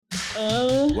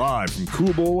Live from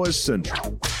Cool Boys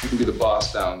Central. You can be the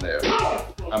boss down there.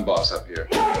 I'm boss up here.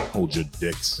 Hold your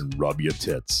dicks and rub your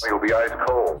tits. You'll be ice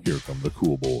cold. Here come the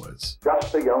Cool Boys.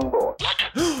 Just a young boy.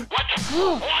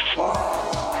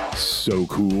 So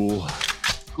cool.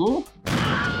 Cool?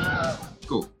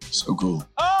 Cool. So cool.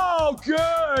 Oh,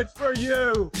 good for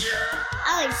you.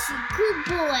 Oh, it's some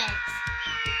Cool Boys.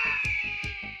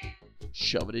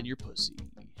 Shove it in your pussy.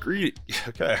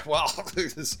 Okay, well,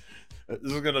 this is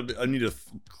gonna be, I need to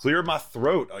clear my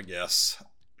throat, I guess.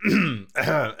 Greetings,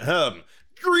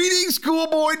 Cool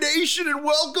Boy Nation, and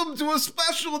welcome to a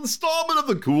special installment of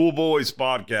the Cool Boys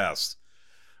podcast.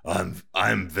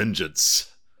 I'm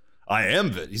Vengeance.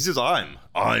 He says I'm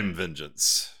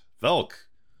Vengeance. Velk.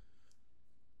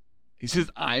 He says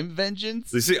I'm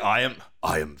Vengeance? They say I am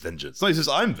Vengeance. No, he says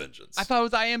I'm Vengeance. I thought it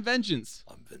was I am Vengeance.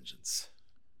 I'm Vengeance.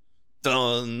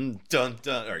 Dun, dun,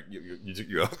 dun. All right, you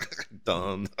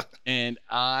dun. And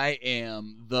I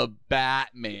am the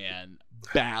Batman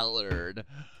Ballard.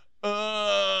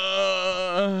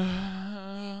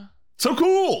 So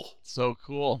cool. So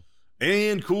cool.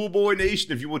 And Cool Boy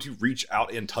Nation, if you want to reach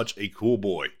out and touch a cool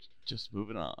boy, just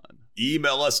moving on.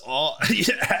 Email us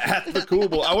at the Cool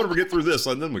Boy. I want to get through this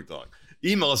and then we talk.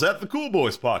 Email us at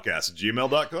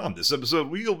thecoolboyspodcast@gmail.com. This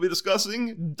episode we will be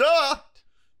discussing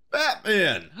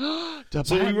Batman.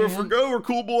 So we will forgo our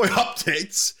Cool Boy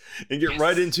updates and get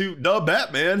right into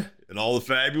Batman and all the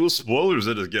fabulous spoilers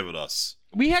it has given us.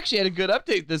 We actually had a good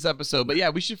update this episode, but yeah,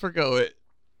 we should forgo it.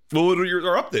 Well, what would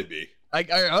our update be?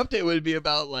 Like, our update would be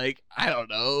about, like, I don't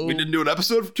know. We didn't do an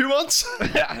episode for 2 months?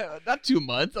 Not 2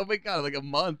 months. Oh my God, like a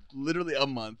month. Literally a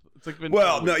month. It's like been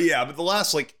but the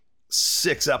last,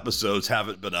 6 episodes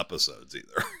haven't been episodes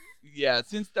either. Yeah,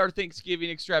 since our Thanksgiving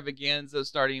extravaganza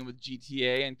starting with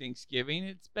GTA and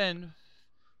Thanksgiving,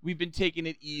 we've been taking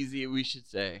it easy, we should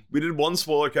say. We did one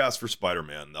Spoilercast for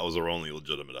Spider-Man. That was our only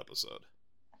legitimate episode.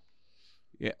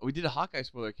 Yeah, we did a Hawkeye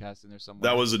spoiler cast in there somewhere.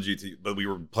 That was a GTA, but we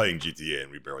were playing GTA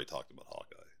and we barely talked about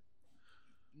Hawkeye.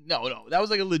 No, that was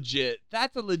like a legit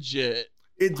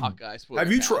Hawkeye spoiler.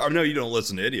 Have you tried? I know you don't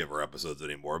listen to any of our episodes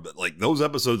anymore, but those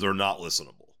episodes are not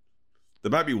listenable. They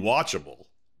might be watchable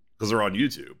because they're on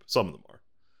YouTube. Some of them are,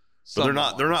 but they're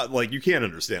not. They're not you can't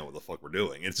understand what the fuck we're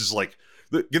doing. It's just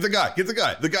get the guy,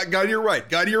 guy to your right.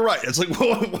 It's like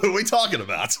what are we talking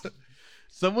about?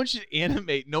 Someone should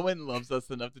animate. No one loves us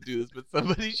enough to do this, but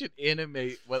somebody should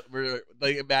animate what we're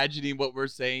imagining what we're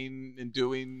saying and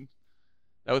doing.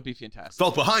 That would be fantastic.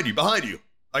 Felt behind you.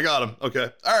 I got him. Okay.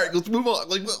 All right, let's move on.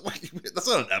 That's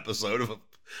not an episode of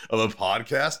a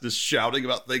podcast just shouting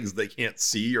about things they can't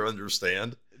see or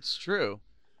understand. It's true.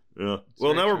 Yeah.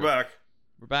 Well, now we're back.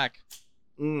 We're back.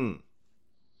 And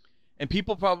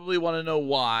people probably want to know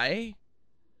why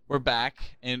we're back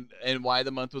and why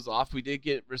the month was off. We did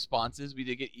get responses. We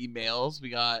did get emails. We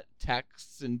got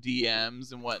texts and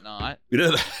DMs and whatnot. We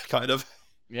did, kind of.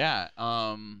 Yeah.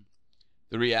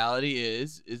 The reality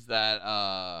is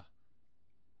that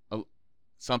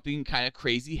something kind of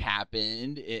crazy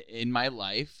happened in my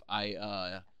life.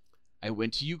 I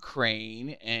went to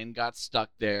Ukraine and got stuck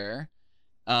there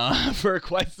for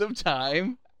quite some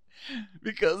time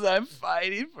because I'm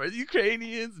fighting for the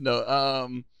Ukrainians.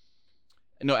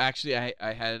 No, actually,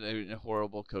 I had a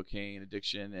horrible cocaine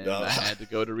addiction, and I had to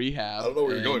go to rehab. I don't know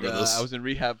where you're going with this. I was in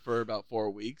rehab for about 4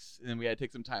 weeks, and then we had to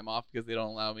take some time off because they don't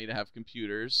allow me to have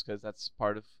computers because that's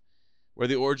part of where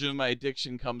the origin of my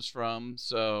addiction comes from.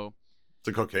 So,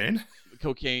 the cocaine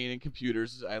and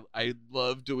computers. I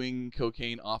love doing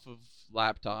cocaine off of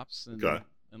laptops and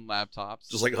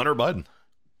laptops. Just like Hunter Biden.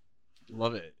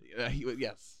 Love it.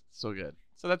 Yes, so good.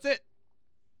 So that's it.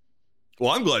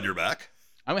 Well, I'm glad you're back.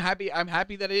 I'm happy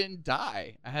that I didn't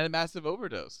die. I had a massive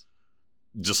overdose.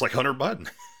 Just like Hunter Biden.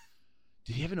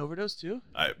 Did he have an overdose too?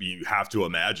 You have to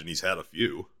imagine he's had a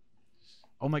few.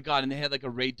 Oh my God! And they had a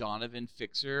Ray Donovan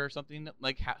fixer or something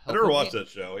I never watched that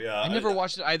show. Yeah, I never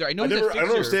watched it either. I I don't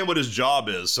understand what his job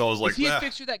is, so I was like, is he a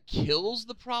fixer that kills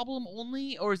the problem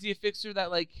only, or is he a fixer that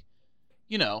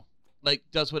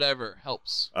does whatever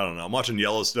helps? I don't know. I'm watching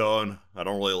Yellowstone. I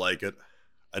don't really like it.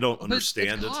 I don't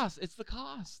understand it. It's the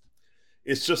cost.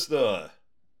 It's just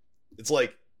it's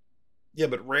but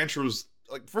ranchers,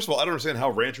 first of all, I don't understand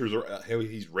how ranchers are, how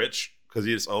he's rich because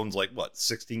he just owns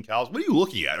 16 cows. What are you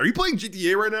looking at? Are you playing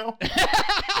GTA right now?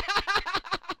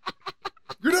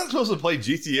 You're not supposed to play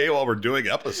GTA while we're doing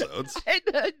episodes.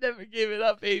 I never gave it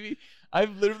up, baby.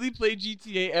 I've literally played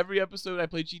GTA every episode. I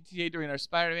played GTA during our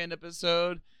Spider-Man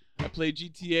episode. I played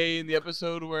GTA in the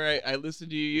episode where I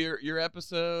listened to your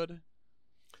episode.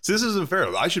 So this isn't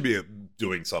fair. I should be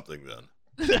doing something then.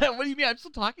 What do you mean? I'm still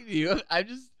talking to you.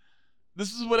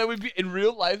 This is what I would be in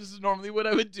real life. This is normally what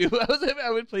I would do.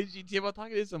 I would play GTA while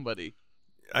talking to somebody.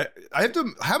 I have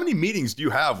to. How many meetings do you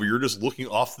have where you're just looking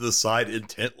off to the side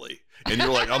intently, and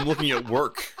you're like, I'm looking at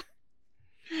work?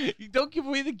 You don't give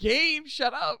away the game.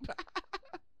 Shut up.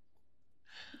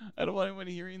 I don't want anyone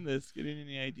hearing this getting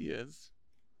any ideas.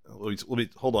 Let me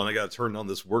hold on. I gotta turn on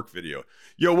this work video.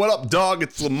 Yo, what up, dog?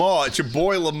 It's Lamar. It's your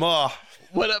boy Lamar.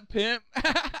 What up, pimp?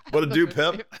 What a do,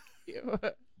 pimp?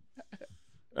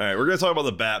 All right, we're gonna talk about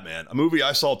the Batman, a movie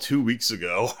I saw 2 weeks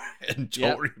ago and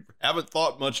haven't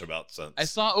thought much about since. I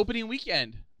saw opening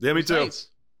weekend. Yeah, me too. Nice.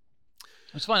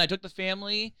 It was fun. I took the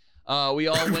family. We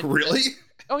all went. Really?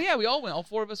 Oh yeah, we all went. All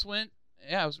 4 of us went.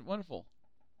 Yeah, it was wonderful.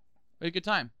 We had a good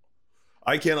time.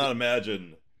 I cannot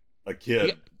imagine a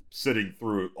kid sitting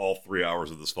through all 3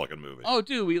 hours of this fucking movie. Oh,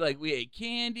 dude, we ate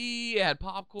candy, had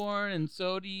popcorn and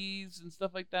sodies and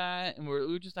stuff like that, and we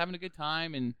were just having a good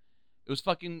time. And it was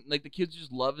fucking like the kids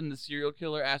just loving the serial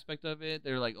killer aspect of it.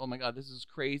 They're like, "Oh my god, this is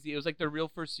crazy!" It was like their real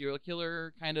first serial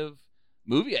killer kind of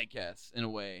movie, I guess, in a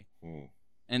way.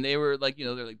 And they were like,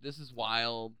 they're like, "This is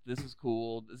wild. This is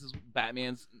cool. This is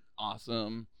Batman's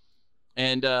awesome."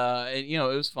 And it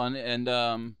was fun,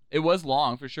 and it was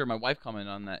long for sure. My wife commented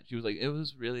on that. She was like, "It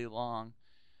was really long."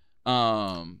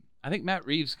 I think Matt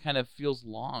Reeves kind of feels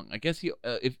long. I guess he,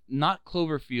 if not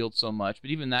Cloverfield so much, but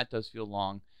even that does feel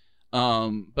long.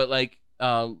 But like,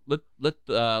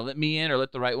 let me in or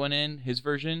let the right one in. His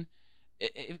version,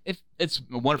 if it's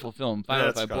a wonderful film, 5 out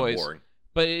of 5 boys, boring.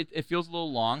 But it feels a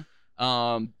little long.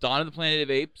 Dawn of the Planet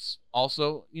of Apes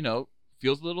also,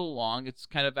 feels a little long. It's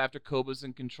kind of after Koba's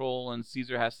in control and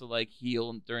Caesar has to like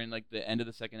heal during like the end of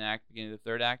the second act, beginning of the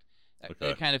third act.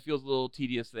 Okay. It kind of feels a little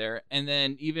tedious there. And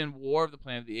then even War of the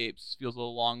Planet of the Apes feels a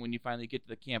little long when you finally get to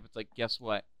the camp. It's like, guess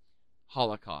what?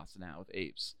 Holocaust now with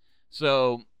apes.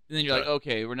 So and then you're like,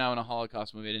 okay, we're now in a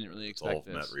Holocaust movie. I didn't really expect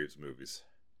this. All Matt Reeves movies.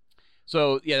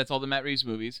 So yeah, that's all the Matt Reeves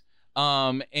movies.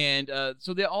 So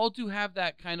they all do have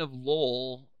that kind of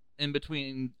lull in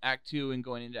between Act 2 and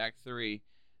going into Act 3.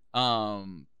 Yeah,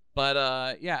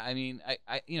 I mean,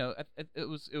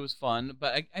 it was fun,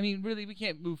 but I mean, really, we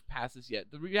can't move past this yet.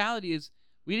 The reality is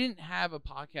we didn't have a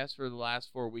podcast for the last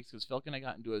 4 weeks because Felk and I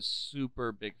got into a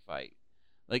super big fight.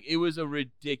 Like, it was a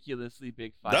ridiculously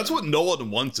big fight. That's what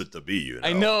Nolan wants it to be,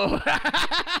 I know.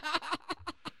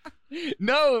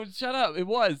 No, shut up. It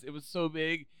was so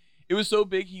big. It was so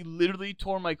big, he literally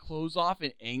tore my clothes off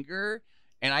in anger,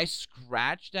 and I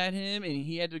scratched at him, and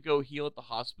he had to go heal at the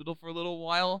hospital for a little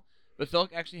while. But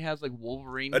Felk actually has like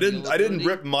Wolverine. I didn't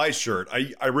rip my shirt.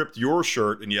 I ripped your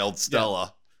shirt and yelled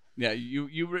Stella. Yeah,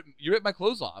 you ripped my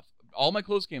clothes off. All my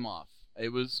clothes came off.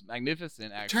 It was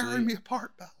magnificent, actually. Tearing me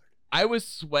apart, Ballard. I was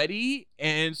sweaty,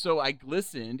 and so I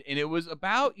glistened, and it was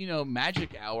about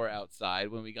magic hour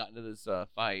outside when we got into this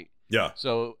fight. Yeah.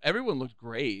 So everyone looked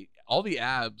great. All the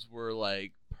abs were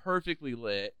like perfectly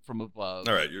lit from above.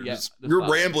 All right, you're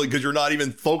rambling because you're not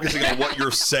even focusing on what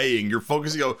you're saying. You're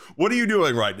focusing on what are you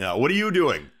doing right now? What are you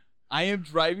doing? I am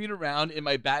driving around in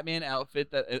my Batman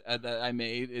outfit that I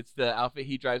made. It's the outfit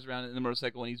he drives around in the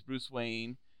motorcycle when he's Bruce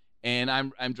Wayne, and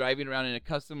I'm driving around in a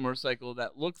custom motorcycle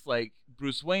that looks like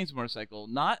Bruce Wayne's motorcycle,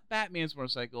 not Batman's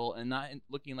motorcycle, and not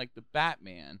looking like the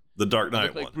Batman. The Dark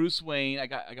Knight one. Like Bruce Wayne. I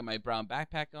got my brown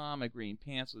backpack on, my green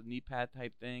pants with knee pad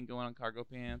type thing going on, cargo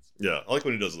pants. Yeah, I like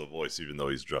when he does the voice, even though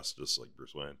he's dressed just like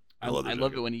Bruce Wayne. I love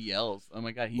it when he yells. Oh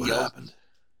my god, he yells. What happened?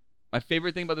 My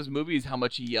favorite thing about this movie is how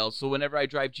much he yells. So whenever I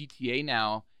drive GTA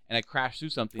now and I crash through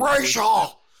something,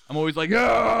 Rachel! I'm always like,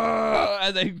 ah!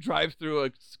 As I drive through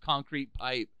a concrete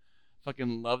pipe.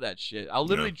 Fucking love that shit. I'll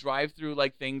literally drive through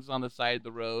like things on the side of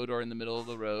the road or in the middle of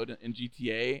the road in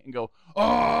GTA and go,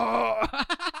 oh!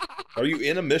 Are you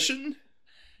in a mission?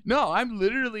 No, I'm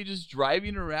literally just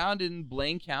driving around in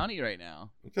Blaine County right now.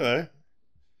 Okay.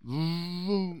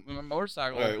 My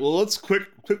motorcycle. All right. Well, let's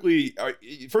quickly.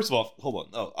 First of all, hold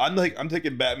on. No, I'm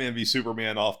taking Batman v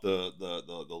Superman off the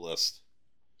list.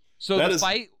 So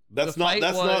fight. That's not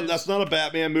a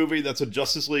Batman movie. That's a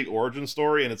Justice League origin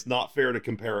story, and it's not fair to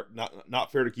compare it.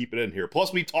 Not fair to keep it in here.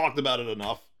 Plus, we talked about it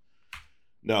enough.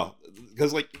 No,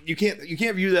 because like you can't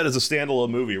view that as a standalone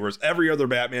movie, whereas every other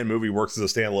Batman movie works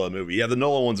as a standalone movie. Yeah, the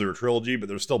Nolan ones are a trilogy, but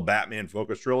they're still Batman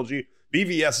focused trilogy.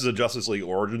 BVS is a Justice League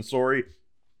origin story.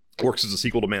 It works as a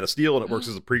sequel to Man of Steel, and it works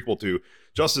as a prequel to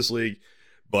Justice League.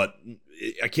 But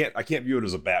I can't view it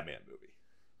as a Batman movie.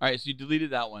 All right, so you deleted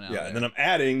that one out. Yeah, and then I'm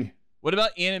adding. What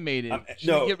about animated?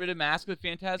 Should we get rid of Mask of the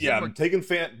Phantasm? Yeah, I'm taking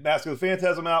Mask of the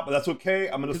Phantasm out, but that's okay.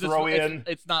 I'm going to throw in.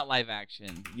 It's not live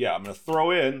action. Yeah, I'm going to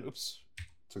throw in. Oops,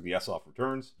 took the S off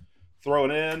returns. Throw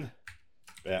it in.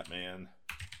 Batman.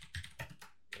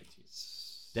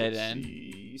 Dead End.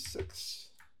 1966.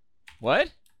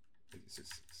 What?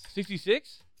 66.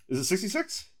 66? Is it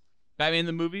 66? Batman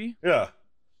the movie? Yeah.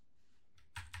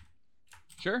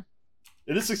 Sure.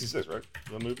 It is 66, right?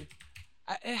 The movie?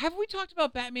 Have we talked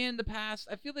about Batman in the past?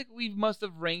 I feel like we must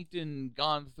have ranked and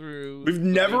gone through. We've the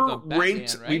never ratings of Batman,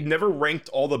 ranked. right? We've never ranked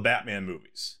all the Batman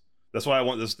movies. That's why I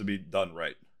want this to be done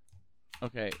right.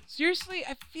 Okay. Seriously,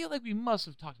 I feel like we must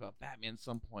have talked about Batman at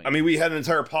some point. I mean, we had an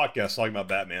entire podcast talking about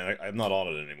Batman. I'm not on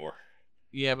it anymore.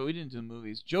 Yeah, but we didn't do the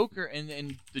movies. Joker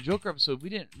and the Joker episode, we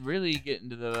didn't really get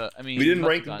into the. I mean, We didn't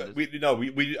rank. must have done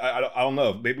We I don't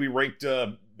know. Maybe we ranked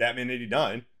Batman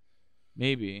 '89.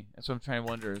 Maybe that's what I'm trying to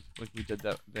wonder. Like we did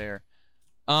that there.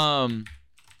 But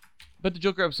the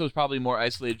Joker episode is probably more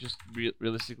isolated. Just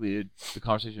realistically, the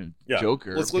conversation with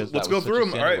Joker. Let's because go that was through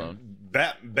such them. a All right,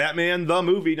 standalone. Batman the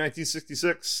movie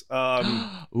 1966.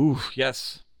 Ooh,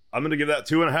 yes. I'm gonna give that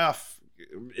 2.5.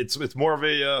 It's more of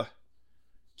a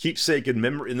keepsake in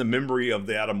the memory of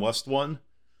the Adam West one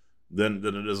than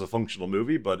it is a functional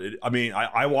movie. But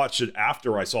I watched it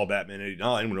after I saw Batman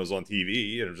 '89 when it was on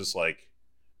TV, and it was just like,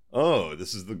 oh,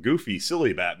 this is the goofy,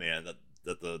 silly Batman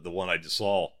that the one I just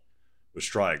saw was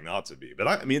trying not to be. But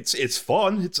I mean, it's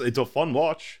fun. It's a fun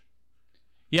watch.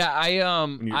 Yeah, I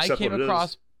came what it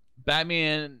across is.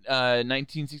 Batman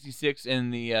 1966 in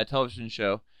the television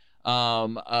show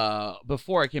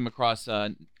before I came across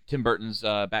Tim Burton's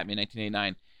Batman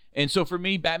 1989. And so for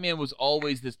me, Batman was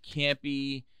always this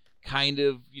campy, kind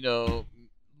of,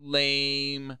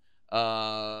 lame,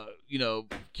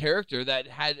 character that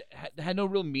had no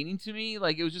real meaning to me.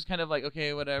 Like, it was just kind of like,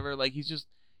 okay, whatever. Like, he's a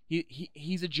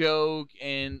joke,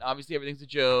 and obviously everything's a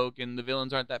joke, and the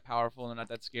villains aren't that powerful and they're not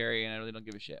that scary, and I really don't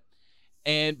give a shit.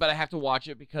 But I have to watch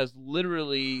it because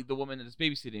literally the woman that is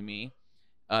babysitting me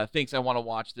thinks I want to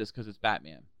watch this because it's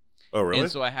Batman. Oh, really? And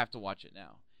so I have to watch it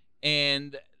now.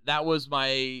 And that was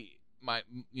my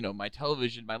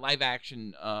television, my live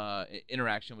action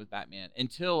interaction with Batman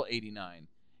until '89.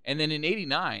 And then in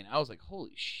 '89, I was like,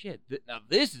 holy shit! Now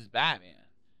this is Batman.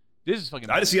 This is fucking.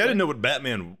 I Batman. didn't know what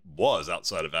Batman was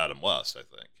outside of Adam West. I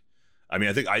think. I mean,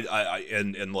 I think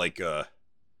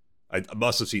I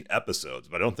must have seen episodes,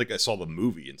 but I don't think I saw the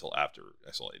movie until after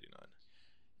I saw '89.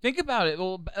 Think about it.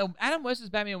 Well, Adam West's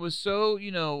Batman was so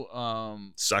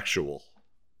Sexual.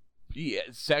 Yeah,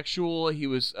 sexual. He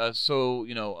was so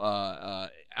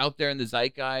out there in the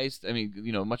zeitgeist. I mean,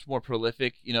 much more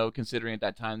prolific. Considering at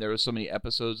that time there was so many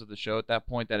episodes of the show at that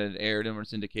point that had aired in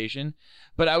syndication.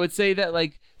 But I would say that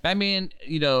like Batman,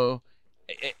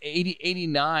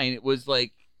 89, it was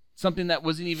like something that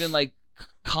wasn't even like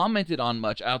commented on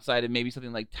much outside of maybe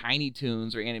something like Tiny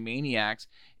Toons or Animaniacs.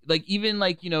 Like even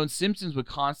like Simpsons would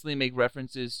constantly make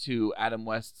references to Adam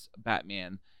West's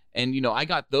Batman. And I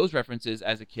got those references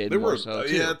as a kid. There more were so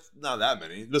too. yeah, it's not that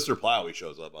many. Mr. Plowey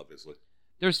shows up, obviously.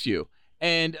 There's few,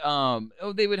 and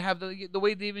they would have the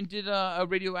way they even did a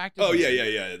Radioactive. Oh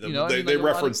yeah. They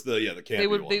referenced the campy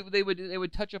one. They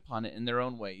would touch upon it in their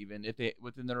own way, even if they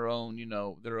within their own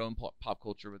pop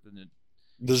culture within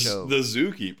the show. The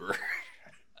zookeeper.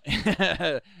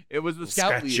 It was the scout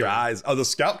Scratch leader. your eyes. Oh, the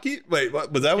scout keeper. Wait,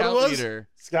 what was that? Scout what it was? leader.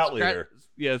 Scout leader.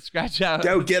 Yeah, scratch out.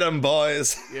 Go get them,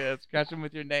 boys. Yeah, scratch them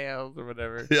with your nails or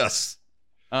whatever. Yes.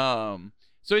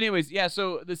 So anyways, yeah,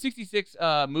 so the 66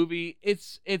 movie, it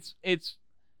is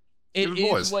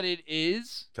boys. what it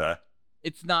is. Okay.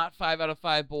 It's not 5 out of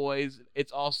 5 boys.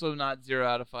 It's also not 0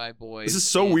 out of 5 boys. This is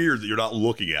so weird that you're not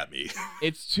looking at me.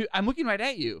 I'm looking right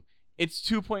at you. It's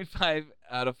 2.5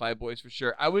 out of 5 boys for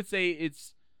sure. I would say it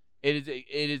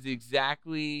is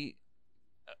exactly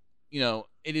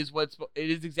it is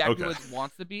exactly what it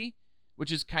wants to be,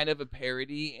 which is kind of a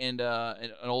parody and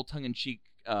an old tongue-in-cheek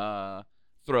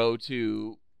throw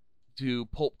to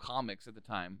pulp comics at the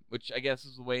time, which I guess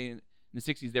is the way in the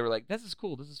 60s they were like, this is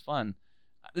cool, this is fun,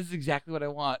 this is exactly what I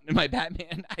want in my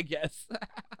Batman, I guess.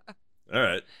 All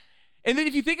right. And then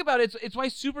if you think about it, it's why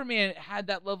Superman had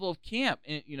that level of camp,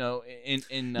 you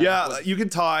can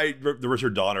tie the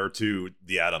Richard Donner to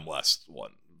the Adam West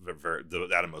one, the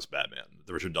Adam West Batman,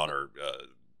 the Richard Donner,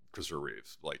 Christopher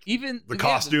Reeves. Like even the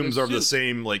costumes are the suit.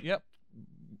 same, like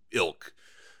ilk.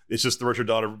 It's just the Richard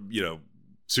Donner,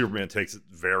 Superman takes it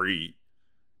very.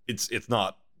 It's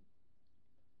not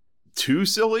too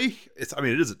silly. It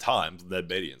is at times Ned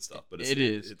Beatty and stuff, but it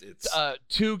is. It's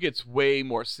 2 gets way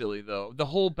more silly though. The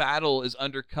whole battle is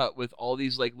undercut with all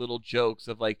these like little jokes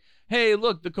of like, hey,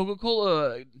 look, the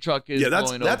Coca-Cola truck is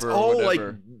blowing that's over. all or like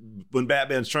whatever. when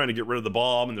Batman's trying to get rid of the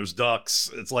bomb and there's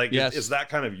ducks. It's like it's that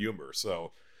kind of humor.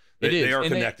 So they are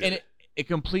connected. And it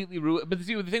completely ruined. But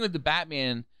see, the thing with the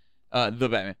Batman,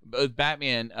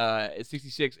 Batman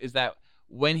 66 is that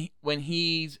when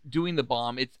he's doing the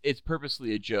bomb, it's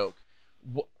purposely a joke.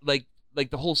 Like like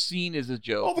the whole scene is a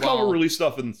joke. All the comic release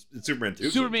stuff in Superman 2.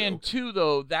 Superman 2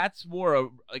 though, that's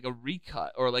more like a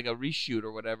recut or like a reshoot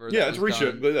or whatever. Yeah, it's a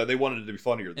reshoot. But yeah, they wanted it to be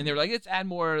funnier. And they were like, let's add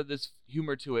more of this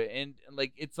humor to it, and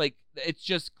like it's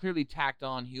just clearly tacked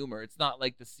on humor. It's not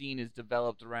like the scene is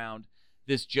developed around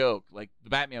this joke like the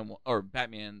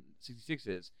Batman 66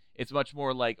 is. It's much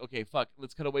more like, okay, fuck,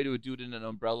 let's cut away to a dude in an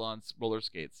umbrella on roller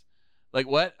skates. Like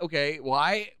what? Okay,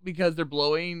 why? Because they're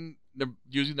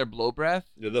using their blow breath.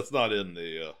 Yeah, that's not in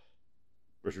the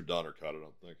Richard Donner cut, I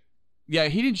don't think. Yeah,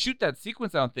 he didn't shoot that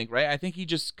sequence, I don't think, right? I think he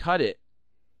just cut it.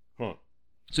 Huh.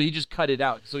 So he just cut it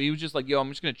out. So he was just like, yo, I'm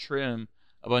just going to trim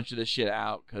a bunch of this shit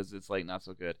out because it's like not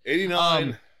so good.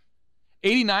 89.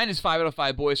 89 is 5 out of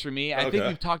 5 boys for me. I think Okay.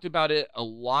 we've talked about it a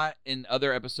lot in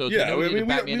other episodes. Yeah, we I did a mean,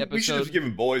 Batman we episode. should have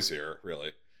given boys here,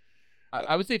 really.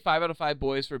 I would say 5 out of 5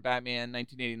 boys for Batman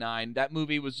 1989. That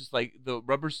movie was just like the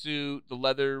rubber suit, the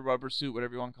leather rubber suit,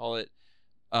 whatever you want to call it.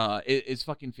 Is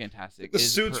fucking fantastic. The It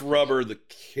is suit's perfect. rubber, the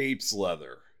cape's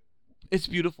leather. It's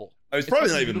beautiful. I mean, it's probably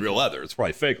not fucking even real beautiful. leather. It's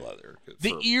probably fake leather.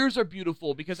 The ears are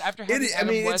beautiful because after having I Adam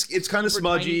mean, West's it's kind of super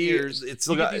tiny smudgy. ears, It's you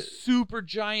still get got, these super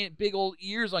giant, big old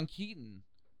ears on Keaton.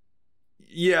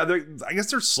 yeah. I guess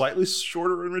they're slightly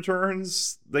shorter in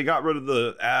Returns. They got rid of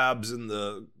the abs, and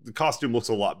the costume looks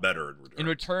a lot better in Returns. In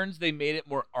Returns, they made it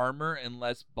more armor and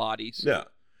less body suit. Yeah,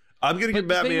 I'm gonna give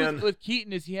But the Batman. thing with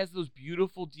Keaton is he has those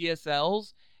beautiful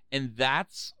DSLs, and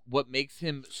that's what makes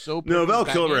him so. No, perfect Val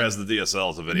Batman. Kilmer has the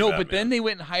DSLs of any. No, Batman. but then they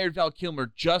went and hired Val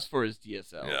Kilmer just for his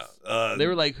DSLs. Yeah, They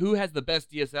were like, "Who has the best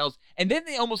DSLs?" And then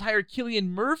they almost hired Cillian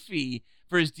Murphy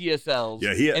for his DSLs.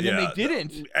 yeah, and then they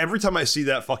didn't. Every time I see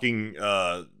that fucking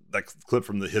that clip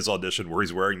from his audition where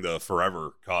he's wearing the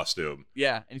Forever costume,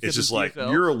 Yeah, and he it's said just the like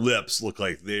DSLs. your lips look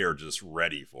like they are just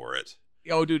ready for it.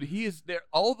 Oh, dude, he is there.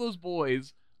 All those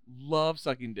boys love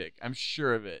sucking dick. I'm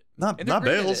sure of it. Not And they're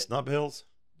great at Bales, it. not Bales.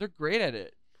 They're great at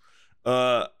it.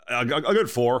 I'll go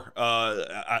 4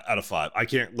 out of 5. I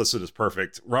can't list it as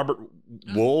perfect. Robert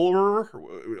Woller,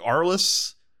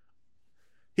 Arliss.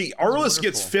 Arliss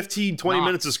gets wonderful. 15, 20 Knox.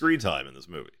 minutes of screen time in this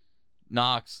movie.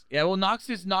 Knox. Yeah, well, Knox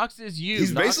is you.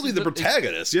 He's Knox basically is the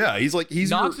protagonist. Yeah, he's Knox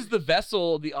your, is the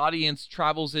vessel the audience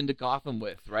travels into Gotham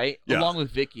with, right? Yeah. Along with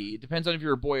Vicky. It depends on if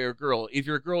you're a boy or a girl. If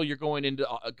you're a girl, you're going into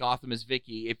Gotham as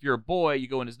Vicky. If you're a boy, you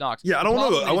go in as Knox. Yeah, I The don't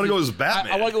want to problem go. I want to is go as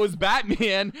Batman. I want to go as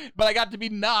Batman, but I got to be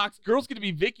Knox. Girls get to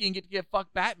be Vicky and get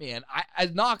fuck Batman.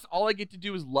 As Knox, all I get to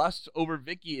do is lust over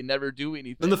Vicky and never do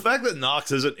anything. And the fact that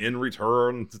Knox isn't in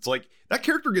Return, it's like that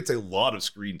character gets a lot of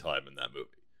screen time in that movie.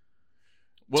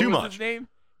 What too was much. his name?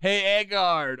 Hey,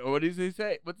 Eggard. Or what does he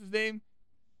say? What's his name?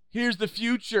 Here's the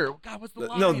future. God, what's the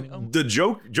line? No, Oh. the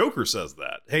Joker says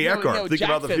that. Hey, No, Eckhart, no, think Jack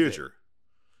about the says future.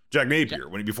 Jack Napier,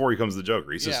 before he becomes the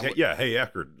Joker, he says, Yeah, hey,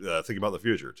 Eckhart, think about the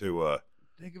future to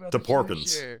Think about to the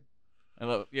Porkins. future. I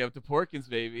love, with the Porkins,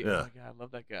 baby. Yeah. Oh my god, I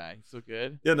love that guy. He's so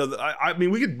good. Yeah, no, I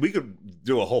mean, we could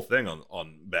do a whole thing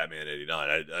on Batman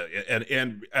 '89,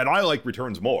 and I like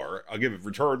Returns more. I'll give it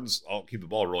Returns. I'll keep the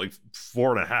ball rolling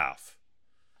 4.5.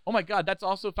 Oh my god, that's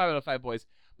also 5 out of 5 boys.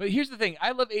 But here's the thing: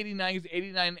 I love 89 because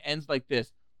 89 ends like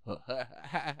this. Not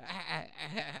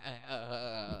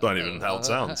even how it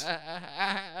sounds.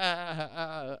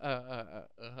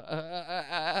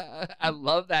 I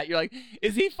love that. You're like,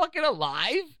 is he fucking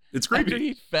alive? It's After creepy.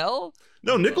 he fell?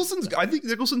 No, I think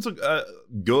Nicholson's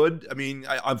good. I mean,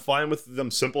 I'm fine with them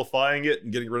simplifying it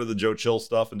and getting rid of the Joe Chill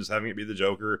stuff and just having it be the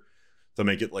Joker to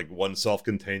make it like one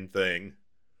self-contained thing.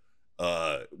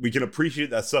 We can appreciate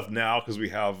that stuff now because we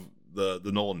have the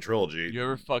Nolan trilogy. You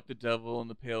ever fuck the devil in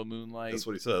the pale moonlight? That's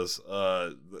what he says. Now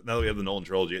that we have the Nolan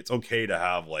trilogy, it's okay to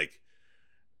have like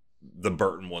the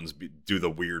Burton ones do the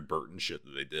weird Burton shit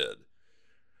that they did.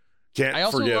 Can't I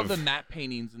also forgive. love the matte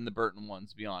paintings in the Burton ones,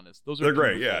 to be honest. Those are They're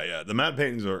great. beautiful. Yeah. The matte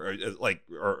paintings are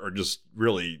just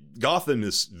really, Gotham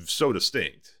is so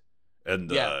distinct. And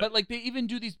Yeah, but like they even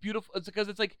do these beautiful. It's because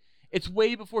it's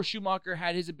way before Schumacher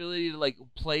had his ability to like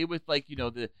play with like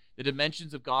the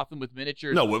dimensions of Gotham with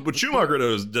miniatures. no, what Schumacher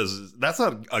does that's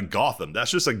not a Gotham.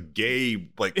 That's just a gay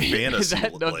like fantasy.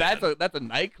 that's a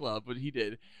nightclub. What he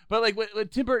did, but like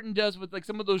what Tim Burton does with like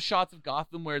some of those shots of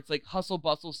Gotham where it's like hustle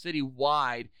bustle city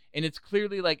wide, and it's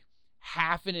clearly like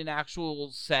half in an actual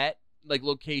set like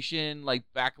location like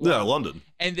back. Yeah, London.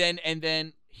 And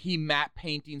then he matte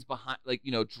paintings behind, like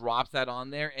drops that on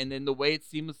there, and then the way it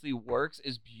seamlessly works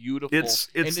is beautiful. And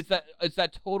it's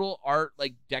that total art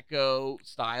like deco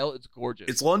style. It's gorgeous.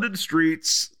 It's London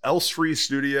streets, Elstree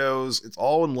Studios. It's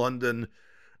all in London.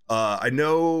 I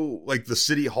know like the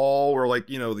city hall where like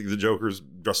the Joker's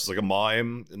dressed as like a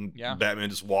mime and Batman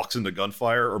just walks into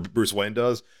gunfire, or Bruce Wayne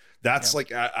does. That's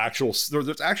like actual.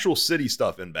 There's actual city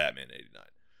stuff in Batman '89.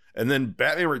 And then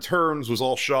Batman Returns was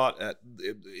all shot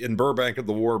in Burbank at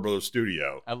the Warner Brothers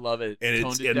studio. I love it. And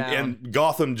Toned it down. and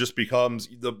Gotham just becomes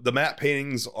the matte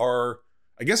paintings are.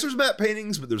 I guess there's matte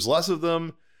paintings, but there's less of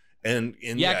them. And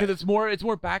yeah, because it's more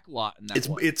backlot in that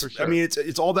one, for sure. I mean,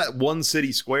 it's all that one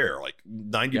city square. Like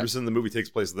 90% of the movie takes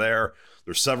place there.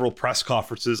 There's several press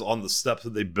conferences on the steps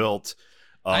that they built.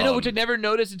 I know, which I never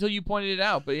noticed until you pointed it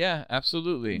out. But yeah,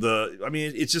 absolutely.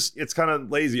 It's kind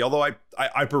of lazy. Although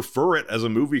I prefer it as a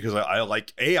movie because I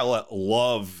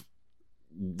love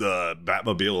the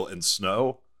Batmobile in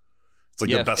snow. It's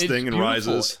like the best thing in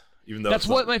Rises. Even though that's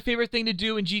what my favorite thing to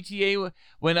do in GTA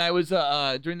when I was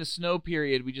during the snow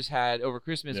period we just had over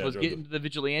Christmas was get into the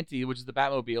Vigilante, which is the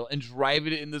Batmobile, and drive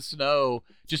it in the snow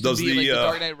just to be like the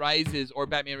Dark Knight Rises or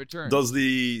Batman Returns. Does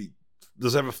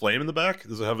it have a flame in the back?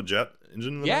 Does it have a jet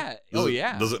engine in the back?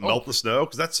 Does it melt the snow?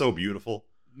 Because that's so beautiful.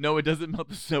 No, it doesn't melt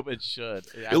the snow, but it should.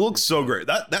 It looks so great.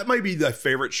 That might be my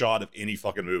favorite shot of any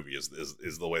fucking movie is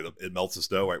the way that it melts the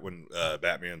snow right when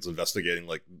Batman's investigating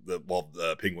like the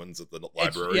penguins at the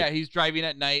library. He's driving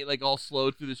at night like all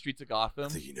slowed through the streets of Gotham. I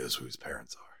think he knows who his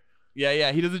parents are.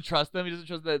 Yeah, he doesn't trust them. He doesn't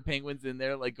trust the penguins in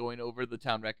there like going over the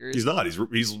town records. He's not.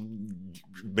 He's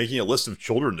making a list of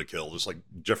children to kill, just like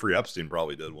Jeffrey Epstein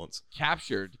probably did once.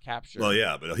 Captured. Well,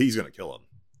 yeah, but he's gonna kill him.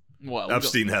 Well,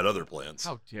 Epstein had other plans.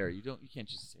 How dare you? You can't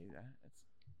just say that. It's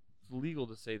illegal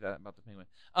to say that about the penguin.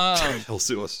 He'll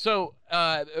sue us. So,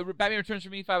 Batman Returns for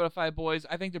me, 5 out of 5 boys.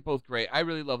 I think they're both great. I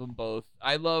really love them both.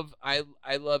 I love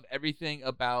everything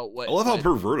about what. I love how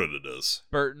perverted it is.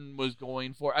 Burton was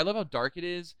going for. I love how dark it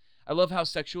is. I love how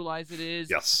sexualized it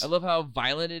is. Yes. I love how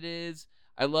violent it is.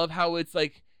 I love how it's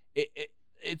like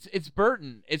it's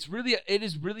Burton. It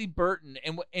is really Burton.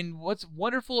 And what's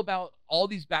wonderful about all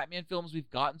these Batman films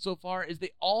we've gotten so far is they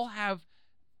all have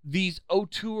these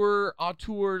auteur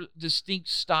distinct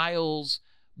styles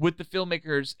with the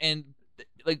filmmakers, and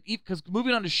like because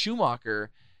moving on to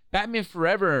Schumacher, Batman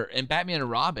Forever and Batman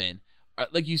and Robin,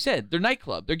 like you said, they're gay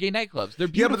nightclubs. They're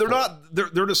beautiful. Yeah, but they're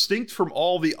not. They're distinct from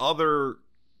all the other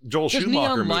Joel Schumacher movies.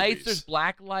 There's neon lights. There's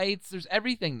black lights. There's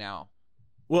everything now.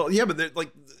 Well, yeah, but they're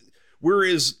like.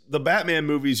 Whereas the Batman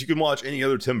movies, you can watch any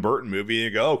other Tim Burton movie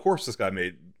and go, oh, of course this guy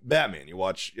made Batman. You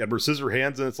watch Edward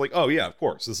Scissorhands and it's like, oh, yeah, of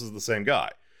course, this is the same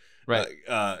guy. Right.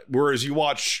 Whereas you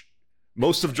watch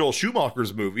most of Joel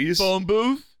Schumacher's movies. Phone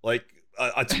Booth? Like,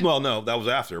 well, no, that was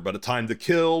after. But A Time to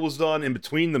Kill was done in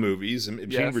between the movies, in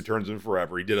between Returns and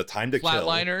Forever. He did A Time to Kill.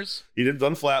 Flatliners? He did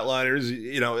done Flatliners,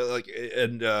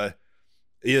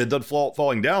 he had done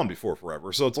Falling Down before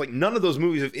Forever. So it's like none of those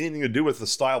movies have anything to do with the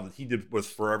style that he did with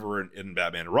Forever and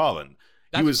Batman and Robin.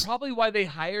 That's probably why they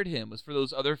hired him, was for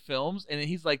those other films. And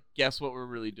he's like, guess what we're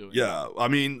really doing? Yeah, I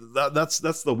mean, that's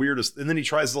the weirdest. And then he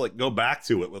tries to like go back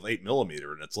to it with 8mm.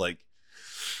 And it's like,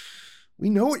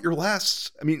 we know what your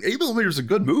last... I mean, 8mm is a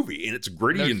good movie. And it's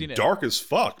gritty and dark as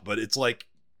fuck. But it's like,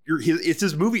 it's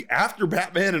his movie after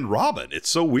Batman and Robin.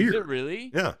 It's so weird. Is it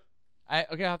really? Yeah.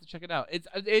 I'll have to check it out.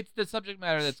 It's the subject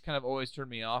matter that's kind of always turned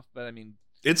me off, but I mean,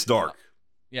 it's dark.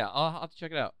 Yeah, I'll have to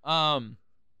check it out.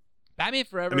 Batman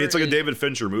Forever. I mean, it's like a David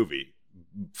Fincher movie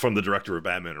from the director of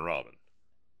Batman and Robin.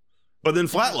 But then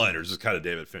Flatliners is kind of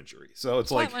David Finchery, so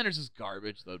it's like Flatliners is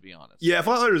garbage, though, to be honest. Yeah,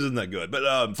 Flatliners isn't that good,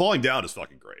 but Falling Down is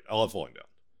fucking great. I love Falling Down.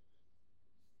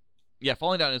 Yeah,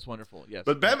 Falling Down is wonderful. Yes,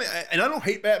 but Batman, and I don't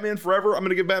hate Batman Forever. I'm going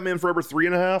to give Batman Forever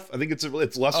 3.5. I think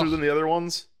it's lesser than the other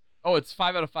ones. Oh, it's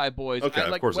 5 out of 5 boys. Okay,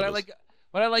 of course what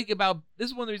I like about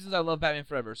this is one of the reasons I love Batman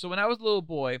Forever. So when I was a little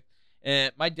boy,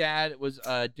 my dad was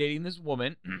dating this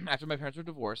woman after my parents were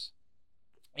divorced,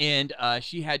 and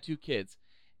she had 2 kids,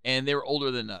 and they were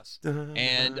older than us.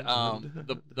 And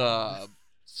the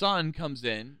son comes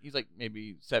in. He's like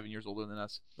maybe 7 years older than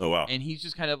us. Oh wow! And he's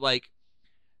just kind of like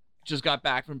just got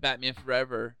back from Batman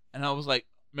Forever, and I was like,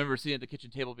 remember sitting at the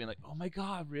kitchen table being like, oh my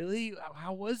god, really?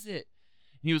 How was it?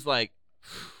 And he was like,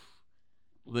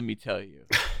 let me tell you,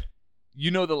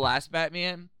 you know the last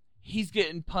Batman, he's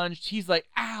getting punched, he's like,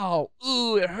 ow,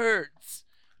 ooh, it hurts,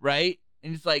 right?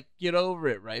 And it's like, get over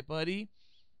it, right, buddy?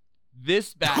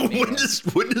 This Batman.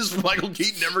 when does Michael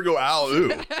Keaton ever go, ow,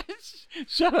 ooh?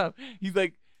 Shut up. He's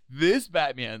like, this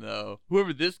Batman, though,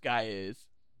 whoever this guy is,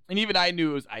 and even I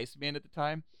knew it was Iceman at the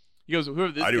time. He goes,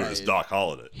 whoever this guy is. I knew it was Doc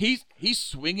Holliday. He's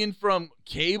swinging from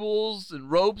cables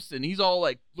and ropes, and he's all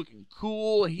like looking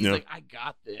cool, and he's like, I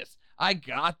got this.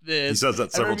 He says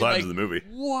that several times in the movie.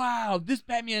 Wow, this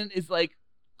Batman is like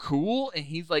cool, and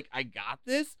he's like, I got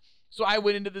this. So I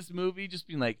went into this movie just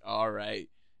being like, all right,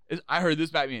 I heard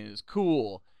this Batman is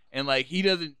cool, and like he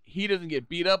doesn't get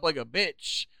beat up like a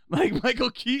bitch like Michael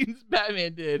Keaton's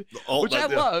Batman did, which I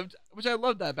loved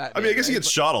that Batman. I mean, I guess he gets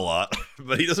shot a lot,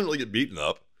 but he doesn't really get beaten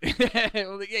up.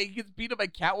 Well, yeah, he gets beat up by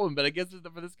Catwoman, but I guess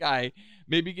for this guy,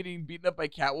 maybe getting beaten up by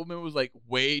Catwoman was like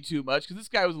way too much because this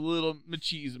guy was a little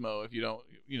machismo. If you don't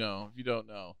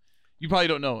know, you probably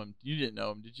don't know him. You didn't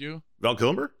know him, did you? Val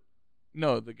Kilmer?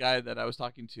 No, the guy that I was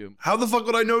talking to. How the fuck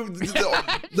would I know?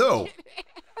 No.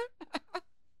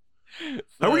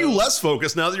 How are you less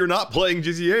focused now that you're not playing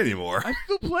GTA anymore? I'm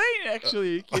still playing, actually.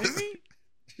 Are you kidding me?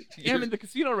 Yeah, I'm in the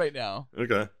casino right now.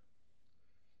 Okay.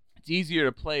 It's easier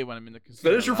to play when I'm in the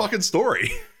casino. Finish your fucking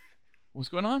story. What's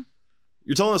going on?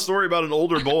 You're telling a story about an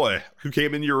older boy who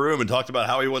came into your room and talked about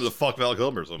how he wanted to fuck Val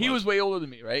Kilmer so much. He was way older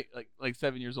than me, right? Like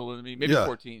 7 years older than me, maybe Yeah.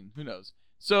 14. Who knows?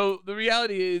 So the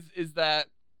reality is that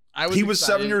He was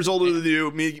 7 years older than you,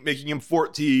 making him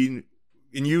 14,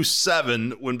 and you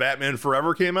 7 when Batman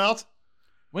Forever came out.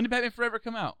 When did Batman Forever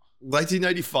come out?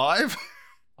 1995.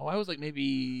 Oh, I was like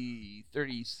maybe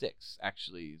 36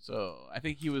 actually. So I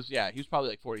think he was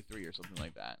probably like 43 or something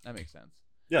like that. That makes sense.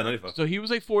 Yeah, 95. So he was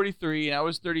like 43 and I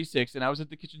was 36 and I was at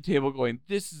the kitchen table going,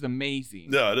 "This is amazing."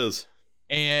 Yeah, it is.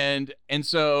 And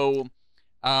so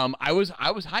I was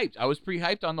hyped. I was pretty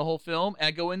hyped on the whole film. And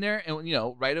I go in there and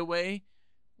right away,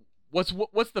 what's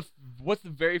the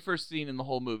very first scene in the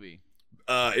whole movie?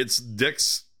 It's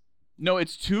Dick's. No,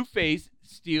 it's Two-Face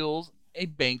steals a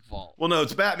bank vault. Well, no,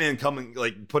 it's Batman coming,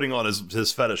 like, putting on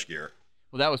his fetish gear.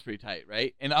 Well, that was pretty tight,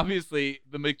 right? And obviously,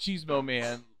 the Machismo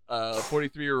man,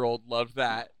 43-year-old, loved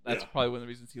that. That's probably one of the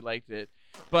reasons he liked it.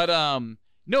 But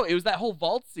no, it was that whole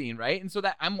vault scene, right? And so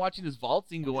that I'm watching this vault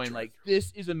scene, going like,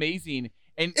 "This is amazing."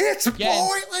 And it's again,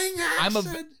 boiling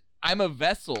acid. I'm a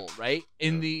vessel, right,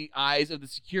 in the eyes of the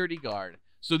security guard.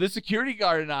 So the security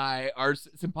guard and I are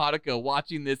simpatico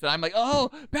watching this, and I'm like,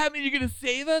 "Oh, Batman, you're gonna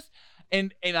save us!"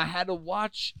 And I had to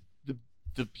watch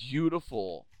the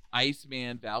beautiful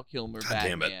Iceman Val Kilmer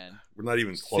Batman. Damn it. We're not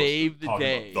even close save to the talking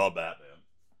day. about the Batman.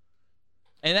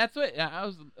 And that's it. I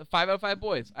was 5 out of 5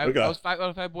 boys. I was 5 out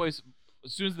of 5 boys.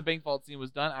 As soon as the bank vault scene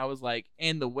was done, I was like,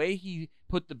 and the way he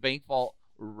put the bank vault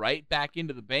right back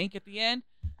into the bank at the end,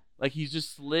 like he's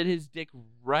just slid his dick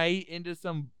right into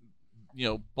some,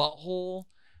 butthole.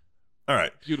 All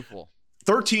right. Beautiful.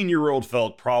 13-year-old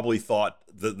Felk probably thought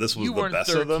that this was You the weren't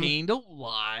best 13, of them. Don't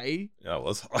lie. Yeah, it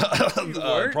was.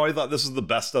 weren't? Probably thought this was the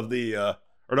best of the,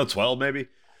 or no, 12 maybe.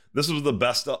 This was the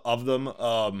best of them.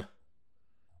 The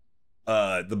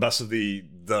best of the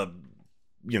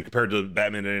compared to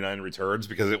Batman 89 Returns,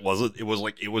 because it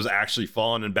was actually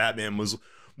fun, and Batman was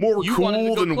more You wanted to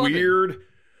cool go than clubbing. weird.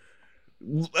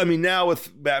 I mean, now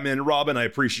with Batman and Robin, I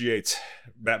appreciate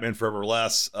Batman Forever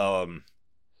less.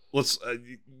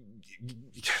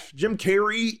 Jim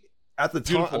Carrey at the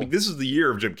time. Beautiful. I mean, this is the year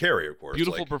of Jim Carrey, of course.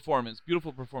 Beautiful performance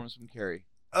from Carrey.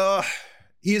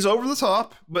 He is over the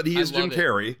top, but he is Jim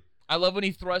Carrey. I love when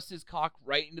he thrusts his cock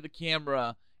right into the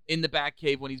camera in the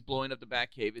Batcave when he's blowing up the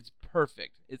Batcave. It's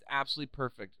perfect. It's absolutely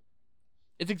perfect.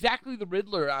 It's exactly the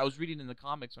Riddler I was reading in the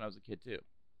comics when I was a kid too.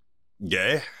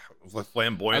 Gay,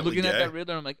 flamboyantly I'm looking gay. at that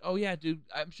Riddler. I'm like, oh yeah, dude.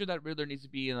 I'm sure that Riddler needs to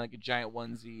be in like a giant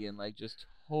onesie and like just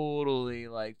totally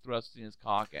like thrusting his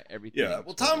cock at everything. Yeah,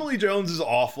 well, Tommy Lee Jones is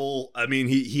awful. I mean,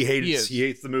 he hates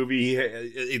the movie.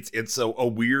 It's a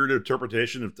weird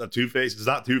interpretation of Two-Face. It's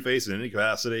not Two-Face in any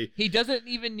capacity. He doesn't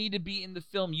even need to be in the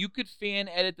film. You could fan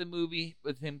edit the movie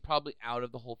with him probably out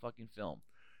of the whole fucking film.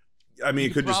 I mean,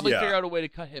 you it could probably just figure out a way to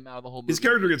cut him out of the whole movie. His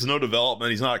character gets no development.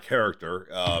 He's not a character.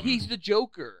 He's the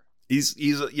Joker. He's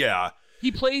yeah.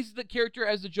 He plays the character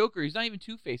as the Joker. He's not even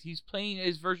Two-Face. He's playing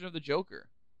his version of the Joker.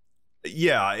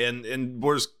 Yeah, and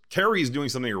whereas Carrey's doing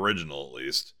something original at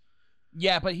least.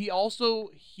 Yeah, but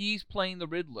he's playing the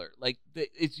Riddler. Like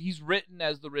he's written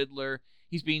as the Riddler.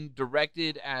 He's being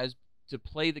directed as to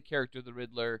play the character of the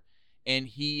Riddler, and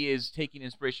he is taking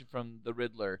inspiration from the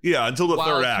Riddler. Yeah, until the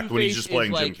third act Two-Face when he's just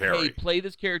playing like, Jim Carrey. Hey, play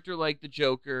this character like the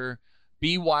Joker,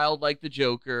 be wild like the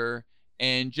Joker,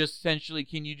 and just essentially,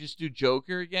 can you just do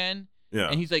Joker again? Yeah.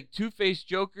 And he's like, Two-Face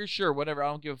Joker, sure, whatever. I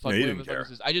don't give a fuck. Yeah, he Whatever didn't the fuck care.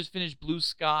 this is. I just finished Blue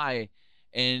Sky,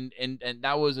 and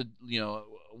that was a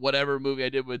whatever movie I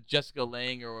did with Jessica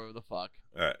Lange or whatever the fuck.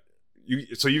 All right.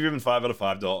 So you've given 5 out of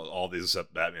 5 to all these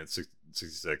except Batman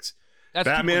 66. That's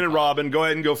Batman and 2.5. Robin, go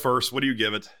ahead and go first. What do you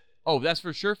give it? Oh, that's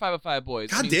for sure 5 of 5 boys.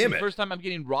 God This damn is the it. first time I'm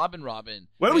getting Robin.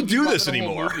 Why don't we I do mean, this Robin the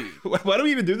whole anymore? movie. Why don't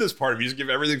we even do this part if you just give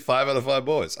everything 5 out of 5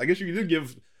 boys? I guess you did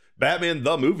give Batman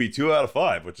the movie 2 out of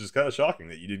 5, which is kind of shocking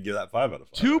that you didn't give that 5 out of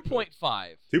 5.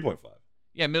 2.5. 2.5.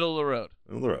 Yeah, middle of the road.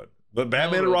 Middle of the road. But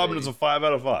Batman Middle and of the Robin road, is a 5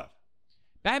 out of 5.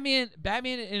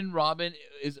 Batman and Robin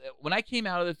is when I came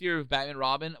out of the theater of Batman and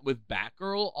Robin with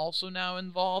Batgirl also now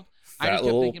involved. I just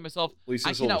kept thinking to myself, Lisa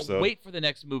I cannot Silverstone. wait for the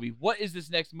next movie. What is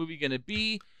this next movie going to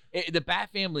be? The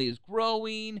Bat family is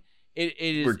growing. It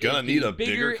is. We're gonna need a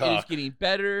bigger cock. It is getting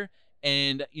better,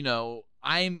 and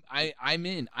I'm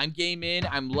in. I'm game in.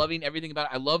 I'm loving everything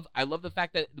about it. I love the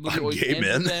fact that the movie always ends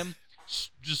with them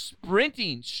just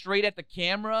sprinting straight at the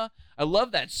camera. I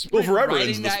love that sprint. Well, Forever right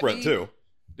ends the sprint me. too.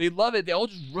 They love it. They all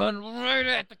just run right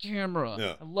at the camera.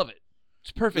 Yeah. I love it.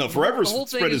 It's perfect. No, Forever's The whole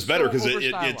thing sprint is better because so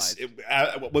it's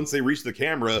once they reach the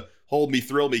camera, "Hold Me,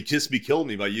 Thrill Me, Kiss Me, Kill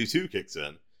Me" by U2 kicks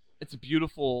in. It's a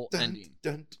beautiful Dun, ending.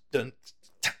 dun, dun,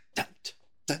 dun, dun,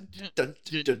 dun, dun,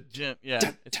 dun, dun.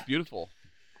 Yeah, it's beautiful.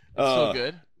 It's so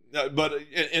good. But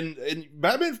and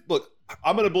Batman, look,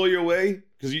 I'm gonna blow you away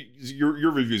because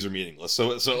your reviews are meaningless.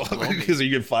 So because you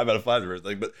give 5 out of 5 to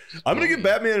everything, but I'm gonna give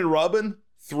Batman and Robin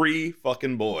 3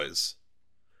 fucking boys.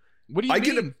 What do you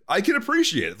mean? I can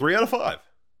appreciate it. 3 out of 5.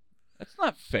 That's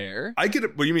not fair. What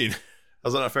do you mean?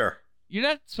 How's that not fair? You're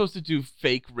not supposed to do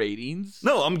fake ratings.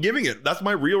 No, I'm giving it. That's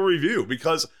my real review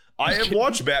because I have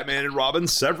watched Batman and Robin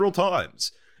several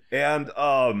times, and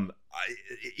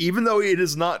even though it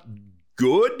is not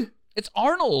good, it's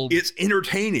Arnold. It's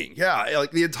entertaining. Yeah,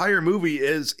 like the entire movie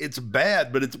it's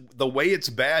bad, but it's the way it's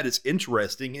bad is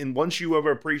interesting. And once you have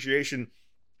an appreciation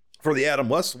for the Adam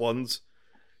West ones,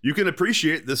 you can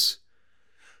appreciate this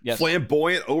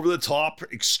flamboyant, over the top,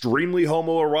 extremely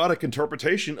homoerotic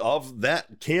interpretation of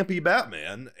that campy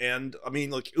Batman. And I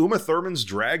mean, like Uma Thurman's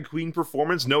drag queen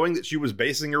performance, knowing that she was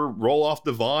basing her role off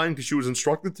Divine because she was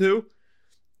instructed to,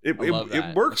 it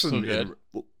works. So good.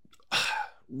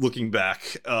 Looking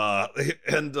back,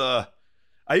 and I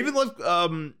even love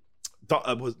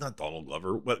was not Donald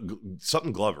Glover, but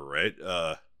something Glover, right?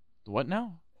 What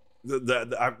now?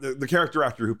 The character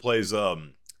actor who plays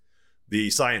the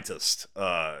scientist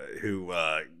who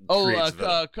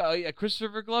creates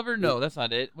Christopher Glover? No, that's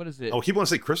not it. What is it? I keep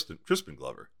wanting to say Crispin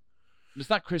Glover. It's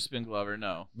not Crispin Glover,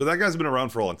 no. But that guy's been around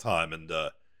for a long time, and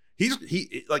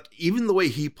he like even the way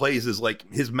he plays is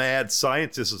like his mad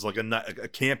scientist is like a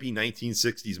campy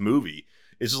 1960s movie.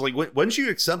 It's just like once you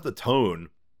accept the tone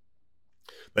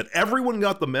that everyone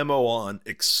got the memo on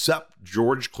except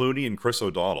George Clooney and Chris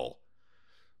O'Donnell.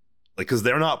 Like, because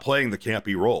they're not playing the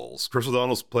campy roles. Chris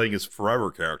O'Donnell's playing his Forever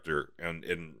character,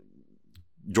 and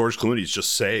George Clooney's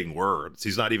just saying words.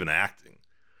 He's not even acting.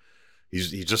 He's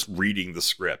just reading the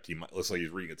script. Looks like he's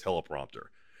reading a teleprompter.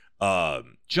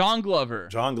 John Glover,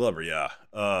 yeah.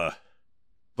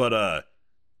 But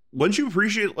once you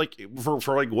appreciate like for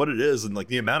like what it is and like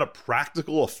the amount of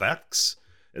practical effects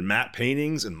and matte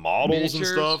paintings and models and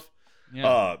stuff.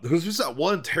 Yeah. There's just that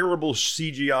one terrible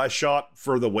CGI shot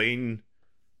for the Wayne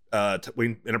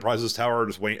Enterprises Tower,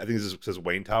 I think this says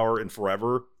Wayne Tower in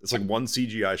Forever. It's like one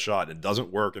CGI shot and it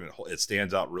doesn't work, and it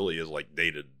stands out really as like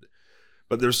dated.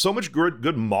 But there's so much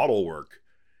good model work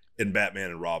in Batman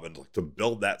and Robin to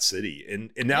build that city. And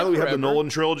now that we have the Nolan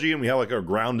trilogy and we have like a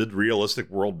grounded, realistic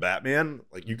world Batman,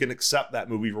 like you can accept that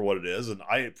movie for what it is, and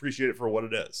I appreciate it for what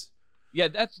it is. Yeah,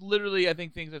 that's literally, I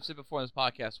think, things I've said before on this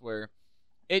podcast where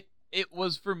it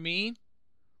was for me.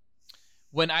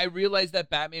 When I realized that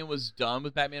Batman was done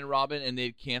with Batman and Robin and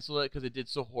they'd canceled it because it did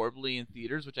so horribly in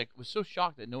theaters, which I was so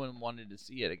shocked that no one wanted to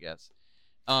see it, I guess.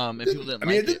 And people didn't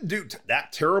like it. It didn't do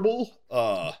that terrible.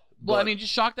 Well, I mean,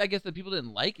 just shocked, I guess, that people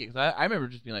didn't like it. Because I remember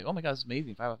just being like, oh my God, it's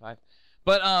amazing, 5 out of 5.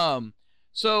 But,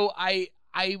 so I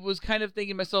was kind of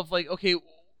thinking to myself, like, okay,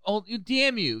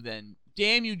 damn you then.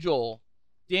 Damn you, Joel.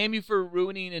 Damn you for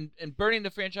ruining and burning the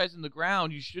franchise in the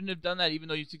ground. You shouldn't have done that even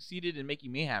though you succeeded in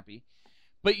making me happy.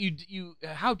 But you,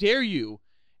 how dare you?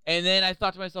 And then I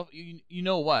thought to myself, you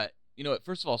know what?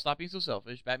 First of all, stop being so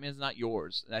selfish. Batman's not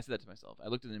yours. And I said that to myself. I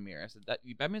looked in the mirror. I said,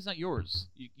 Batman's not yours.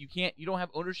 You don't have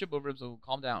ownership over him, so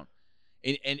calm down.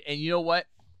 And you know what?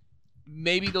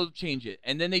 Maybe they'll change it.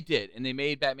 And then they did. And they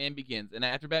made Batman Begins. And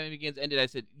after Batman Begins ended, I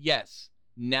said, yes,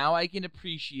 now I can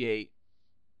appreciate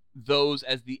those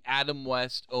as the Adam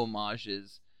West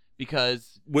homages.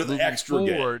 Because with extra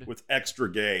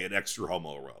gay and extra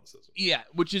homoeroticism. Yeah,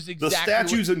 which is exactly the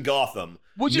statues in Gotham.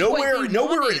 Nowhere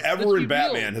ever in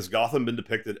Batman has Gotham been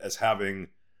depicted as having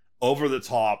over the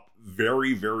top,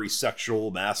 very, very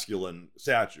sexual, masculine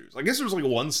statues. I guess there's like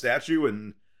one statue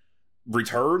in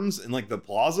Returns in like the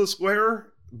Plaza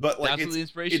Square, but like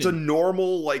it's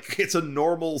a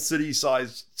normal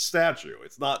city-sized statue.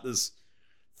 It's not this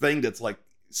thing that's like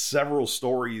several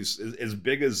stories as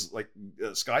big as like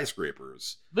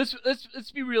skyscrapers.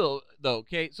 Let's be real though,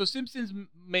 okay? So Simpsons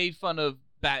made fun of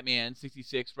Batman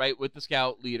 66, right, with the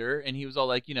scout leader, and he was all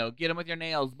like, get him with your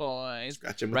nails, boys.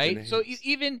 Scratch him right? with your nails.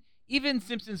 So even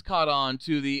Simpsons caught on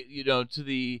to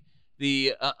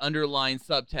the underlying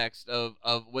subtext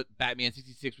of what Batman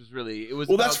 66 was really. It was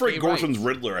that's Frank Gorshin's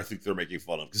Riddler. I think they're making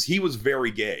fun of because he was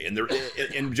very gay, and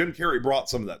Jim Carrey brought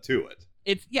some of that to it.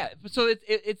 it's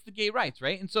it's the gay rights,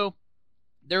 right? And so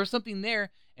there was something there,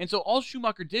 and so all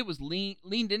Schumacher did was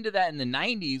leaned into that in the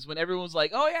 90s when everyone was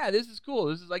like, oh yeah, this is cool.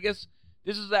 This is, I guess,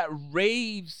 this is that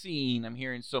rave scene I'm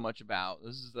hearing so much about.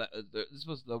 This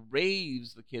was the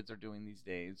raves the kids are doing these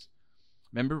days.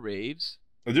 Remember raves?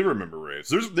 I do remember raves.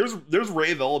 There's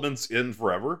rave elements in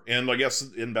Forever, and I guess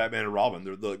in Batman and Robin,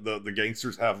 the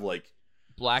gangsters have like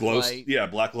black light. Yeah,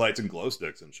 black lights and glow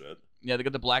sticks and shit. Yeah, they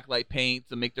got the black light paint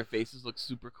to make their faces look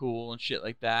super cool and shit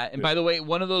like that. And by the way,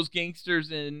 one of those gangsters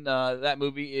in that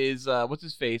movie is what's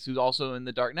his face, who's also in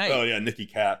The Dark Knight. Oh yeah, Nicky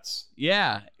Katz.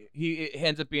 Yeah, he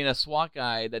ends up being a SWAT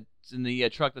guy that's in the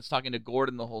truck that's talking to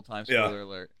Gordon the whole time. Spoiler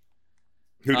alert.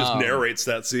 Who just narrates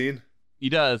that scene? He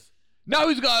does. Now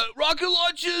he's got rocket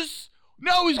launches.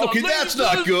 Now he's got okay, that's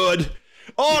not good.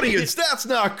 Audience, that's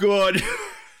not good.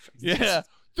 Yeah,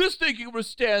 this thing can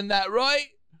withstand that, right?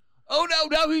 Oh no!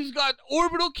 Now he's got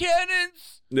orbital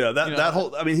cannons. Yeah, that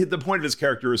whole. I mean, the point of his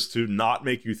character is to not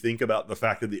make you think about the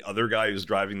fact that the other guy who's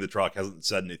driving the truck hasn't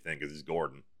said anything because he's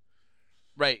Gordon.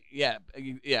 Right. Yeah.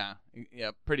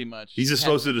 Pretty much. He's just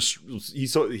supposed to.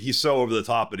 He's so over the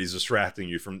top that he's distracting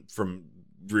you from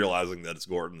realizing that it's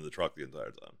Gordon in the truck the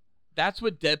entire time. That's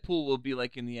what Deadpool will be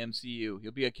like in the MCU.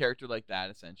 He'll be a character like that,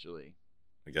 essentially.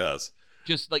 I guess.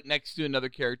 Just like next to another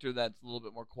character that's a little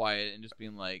bit more quiet and just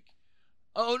being like,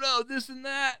 "Oh no, this and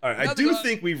that." All right, I do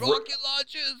think we've rocket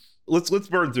launches. Let's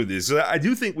burn through these. I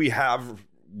do think we have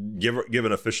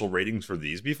given official ratings for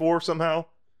these before somehow.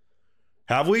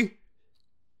 Have we?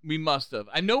 We must have.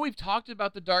 I know we've talked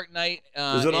about The Dark Knight.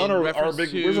 Is it on our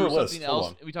big? Where's our list?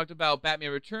 Else. We talked about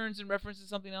Batman Returns in reference to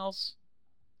something else.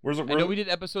 Where's it? I know we did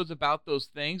episodes about those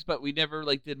things, but we never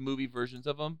did movie versions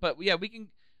of them. But yeah, we can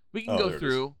go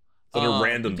through. It's under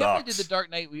random docs. We did the Dark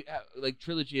Knight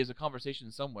trilogy as a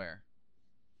conversation somewhere.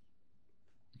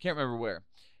 I can't remember where.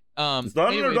 It's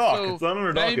not under doc. It's not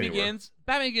under doc anywhere.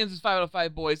 Batman Begins is 5 out of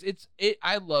 5, boys.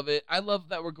 I love it. I love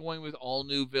that we're going with all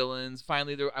new villains.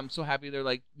 Finally, I'm so happy they're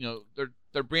like,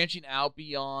 they're branching out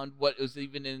beyond what was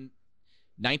even in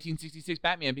 1966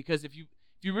 Batman, because if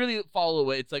you really follow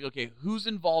it, it's like, okay, who's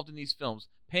involved in these films?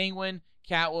 Penguin,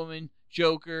 Catwoman,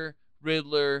 Joker,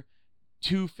 Riddler,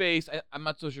 Two-Face. I'm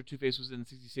not so sure Two-Face was in the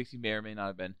 66. He may or may not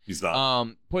have been. He's not.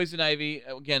 Poison Ivy,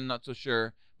 again, not so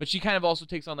sure. But she kind of also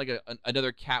takes on like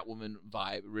another Catwoman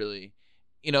vibe, really.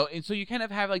 And so you kind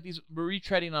of have like these, we're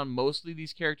retreading on mostly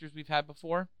these characters we've had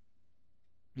before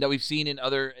that we've seen in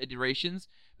other iterations.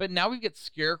 But now we get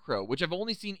Scarecrow, which I've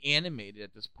only seen animated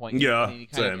at this point. Yeah, in any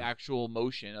kind of actual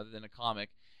motion other than a comic.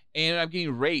 And I'm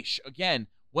getting Raish, again,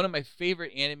 one of my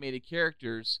favorite animated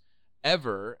characters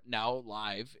ever, now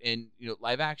live in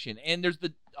live action. And there's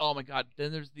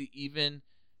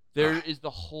there is the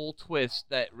whole twist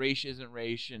that Raish isn't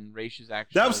Raish and Raish is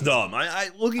actually. That was dumb. I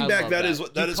looking back, that is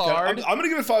kind of, I'm gonna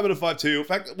give it 5 out of 5 too. In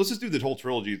fact, let's just do the whole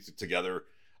trilogy together.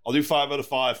 I'll do 5 out of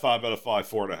 5, 5 out of 5,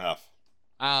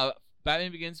 4.5.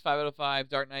 Batman Begins 5 out of 5,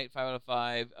 Dark Knight 5 out of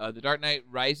 5. The Dark Knight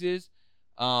Rises,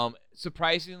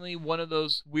 surprisingly one of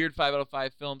those weird 5 out of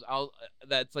 5 films.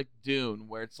 That's like Dune,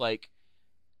 where it's like,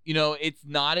 it's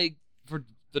not for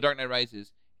The Dark Knight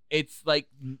Rises. It's like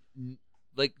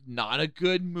not a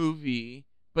good movie,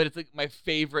 but it's like my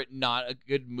favorite not a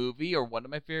good movie, or one of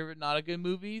my favorite not a good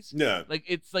movies. Yeah. Like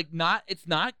it's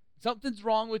not something's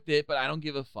wrong with it, but I don't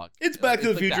give a fuck. It's Back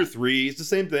to the Future 3. It's the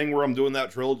same thing where I'm doing that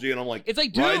trilogy and I'm like, it's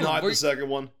like Dune, why not the second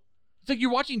one? It's like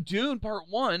you're watching Dune Part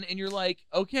 1 and you're like,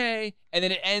 okay, and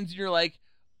then it ends and you're like,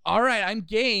 all right, I'm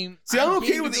game. See, I'm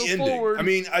okay with the ending. Forward. I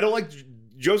mean, I don't like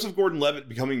Joseph Gordon-Levitt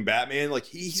becoming Batman. Like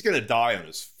he's gonna die on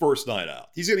his first night out.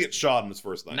 He's gonna get shot on his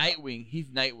first night Nightwing.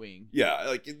 He's Nightwing. Yeah,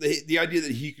 like the idea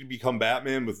that he could become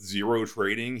Batman with zero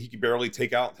training. He could barely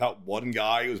take out one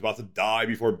guy who was about to die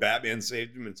before Batman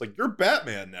saved him. It's like, you're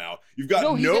Batman now. You've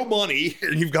got no money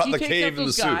and you've got the cave and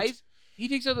the suit. He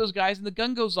takes out those guys and the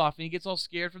gun goes off and he gets all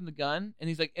scared from the gun and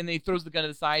he's like, and then he throws the gun to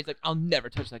the side. He's like, I'll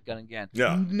never touch that gun again.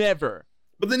 Yeah, never.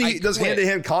 But then he does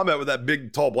hand-to-hand combat with that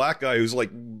big, tall black guy who's like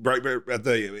right at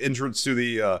the entrance to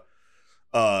the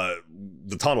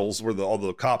tunnels where all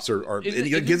the cops are. And he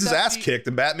gets his ass kicked,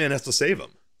 and Batman has to save him.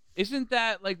 Isn't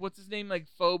that like, what's his name, like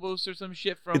Phobos or some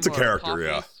shit from? It's a character,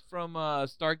 Apophis from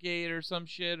Stargate or some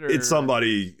shit. Or it's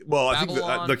somebody. Well, Babylon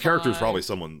I think the character is probably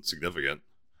someone significant.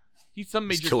 He's some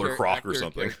major Killer Croc or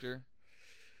something. Character.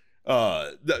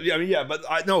 But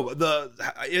I know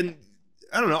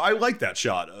I don't know. I like that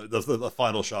shot, the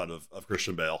final shot of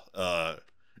Christian Bale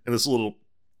in this little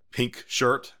pink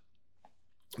shirt,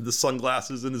 the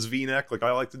sunglasses and his V-neck, like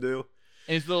I like to do.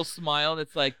 And his little smile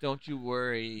that's like, don't you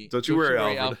worry. Don't you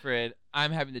worry, Alfred.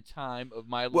 I'm having the time of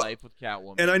my life with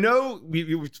Catwoman. And I know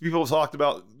people have talked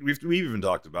about, we've even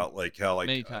talked about like how like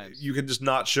many times you can just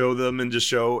not show them and just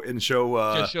show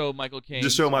Michael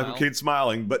Caine. Michael Caine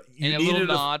smiling, but you and a needed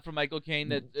little nod from Michael Caine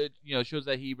that shows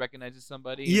that he recognizes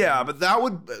somebody. Yeah, but that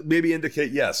would maybe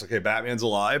indicate yes, okay, Batman's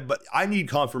alive, but I need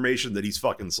confirmation that he's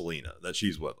fucking Selina, that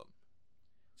she's with him.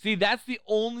 See, that's the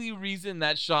only reason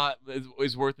that shot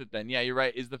is worth it. Then, yeah, you're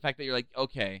right. Is the fact that you're like,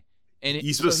 okay. And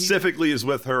he specifically is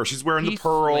with her. She's wearing the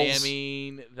pearls.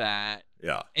 Slamming that.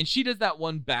 Yeah. And she does that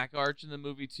one back arch in the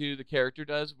movie too. The character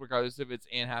does, regardless if it's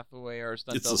Anne Hathaway or a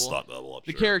stunt double. It's a stunt double.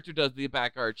 The character does the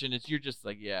back arch, and you're just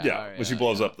like, yeah. Yeah. All right, when she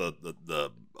blows up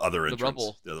the other entrance. The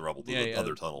rubble. Yeah, the rubble. The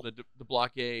other tunnel. The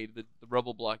blockade. The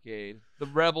rubble blockade. The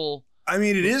rebel. I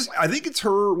mean, it is. I think it's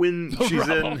her when she's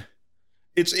rubble. in.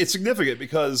 It's significant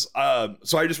because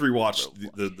so I just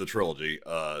rewatched the trilogy,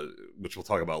 which we'll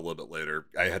talk about a little bit later.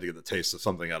 I had to get the taste of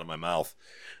something out of my mouth.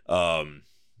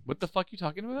 What the fuck are you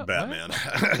talking about? Batman.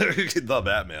 The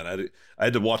Batman. I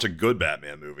had to watch a good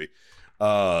Batman movie.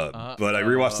 But I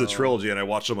rewatched the trilogy and I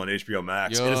watched them on HBO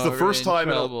Max. And it's the first time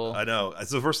I know.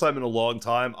 It's the first time in a long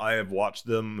time I have watched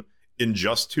them in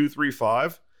just 2, 3,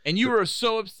 5. And you were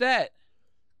so upset.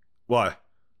 Why?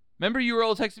 Remember, you were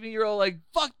all texting me. You were all like,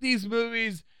 "Fuck these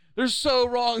movies! They're so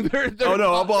wrong." They're oh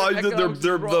no,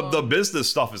 wrong. the business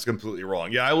stuff is completely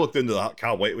wrong. Yeah, I looked into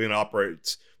how Wayne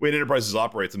Enterprises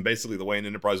operates, and basically the Wayne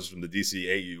Enterprises from the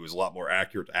DCAU is a lot more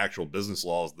accurate to actual business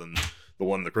laws than the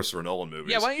one in the Christopher Nolan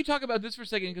movies. Yeah, why don't you talk about this for a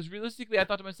second? Because realistically, I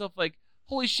thought to myself, like,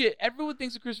 holy shit, everyone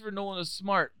thinks that Christopher Nolan is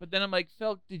smart, but then I'm like,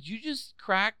 Felk, did you just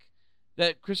crack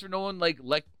that Christopher Nolan like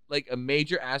a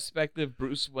major aspect of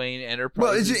Bruce Wayne Enterprise?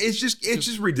 Well, it's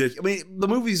just ridiculous. I mean, the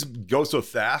movies go so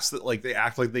fast that like they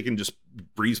act like they can just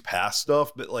breeze past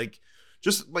stuff, but like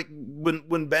just like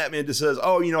when Batman just says,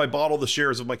 "Oh, I bought all the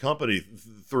shares of my company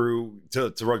through to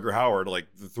Rutger Hauer, like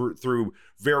through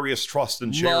various trusts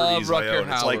and charities I own."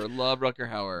 It's like, love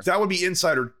Rutger Hauer. That would be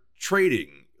insider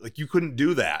trading. Like you couldn't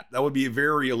do that. That would be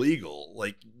very illegal.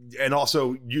 Like, and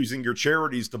also using your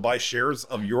charities to buy shares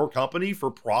of your company for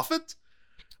profit.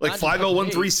 Like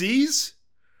 5013Cs?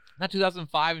 Not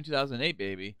 2005 and 2008,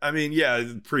 baby. I mean, yeah,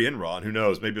 pre-Enron. Who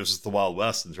knows? Maybe it was just the Wild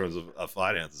West in terms of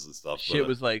finances and stuff. Shit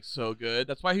was like so good.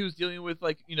 That's why he was dealing with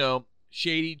like,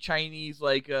 shady Chinese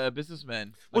like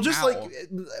businessmen. Well, just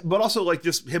but also like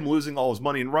just him losing all his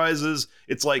money in Rises.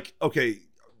 It's like, okay,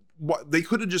 they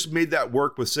could have just made that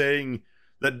work with saying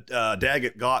that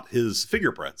Daggett got his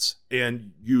fingerprints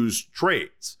and used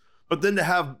trades. But then to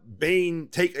have Bane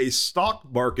take a stock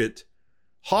market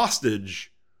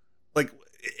hostage, like,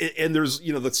 and there's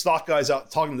the stock guys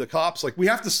out talking to the cops like, we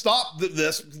have to stop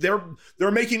this. They're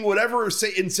making whatever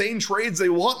insane trades they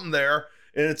want in there,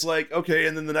 and it's like, okay.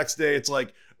 And then the next day it's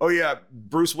like, oh yeah,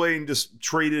 Bruce Wayne just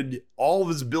traded all of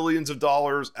his billions of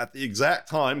dollars at the exact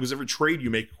time, because every trade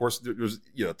you make, of course, there's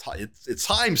it's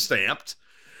time stamped.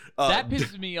 That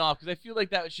pisses me off because I feel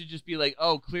like that should just be like,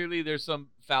 oh, clearly there's some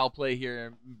foul play here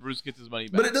and Bruce gets his money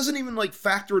back. But it doesn't even like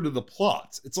factor into the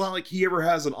plot. It's not like he ever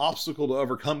has an obstacle to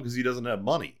overcome because he doesn't have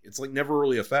money. It's like never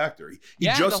really a factor. He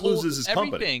just loses his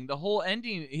company. The whole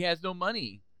ending, he has no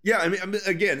money. Yeah, I mean,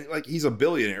 again, like he's a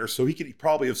billionaire, so he could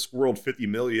probably have squirreled $50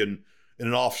 million in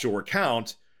an offshore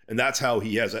account. And that's how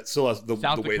he has that. Still has the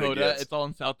way that he gets. It's all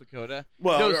in South Dakota.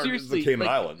 Well, no, seriously, the Cayman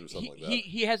Islands or something like that.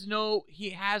 He has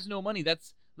no money.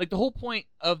 That's like the whole point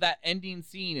of that ending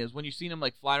scene is when you've seen him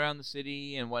like fly around the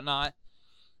city and whatnot,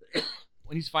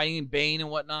 when he's fighting Bane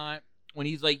and whatnot, when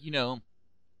he's like,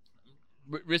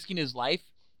 risking his life.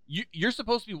 You're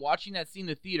supposed to be watching that scene in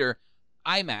the theater,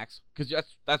 IMAX, because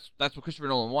that's what Christopher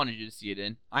Nolan wanted you to see it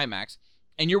in, IMAX.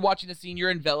 And you're watching the scene,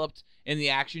 you're enveloped in the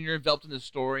action, you're enveloped in the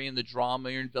story and the drama,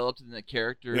 you're enveloped in the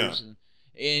characters,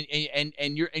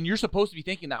 and you're supposed to be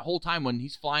thinking that whole time when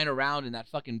he's flying around in that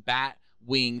fucking bat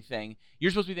wing thing,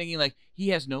 you're supposed to be thinking like, he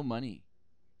has no money.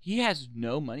 He has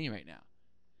no money right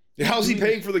now. How's he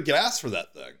paying for the gas for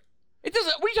that thing? It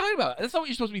doesn't. What are you talking about? That's not what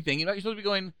you're supposed to be thinking about. You're supposed to be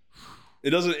going. It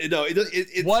doesn't.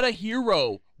 It what a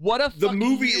hero! What a fucking the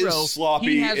movie hero. Is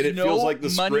sloppy, and it feels like the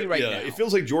script. Right now. It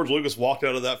feels like George Lucas walked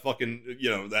out of that fucking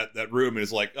that room and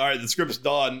is like, all right, the script's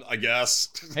done, I guess.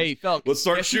 Hey, Felk, let's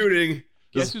start shooting.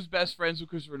 Guess who's best friends with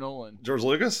Christopher Nolan? George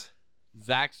Lucas.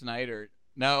 Zack Snyder.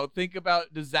 Now think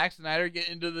about, does Zack Snyder get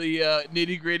into the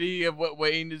nitty gritty of what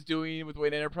Wayne is doing with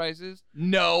Wayne Enterprises?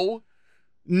 No,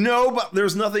 but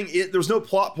there's nothing. There's no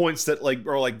plot points that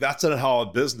are like that's not how a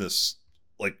business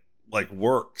like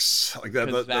works like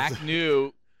that. Zach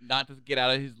knew not to get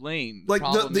out of his lane. Like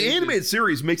Problem the is- animated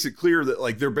series makes it clear that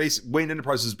like Wayne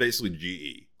Enterprises is basically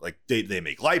GE. Like they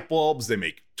make light bulbs, they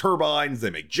make turbines, they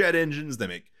make jet engines, they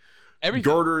make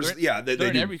everything. girders. They're They in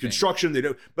do everything. construction. They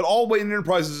do, but all Wayne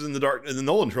Enterprises in the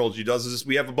Nolan trilogy does is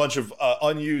we have a bunch of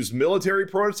unused military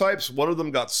prototypes. One of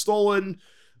them got stolen.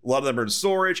 A lot of them are in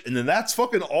storage, and then that's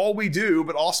fucking all we do.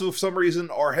 But also, for some reason,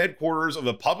 our headquarters of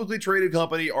a publicly traded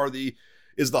company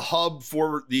is the hub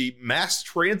for the mass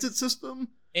transit system.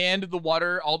 And the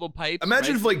water, all the pipes.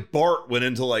 Imagine right? if like BART went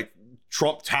into like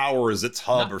Trump Tower as its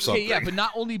hub or something. Okay, yeah, but not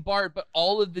only BART, but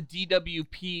all of the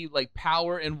DWP, like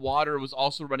power and water, was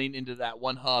also running into that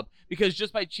one hub. Because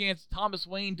just by chance, Thomas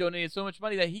Wayne donated so much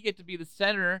money that he get to be the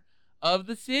center of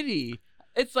the city.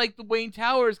 It's like the Wayne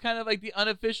Tower is kind of like the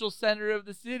unofficial center of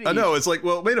the city. I know. It's like,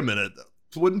 well, wait a minute.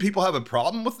 Wouldn't people have a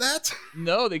problem with that?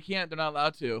 No, they can't. They're not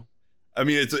allowed to. I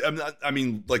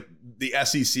mean, like the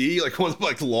SEC, like one of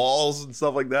like laws and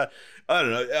stuff like that. I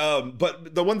don't know.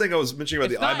 But the one thing I was mentioning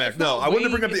about IMAX. No, I wanted to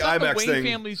bring up the IMAX Wayne thing.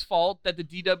 family's fault that the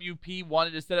DWP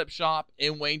wanted to set up shop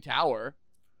in Wayne Tower.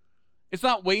 It's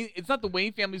not the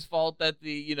Wayne family's fault that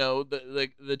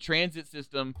the transit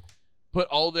system put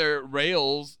all their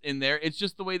rails in there. It's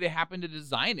just the way they happened to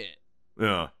design it.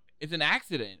 Yeah. It's an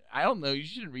accident. I don't know. You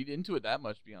shouldn't read into it that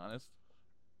much, to be honest.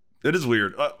 It is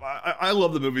weird. I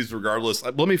love the movies regardless.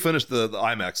 Let me finish the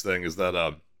IMAX thing. Is that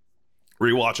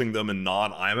rewatching them in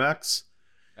non-IMAX?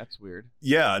 That's weird.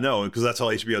 Yeah, no, because that's how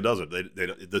HBO does it.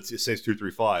 It says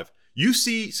 235. You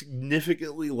see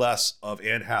significantly less of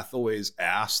Anne Hathaway's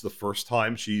ass the first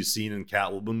time she's seen in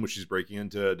Catwoman when she's breaking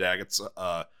into Daggett's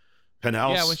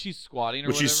penthouse. Yeah, when she's squatting or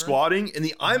when she's squatting. In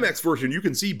the IMAX version, you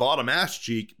can see bottom ass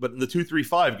cheek, but in the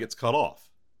 235 gets cut off.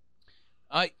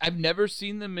 I've never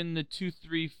seen them in the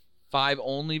 235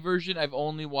 only version. I've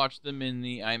only watched them in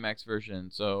the IMAX version,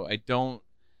 so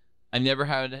I never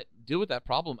had to deal with that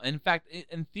problem. In fact,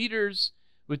 in theaters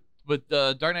with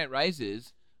Dark Knight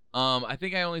Rises, I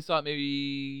think I only saw it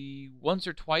maybe once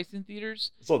or twice in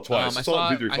theaters. I saw it twice. I saw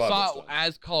it in 235. I saw it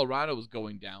as Colorado was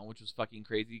going down, which was fucking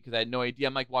crazy because I had no idea.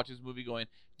 I'm like watching this movie going,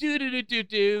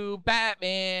 do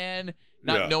Batman,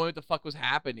 not knowing what the fuck was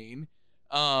happening.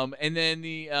 And then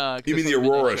the you mean the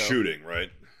Aurora shooting, right?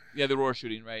 Yeah, the Aurora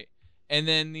shooting, right? And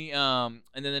then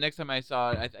the next time I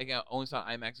saw it, I think I only saw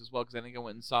it IMAX as well because I think I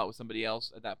went and saw it with somebody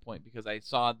else at that point because I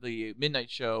saw the midnight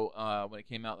show when it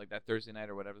came out like that Thursday night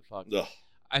or whatever the fuck. Ugh.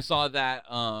 I saw that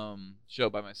show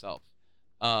by myself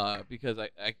because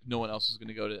I no one else was going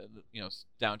to go to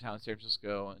downtown San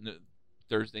Francisco on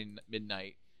Thursday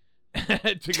midnight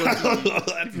to go.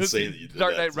 That's insane that you did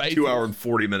Dark that. Knight Rises. 2 hour and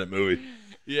 40-minute movie.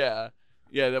 Yeah,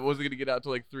 that wasn't gonna get out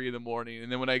till like 3 a.m.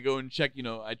 And then when I go and check,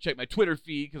 I check my Twitter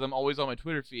feed because I'm always on my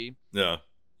Twitter feed. Yeah.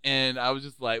 And I was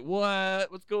just like,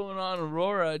 what's going on,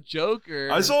 Aurora, Joker?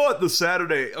 I saw it the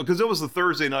Saturday because it was the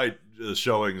Thursday night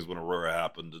showings when Aurora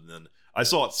happened, and then I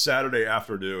saw it Saturday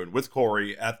afternoon with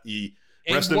Corey at the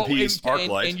Rest in Peace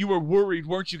ArcLight. And you were worried,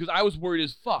 weren't you? Because I was worried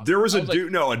as fuck. There was a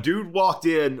dude. No, a dude walked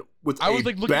in with. I was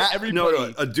like looking at everybody.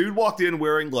 No, a dude walked in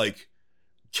wearing like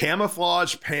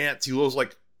camouflage pants. He was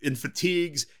like in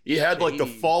fatigues. He had like the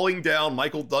falling down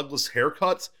Michael Douglas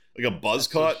haircut, like a buzz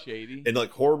cut, and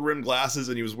like horn rimmed glasses,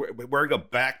 and he was wearing a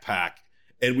backpack.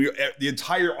 And the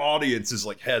entire audience's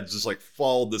like heads just like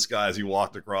followed this guy as he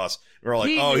walked across. And we're like,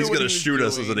 he's gonna shoot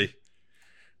us, isn't he?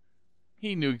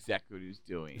 He knew exactly what he was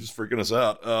doing. He's freaking us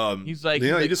out. He's like,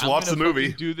 he just watched the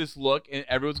movie. Do this look, and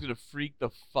everyone's gonna freak the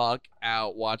fuck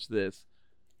out. Watch this.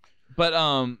 But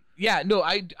yeah, no,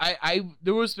 I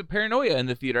there was paranoia in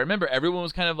the theater. I remember everyone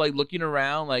was kind of like looking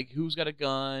around, like who's got a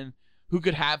gun, who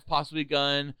could have possibly a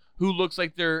gun, who looks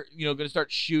like they're gonna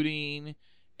start shooting,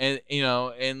 and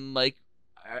and like.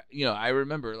 I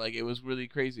remember like it was really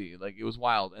crazy, like it was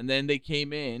wild. And then they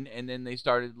came in, and then they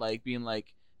started like being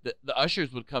like the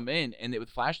ushers would come in and they with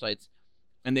flashlights,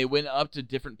 and they went up to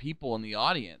different people in the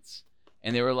audience,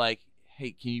 and they were like,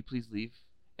 "Hey, can you please leave?"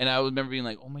 And I remember being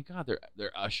like, "Oh my god,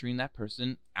 they're ushering that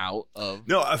person out of."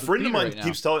 No, a friend of mine right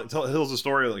keeps tells a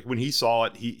story like when he saw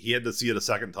it, he had to see it a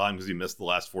second time because he missed the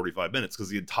last 45 minutes because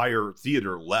the entire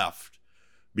theater left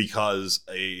because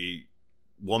a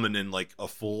woman in like a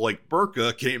full like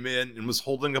burqa came in and was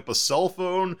holding up a cell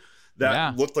phone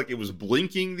that looked like it was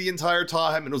blinking the entire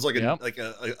time, and it was like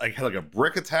had a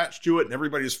brick attached to it, and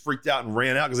everybody just freaked out and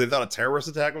ran out because they thought a terrorist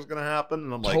attack was going to happen.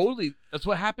 And I'm like, totally, that's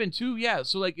what happened too. Yeah,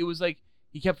 so like it was like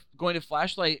he kept going to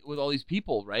flashlight with all these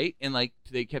people, right? And like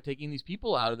they kept taking these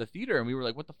people out of the theater, and we were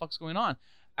like, what the fuck's going on?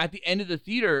 At the end of the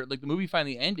theater, like the movie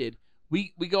finally ended,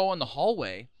 we go on the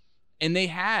hallway, and they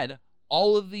had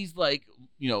all of these like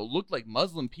looked like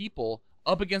Muslim people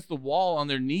up against the wall on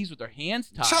their knees with their hands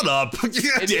tied. Shut up! God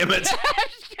damn it!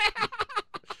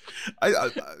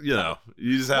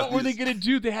 You just have. What were they gonna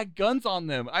do? They had guns on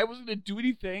them. I wasn't gonna do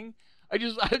anything. I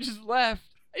just left.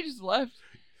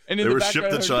 And in They the were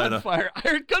background, shipped to China. I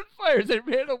heard gunfires. I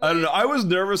ran away. I don't know. I was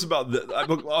nervous about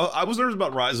I was nervous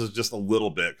about Rises just a little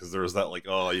bit because there was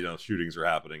that shootings are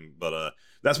happening, but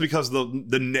that's because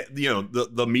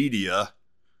the media,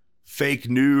 fake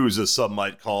news as some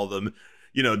might call them,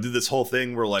 did this whole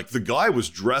thing where like the guy was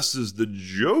dressed as the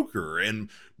Joker and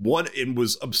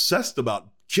was obsessed about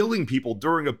killing people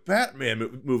during a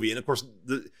Batman movie, and of course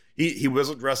he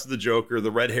wasn't dressed as the Joker.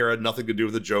 The red hair had nothing to do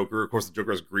with the Joker. Of course, the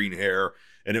Joker has green hair,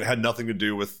 and it had nothing to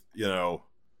do with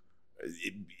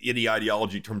any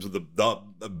ideology in terms of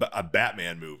a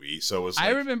Batman movie. So it was. I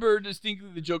remember distinctly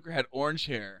the Joker had orange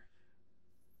hair.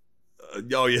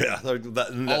 Oh yeah,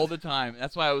 all the time.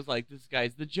 That's why I was like, "This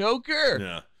guy's the Joker."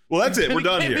 Yeah. Well, that's it. We're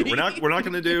done here. We're not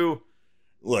going to do.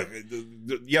 Look,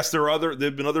 yes, there've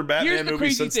been other Batman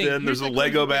movies since then. There's a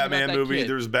Lego Batman movie.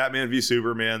 There's Batman v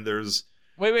Superman. There's.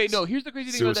 Wait. No, here's the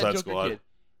crazy thing about that Joker Squad.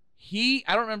 kid.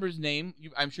 I don't remember his name.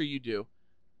 I'm sure you do.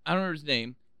 I don't remember his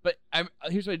name, but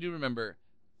here's what I do remember.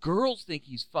 Girls think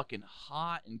he's fucking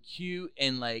hot and cute,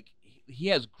 and like he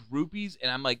has groupies,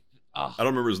 and I'm like, ugh. I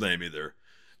don't remember his name either.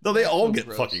 No, they all get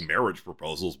gross. fucking marriage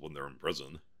proposals when they're in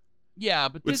prison. Yeah,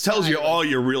 but which tells you all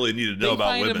you really need to know about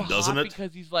find women, him doesn't hot it?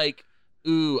 Because he's like,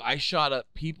 ooh, I shot up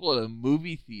people at a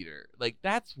movie theater. Like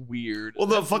that's weird. Well,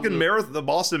 the fucking the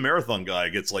Boston Marathon guy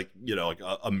gets like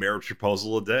a marriage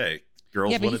proposal a day.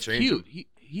 Girls want to change cute. him.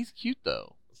 He's cute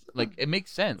though. Like it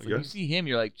makes sense. Like, you see him,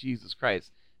 you're like, Jesus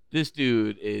Christ, this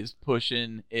dude is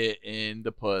pushing it in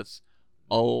the puss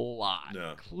a lot.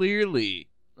 Yeah. Clearly.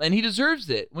 And he deserves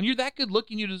it. When you're that good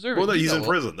looking, you deserve it. Well, no, he's in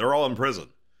prison. They're all in prison.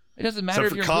 It doesn't matter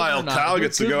Except if for you're Kyle. in prison or not. Kyle If you're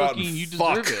gets to go out and good-looking, you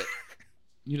fuck. deserve it.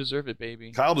 You deserve it,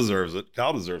 baby. Kyle deserves it.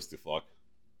 Kyle deserves to fuck.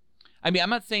 I mean, I'm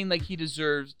not saying like he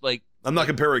deserves like. I'm not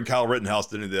comparing Kyle Rittenhouse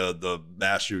to any of the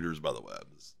mass shooters, by the way.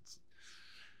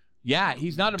 Yeah,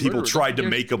 he's not a murderer. People tried to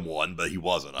make him one, but he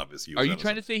wasn't. Obviously, Are you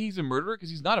trying to say he's a murderer? Because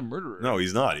he's not a murderer. No,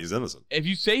 he's not. He's innocent. If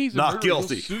you say he's a not murderer,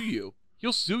 guilty. He'll sue you.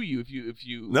 He'll sue you if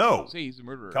you no say he's a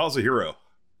murderer. Kyle's a hero.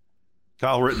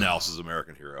 Kyle Rittenhouse is an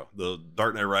American hero. The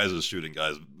Dark Knight Rises shooting guy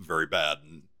is very bad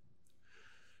and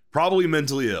probably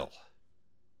mentally ill.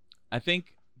 I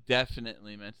think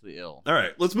definitely mentally ill. All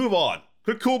right, let's move on.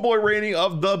 Quick cool boy rating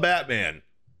of The Batman.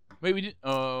 Wait, we did.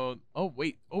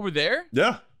 Wait, over there?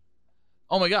 Yeah.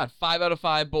 Oh my God, 5 out of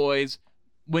 5, boys.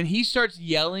 When he starts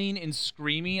yelling and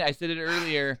screaming, I said it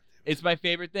earlier. It's my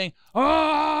favorite thing.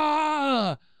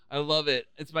 Ah! I love it.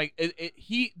 It's my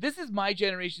this is my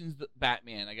generation's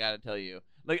Batman, I gotta tell you.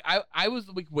 Like I was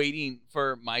like waiting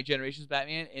for my generation's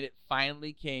Batman, and it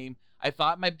finally came. I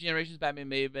thought my generation's Batman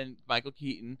may have been Michael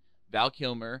Keaton, Val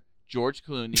Kilmer, George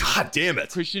Clooney, God damn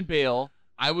it, Christian Bale.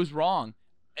 I was wrong.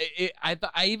 I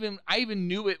thought I even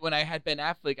knew it when I had Ben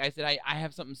Affleck. I said I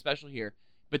have something special here.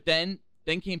 But then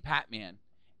came Patman,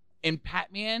 and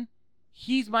Patman,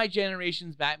 he's my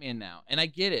generation's Batman now, and I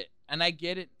get it. And I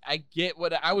get it. I get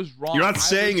what I was wrong. You're not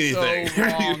saying anything. So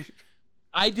wrong.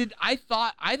 I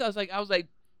thought I was like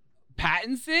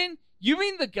Pattinson? You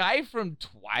mean the guy from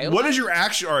Twilight? What is your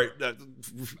action? All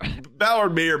right,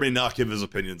 Ballard may or may not give his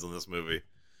opinions on this movie.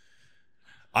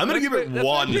 I'm gonna give it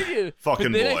one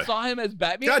fucking but then boy. I saw him as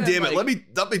Batman. God damn it!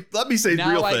 Like, let me say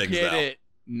real things now. now.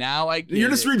 Now I get it. You're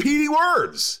just repeating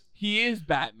words. He is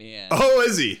Batman. Oh,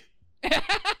 is he?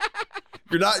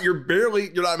 You're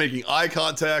not making eye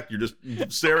contact. You're just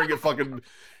staring at fucking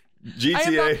GTA. I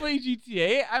am not playing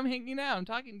GTA. I'm hanging out. I'm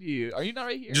talking to you. Are you not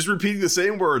right here? Just repeating the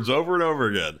same words over and over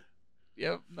again.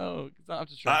 Yep. No, it's not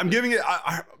distracted. I'm giving it.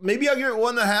 Maybe I'll give it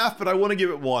 1.5, but I want to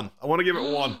give it 1. I want to give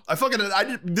it 1.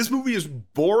 This movie is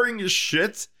boring as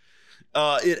shit.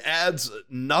 It adds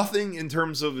nothing in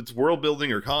terms of its world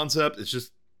building or concept. It's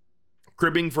just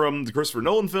cribbing from the Christopher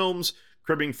Nolan films,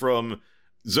 cribbing from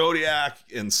Zodiac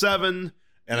and Seven,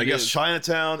 and I guess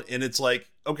Chinatown. And it's like,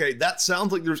 okay, that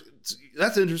sounds like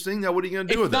that's interesting. Now, what are you going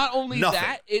to do with it? It's not only Nothing.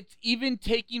 that, it's even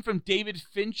taking from David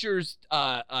Fincher's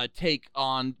take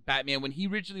on Batman. When he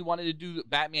originally wanted to do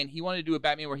Batman, he wanted to do a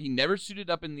Batman where he never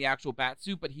suited up in the actual bat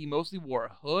suit, but he mostly wore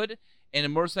a hood and a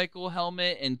motorcycle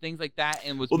helmet and things like that.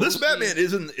 And was this Batman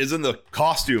is in the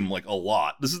costume like a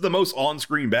lot. This is the most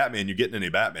on-screen Batman you get in any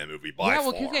Batman movie by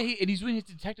far. and he's doing his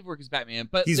detective work as Batman,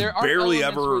 but he's there are barely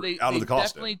elements ever where they out of the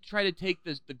costume. Definitely try to take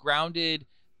the grounded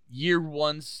year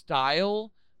one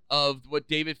style of what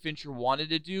David Fincher wanted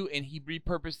to do, and he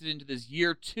repurposed it into this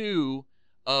year 2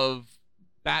 of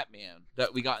Batman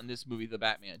that we got in this movie, The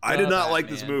Batman. I did not like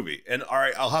this movie, and all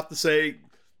right, I'll have to say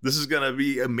this is going to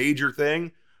be a major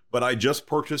thing. but I just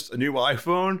purchased a new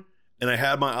iPhone and I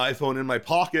had my iPhone in my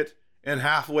pocket, and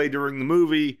halfway during the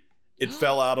movie, it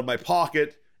fell out of my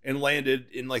pocket and landed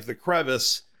in like the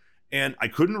crevice, and I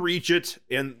couldn't reach it.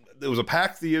 And there was a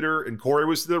packed theater, and Corey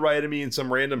was to the right of me and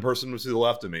some random person was to the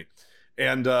left of me.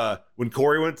 And when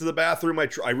Corey went to the bathroom,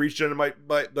 I reached into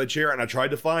my chair and I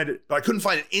tried to find it, but I couldn't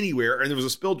find it anywhere. And there was a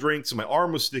spilled drink, so my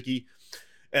arm was sticky.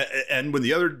 And when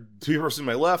the other two person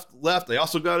to my left, I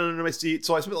also got under my seat.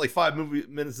 So I spent like 5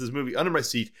 minutes of this movie under my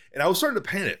seat, and I was starting to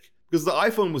panic because the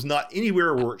iPhone was not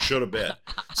anywhere where it should have been.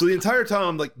 So the entire time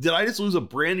I'm like, did I just lose a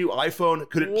brand new iPhone?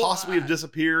 Could it possibly have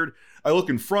disappeared? I look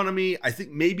in front of me. I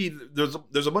think maybe there's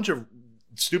a bunch of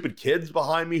stupid kids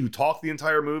behind me who talked the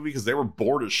entire movie because they were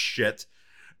bored as shit.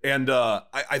 And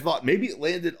I thought maybe it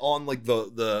landed on like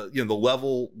the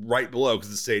level right below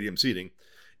because it's stadium seating.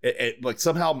 It like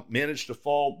somehow managed to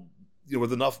fall,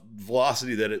 with enough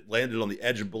velocity that it landed on the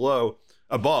edge of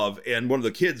above, and one of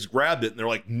the kids grabbed it and they're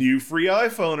like, new free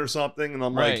iPhone or something. And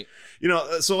I'm like,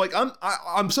 so like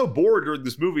I'm so bored during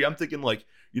this movie. I'm thinking like,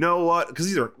 you know what? Because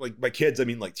these are like my kids. I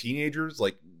mean, like teenagers,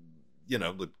 like,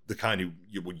 the kind who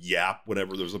you would yap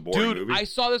whenever there's a boring movie. I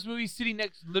saw this movie sitting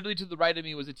literally to the right of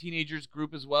me was a teenagers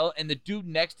group as well. And the dude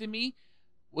next to me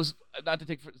was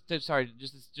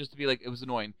just to be like, it was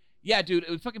annoying. Yeah, dude, it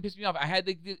would fucking piss me off. I had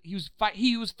he was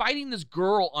fighting this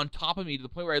girl on top of me to the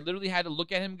point where I literally had to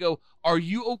look at him and go, "Are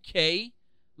you okay?"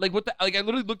 Like what the like I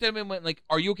literally looked at him and went like,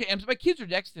 "Are you okay?" And my kids are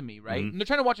next to me, right? Mm-hmm. And they're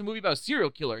trying to watch a movie about a serial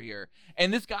killer here,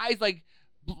 and this guy's like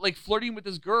flirting with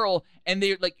this girl, and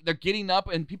they're getting up,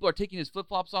 and people are taking his flip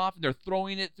flops off, and they're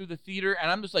throwing it through the theater, and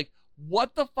I'm just like,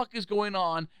 "What the fuck is going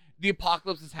on?" The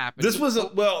apocalypse has happened. This was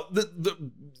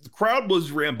the crowd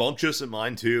was rambunctious in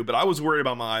mine too, but I was worried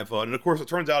about my iPhone, and of course it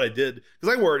turns out I did,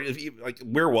 because I worried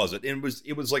where was it? And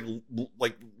it was like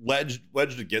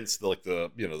wedged against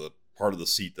the part of the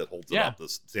seat that holds it up, the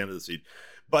stand of the seat.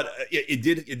 But it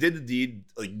did indeed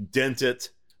like dent it,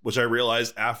 which I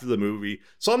realized after the movie.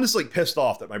 So I'm just like pissed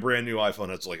off that my brand new iPhone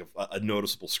has like a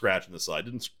noticeable scratch on the side.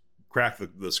 Didn't crack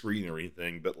the screen or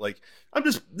anything, but like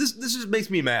this just makes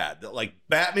me mad that like,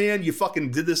 Batman, you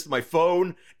fucking did this to my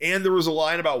phone, and there was a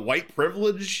line about white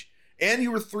privilege, and you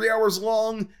were 3 hours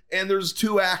long, and there's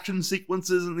 2 action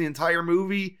sequences in the entire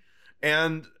movie,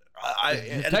 and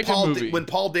when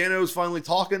Paul Dano's finally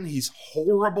talking, he's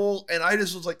horrible, and I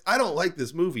just was like, I don't like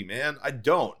this movie, man. I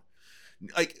don't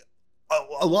like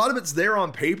a lot of it's there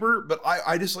on paper, but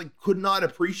I just like could not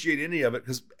appreciate any of it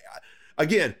because,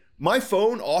 again, my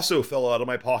phone also fell out of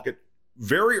my pocket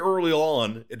very early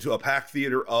on into a packed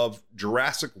theater of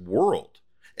Jurassic World.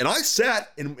 And I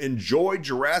sat and enjoyed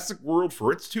Jurassic World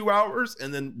for its 2 hours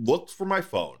and then looked for my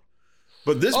phone.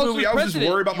 But this movie, I was just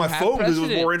worried about my phone because it was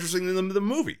more interesting than the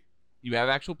movie. You have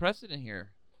actual precedent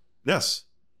here. Yes.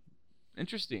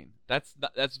 Interesting. That's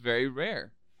very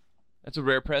rare. That's a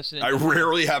rare precedent. I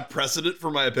rarely have precedent for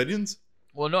my opinions.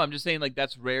 Well, no, I'm just saying like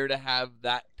that's rare to have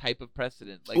that type of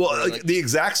precedent. Like, well, like the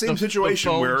exact same situation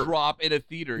the phone where drop in a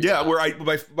theater. Yeah, where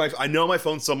I know my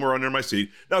phone's somewhere under my seat.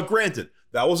 Now, granted,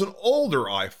 that was an older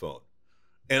iPhone,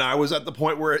 and I was at the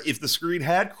point where if the screen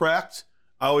had cracked,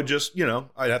 I would just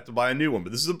I'd have to buy a new one.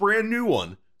 But this is a brand new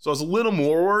one, so I was a little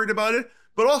more worried about it.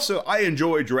 But also, I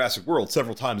enjoyed Jurassic World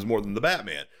several times more than the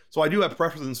Batman, so I do have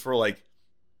preferences for like.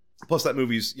 Plus, that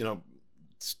movie's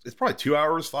it's probably 2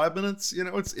 hours, 5 minutes.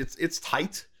 It's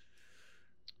tight.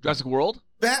 Jurassic World?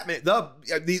 Batman.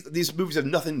 These movies have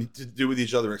nothing to do with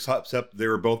each other except they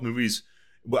were both movies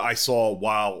I saw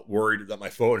while worried that my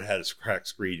phone had a cracked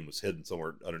screen and was hidden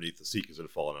somewhere underneath the seat because it had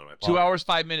fallen out of my pocket. 2 hours,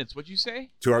 5 minutes. What'd you say?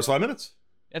 2 hours, 5 minutes.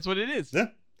 That's what it is. Yeah.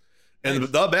 And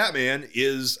the Batman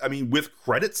is, with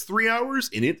credits 3 hours,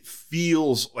 and it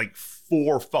feels like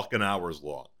 4 fucking hours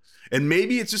long. And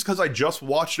maybe it's just because I just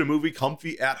watched a movie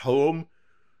comfy at home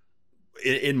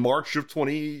in March of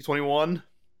 2021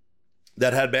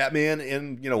 that had Batman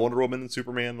and Wonder Woman and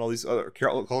Superman and all these other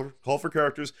colorful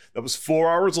characters that was 4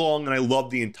 hours long, and I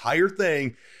loved the entire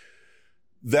thing.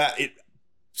 That it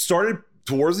started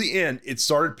towards the end, it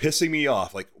started pissing me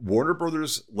off. Like, Warner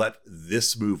Brothers let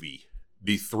this movie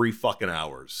be 3 fucking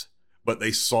hours, but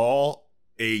they saw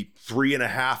a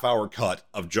 3.5 hour cut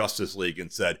of Justice League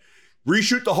and said,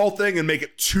 reshoot the whole thing and make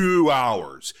it 2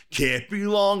 hours. Can't be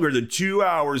longer than 2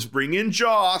 hours. Bring in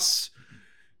Joss.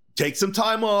 Take some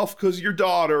time off because your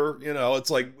daughter, it's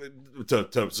like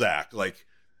to Zack. Like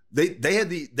they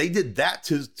did that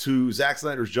to Zack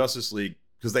Snyder's Justice League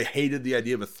because they hated the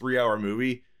idea of a 3 hour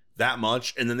movie that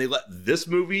much. And then they let this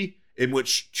movie, in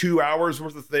which 2 hours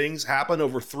worth of things happen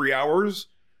over 3 hours,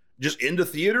 just into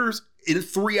theaters in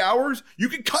 3 hours. You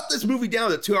could cut this movie down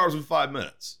to 2 hours and 5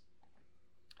 minutes.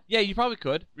 Yeah, you probably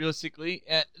could, realistically.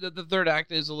 The third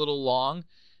act is a little long.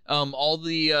 All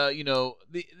the you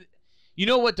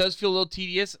know what does feel a little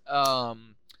tedious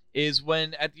is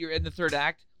when you're in the third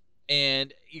act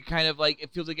and you kind of like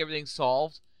it feels like everything's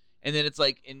solved, and then it's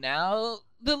like, and now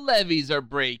the levees are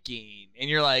breaking, and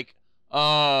you're like,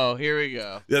 oh, here we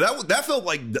go. Yeah, that felt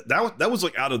like that was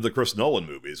like out of the Chris Nolan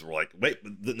movies. We're like, wait,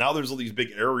 now there's all these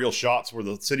big aerial shots where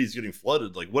the city's getting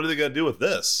flooded. Like, what are they gonna do with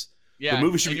this? Yeah, the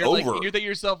movie should be over. Like, and you're thinking to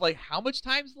yourself, like, how much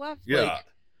time's left? Yeah. Like,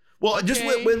 well, okay. just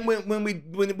when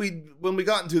we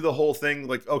got into the whole thing,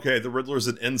 like, okay, the Riddler's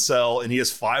an incel and he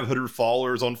has 500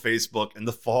 followers on Facebook, and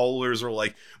the followers are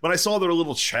like, when I saw their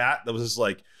little chat, that was just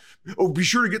like, oh, be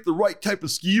sure to get the right type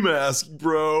of ski mask,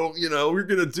 bro. You know, we're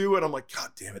gonna do it. I'm like, God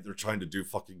damn it, they're trying to do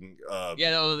fucking.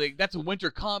 No, like, that's a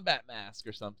winter combat mask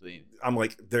or something. I'm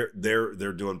like, they're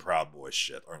doing Proud Boys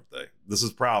shit, aren't they? This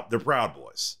is Proud. They're Proud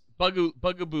Boys.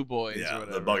 Bugaboo Boys. Yeah, or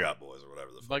whatever. the Bug Out Boys or whatever.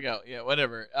 Bug Out, yeah,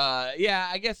 whatever. Yeah,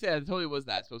 I guess it totally was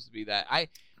that supposed to be that.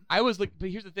 I was like,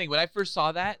 but here's the thing: when I first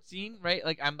saw that scene, right?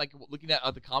 Like, I'm like looking at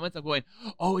the comments, I'm going,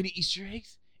 oh, any Easter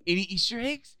eggs? Any Easter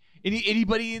eggs?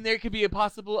 Anybody in there could be a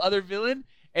possible other villain?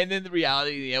 And then the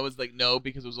reality, was like, no,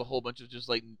 because it was a whole bunch of just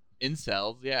like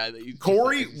incels. Yeah,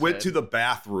 Corey went to the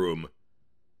bathroom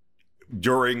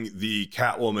during the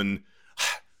Catwoman.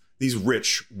 These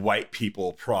rich white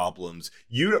people problems.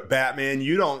 Batman,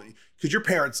 you don't, because your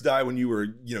parents died when you were,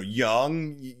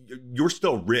 young. You're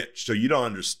still rich, so you don't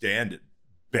understand it,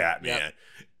 Batman.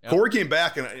 Yep. Corey came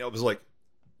back and I was like,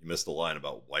 you missed the line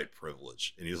about white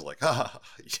privilege. And he was like,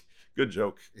 good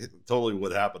joke. It totally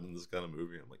would happen in this kind of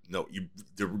movie. I'm like, no,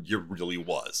 you really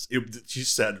was. She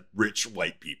said rich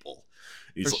white people.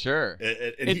 For sure.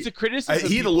 And it's a criticism.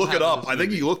 He had to look it up. I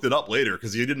think he looked it up later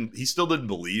because he still didn't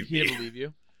believe me. He didn't believe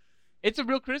you. It's a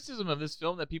real criticism of this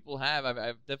film that people have.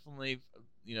 I've definitely,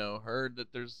 heard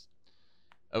that there's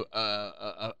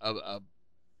a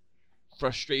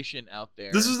frustration out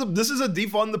there. This is a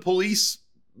defund the police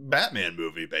Batman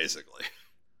movie, basically.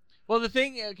 Well, the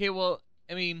thing, I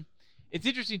mean, it's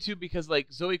interesting too because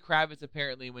like Zoe Kravitz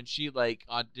apparently when she like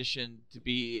auditioned to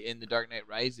be in The Dark Knight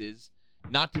Rises,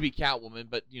 not to be Catwoman,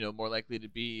 but more likely to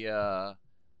be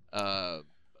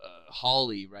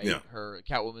Holly, right? Yeah. Her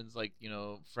Catwoman's like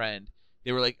friend.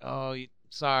 They were like, oh,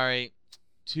 sorry,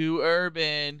 too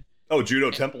urban. Oh, Juno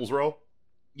Temple's role.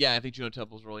 Yeah, I think Juno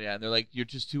Temple's role. Yeah, and they're like, you're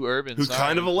just too urban. Who's sorry.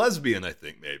 kind of a lesbian, I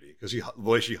think, maybe because the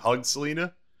way she hugged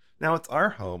Selena. Now it's our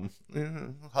home.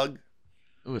 Hug.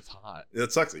 Oh, it's hot.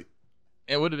 It's sexy.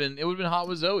 It would have been hot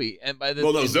with Zoe, and by the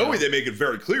Zoe, they make it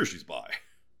very clear she's bi.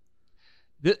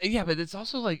 Yeah, but it's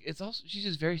also she's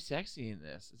just very sexy in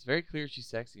this. It's very clear she's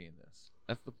sexy in this.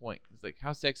 That's the point. It's like,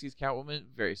 how sexy is Catwoman?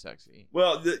 Very sexy.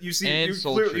 Well, you see,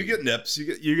 you get nips.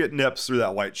 You get nips through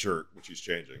that white shirt, which she's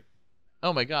changing.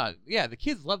 Oh my god, yeah, the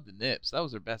kids loved the nips. That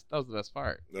was the best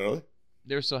part. Really?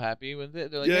 They were so happy with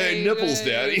it. They're like, yay, hey, nipples, hey.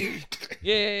 daddy!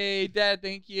 Yay, dad!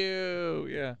 Thank you.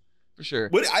 Yeah, for sure.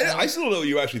 But I still don't know what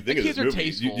you actually think of this movie.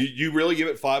 Tasteful. You really give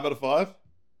it 5 out of 5?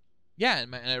 Yeah,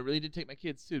 and I really did take my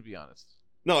kids too, to be honest.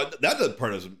 No, that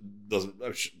part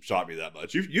doesn't shock me that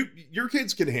much. Your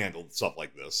kids can handle stuff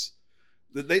like this.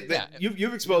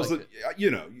 You've exposed like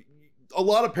a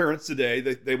lot of parents today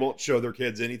they won't show their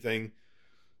kids anything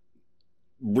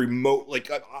remote.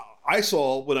 Like I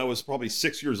saw when I was probably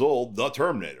 6 years old, The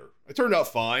Terminator. It turned out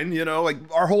fine, like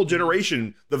our whole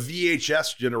generation, the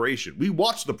VHS generation. We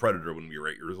watched The Predator when we were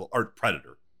 8 years old. Or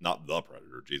Predator, not The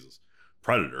Predator, Jesus.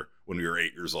 Predator when we were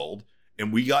 8 years old.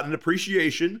 And we got an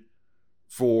appreciation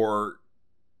for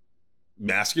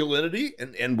masculinity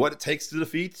and what it takes to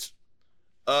defeat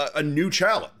a new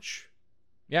challenge.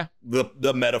 Yeah.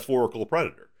 The metaphorical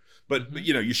predator. But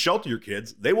you shelter your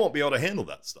kids, they won't be able to handle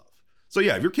that stuff. So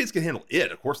yeah, if your kids can handle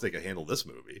it, of course they can handle this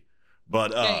movie.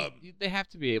 But they have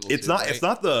to be able it's to. Not right? It's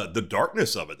not the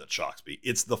darkness of it that shocks me.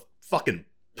 It's the fucking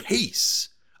pace.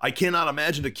 I cannot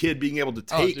imagine a kid being able to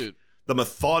take the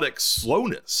methodic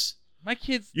slowness. My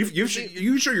kids, you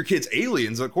show your kids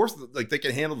Aliens, of course, like they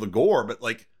can handle the gore, but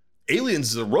like Aliens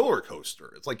is a roller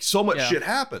coaster. It's like so much shit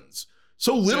happens,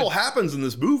 so little happens in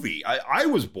this movie. I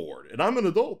was bored, and I'm an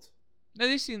adult. No,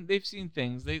 they've seen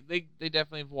things. They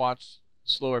definitely have watched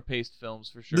slower paced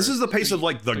films for sure. This is the pace of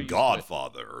like The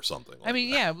Godfather or something. Like that.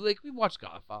 Yeah, like we watched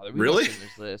Godfather. We really?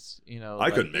 Watched List,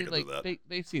 I couldn't make it to that.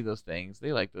 They see those things.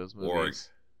 They like those movies. Boring.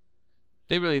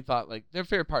 They really thought like their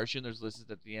favorite part of Schindler's List is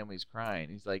at the end when he's crying.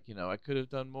 He's like, I could have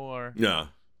done more. Yeah.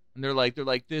 And they're like,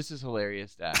 this is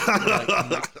hilarious, Dad. I'm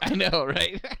like, I know,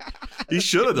 right? He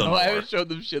should have done more. I haven't shown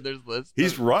them Schindler's List.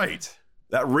 He's right.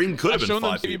 That ring could have been 5 people.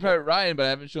 I've shown them Saving Private Ryan, but I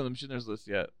haven't shown them Schindler's List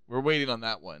yet. We're waiting on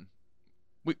that one.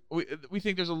 we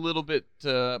think there's a little bit.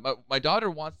 My daughter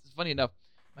wants. Funny enough,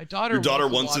 my daughter. Your daughter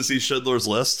wants watch, to see Schindler's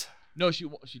List. No, she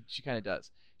kind of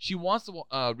does. She wants to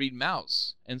read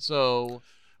Mouse, and so.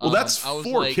 Well, that's I was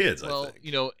for like, kids. Well, I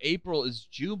think. April is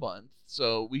Jew month,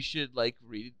 so we should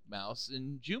read Mouse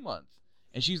in Jew month.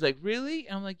 And she's like, really?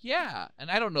 And I'm like, yeah.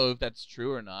 And I don't know if that's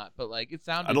true or not, but it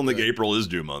sounded. I don't think good. April is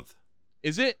Jew month.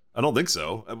 Is it? I don't think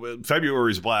so.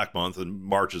 February is Black month and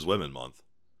March is Women month.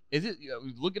 Is it?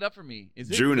 Look it up for me.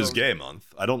 Is it? June is Gay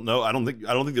month. I don't know. I don't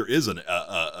think there is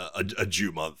a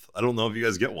Jew month. I don't know if you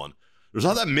guys get one. There's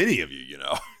not that many of you.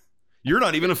 You're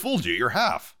not even a full Jew. You're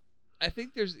half. I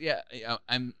think there's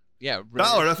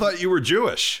Ballard, I thought you were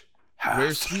Jewish. Half.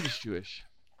 Rare Swedish Jewish.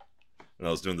 And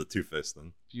I was doing the Two-Face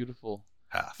thing. Beautiful.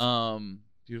 Half.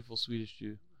 Beautiful Swedish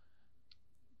Jew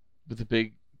with a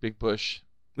big bush.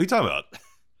 What are you talking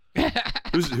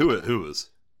about? Who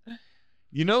was?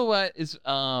 You know what is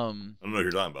I don't know what you're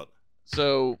talking about.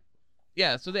 So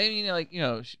they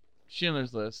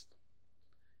Schindler's List.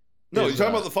 No, you're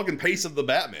talking about the fucking pace of the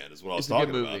Batman is what I was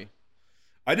talking about.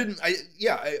 It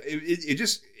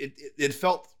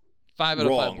felt 5 out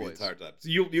of 5 wrong the boys. entire time. So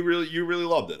you really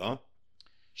loved it, huh?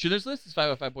 Schindler's List is 5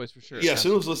 out of 5 boys for sure. Yeah,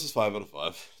 Schindler's List is 5 out of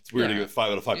 5. It's weird to give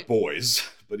 5 out of 5 boys,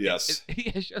 but yes.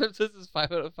 Schindler's List is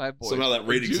 5 out of 5 boys. Somehow that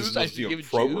rating Jews, system must be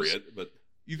appropriate, but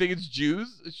you think it's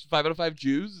Jews? It's 5 out of 5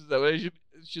 Jews? Is that what I should?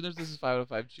 Schindler's List is 5 out of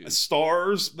 5 Jews.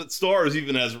 Stars, but stars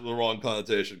even has the wrong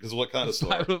connotation because what kind of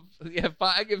star?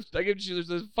 I give Schindler's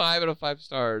List 5 out of 5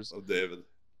 stars. Oh, David.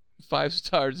 5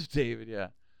 stars of David. Yeah.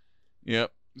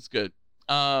 Yep. It's good.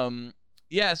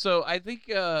 Yeah. So I think.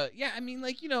 I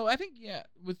think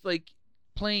with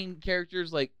playing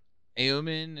characters like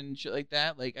Eoman and shit like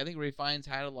that. I think Ray Fiennes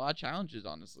had a lot of challenges.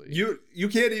 Honestly. You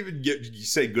can't even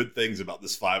say good things about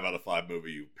this 5 out of 5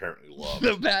 movie you apparently love.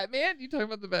 The Batman? You talking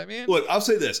about the Batman? Look, I'll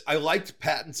say this: I liked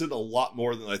Pattinson a lot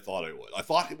more than I thought I would. I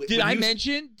thought. Did I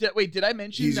mention? Did I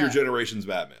mention? He's that? your generation's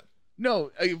Batman.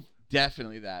 No.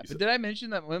 Definitely that. But did I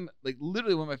mention that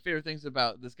literally one of my favorite things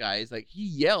about this guy is he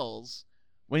yells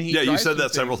when he. Yeah, you said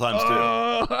that several times too.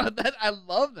 I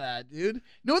love that, dude.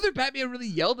 No other Batman really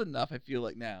yelled enough. I feel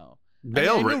like now.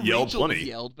 Bale yelled Rachel plenty.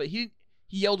 Yelled, but he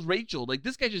yelled Rachel.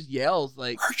 This guy just yells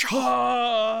Rachel.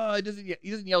 Oh, he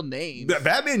doesn't yell names.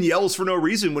 Batman yells for no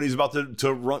reason when he's about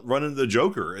to run into the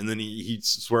Joker, and then he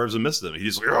swerves and misses him.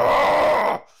 He's just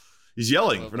like, he's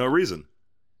yelling for no reason.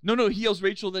 No, he yells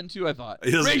Rachel then too, I thought. He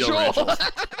doesn't yell Rachel.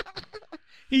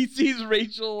 He sees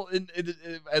Rachel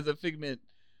as a figment.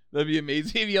 That'd be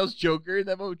amazing. He yells Joker in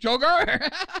that movie. Joker!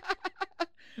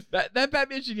 that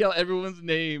Batman should yell everyone's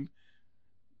name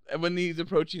when he's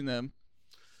approaching them.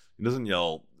 He doesn't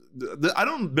yell. I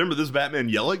don't remember this Batman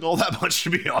yelling all that much, to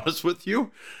be honest with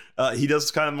you. He does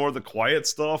kind of more of the quiet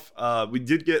stuff. We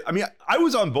did get... I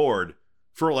was on board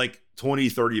for 20,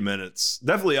 30 minutes.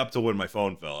 Definitely up to when my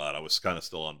phone fell out. I was kind of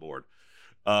still on board.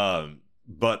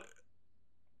 But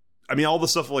all the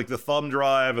stuff like the thumb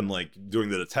drive and doing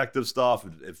the detective stuff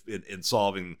and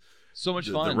solving so much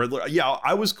fun. The Riddler. Yeah,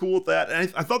 I was cool with that.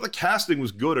 And I thought the casting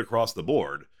was good across the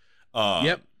board.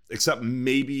 Yep. Except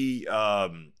maybe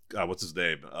what's his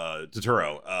name?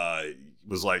 Turturro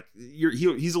was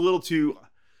he's a little too.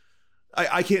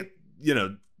 I can't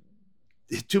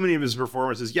too many of his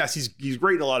performances. Yes, he's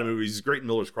great in a lot of movies. He's great in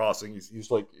Miller's Crossing.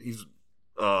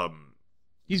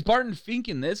 He's Barton Fink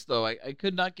in this though. I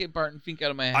could not get Barton Fink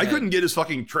out of my head. I couldn't get his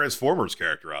fucking Transformers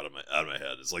character out of my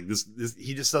head. It's this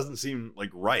he just doesn't seem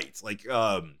right.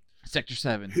 Sector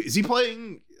 7. Is he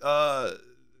playing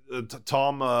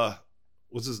Tom?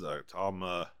 What's his name?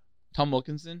 Tom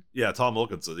Wilkinson? Yeah, Tom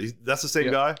Wilkinson. That's the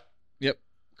same guy? Yep.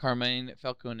 Carmine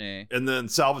Falcone. And then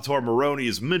Salvatore Moroni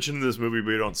is mentioned in this movie,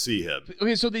 but you don't see him.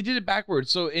 Okay, so they did it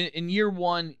backwards. So in year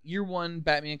one,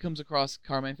 Batman comes across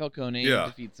Carmine Falcone and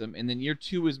defeats him. And then year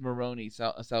 2 is Moroni,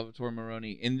 Salvatore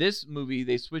Moroni. In this movie,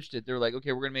 they switched it. They're like,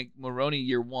 okay, we're going to make Moroni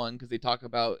year 1 because they talk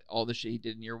about all the shit he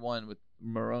did in year 1 with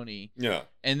Moroni. Yeah.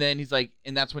 And then he's like,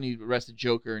 and that's when he arrested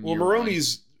Joker in year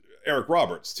Moroni's Eric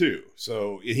Roberts too,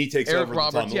 so he takes Eric over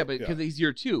Roberts, but because he's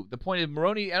year 2. The point of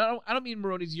Moroni, and I don't mean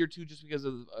Moroni's year 2 just because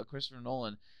of Christopher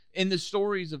Nolan. In the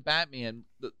stories of Batman,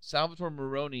 Salvatore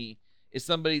Moroni is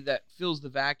somebody that fills the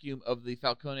vacuum of the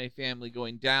Falcone family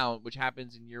going down, which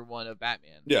happens in year 1 of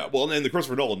Batman. Yeah, well, in the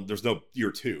Christopher Nolan, there's no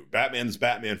year 2. Batman is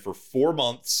Batman for 4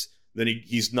 months, then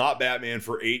he's not Batman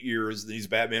for 8 years, then he's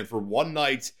Batman for 1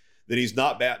 night, then he's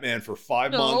not Batman for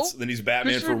 5 months, then he's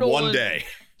Batman for Nolan, 1 day.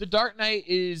 The Dark Knight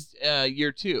is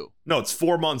year 2. No, it's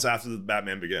 4 months after the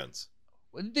Batman Begins.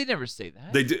 Well, they never say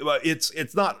that. They do.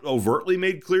 It's not overtly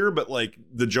made clear, but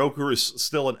the Joker is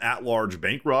still an at-large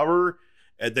bank robber,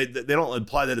 And they don't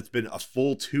imply that it's been a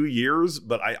full 2 years,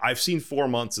 but I've seen 4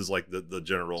 months as like the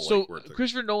general. So like,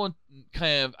 Christopher Nolan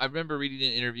I remember reading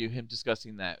an interview him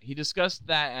discussing that. He discussed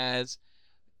that as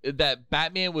that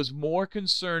Batman was more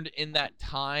concerned in that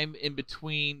time in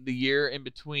between the year in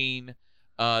between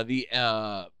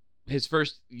his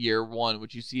first year one,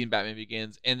 which you see in Batman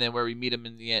Begins, and then where we meet him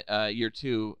in the year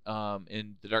 2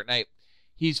 in The Dark Knight.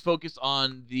 He's focused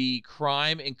on the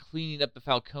crime and cleaning up the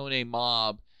Falcone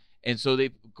mob. And so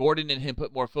Gordon and him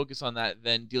put more focus on that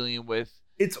than dealing with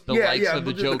the likes of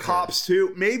the Joker. The cops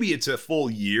too. Maybe it's a full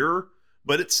year,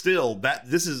 but it's still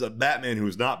this is a Batman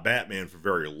who's not Batman for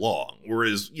very long.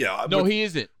 Whereas, he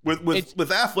isn't. With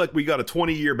Affleck, we got a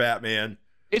 20-year Batman.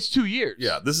 It's 2 years.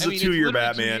 Yeah, this is a 2-year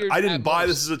Batman. I didn't buy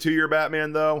this as a 2-year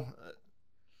Batman though.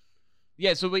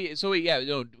 Yeah,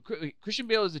 Christian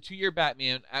Bale is a 2-year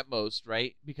Batman at most,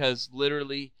 right? Because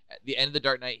literally at the end of The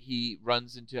Dark Knight, he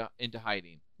runs into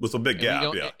hiding. With a big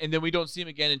gap, yeah. And then we don't see him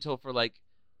again until for like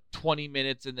 20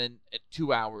 minutes and then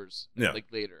 2 hours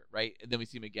later, right? And then we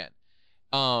see him again.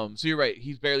 So you're right.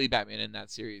 He's barely Batman in that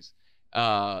series.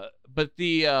 And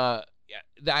Ben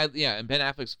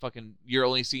Affleck's you're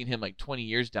only seeing him like 20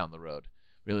 years down the road,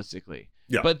 realistically.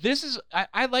 Yeah. But this is,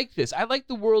 I like this. I like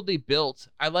the world they built.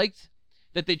 I liked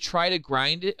that they try to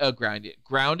ground it.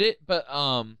 But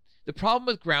the problem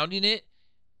with grounding it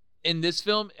in this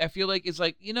film, I feel like, is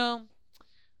like,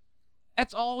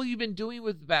 that's all you've been doing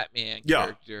with the Batman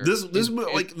character. This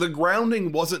the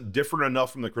grounding wasn't different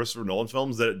enough from the Christopher Nolan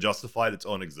films that it justified its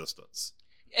own existence.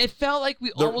 It felt like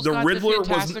we almost got Riddler the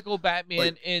fantastical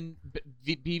Batman in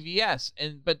BVS,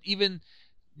 but even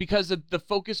because of the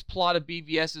focus plot of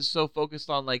BVS is so focused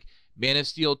on like Man of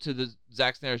Steel to the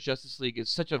Zack Snyder's Justice League, is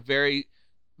such a very,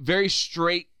 very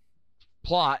straight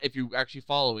plot if you're actually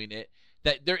following it,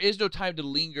 that there is no time to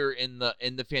linger in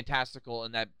the fantastical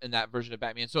in that version of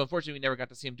Batman. So unfortunately, we never got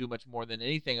to see him do much more than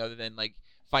anything other than like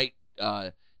fight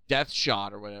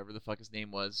Deathshot or whatever the fuck his name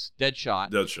was,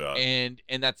 Deadshot, and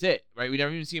that's it, right? We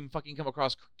never even see him fucking come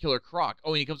across Killer Croc.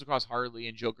 Oh, and he comes across Harley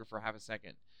and Joker for half a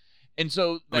second, and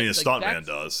so a stuntman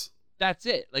does. That's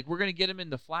it. Like, we're gonna get him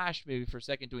in the Flash maybe for a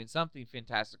second doing something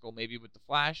fantastical, maybe with the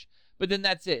Flash, but then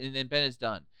that's it, and then Ben is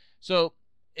done. So.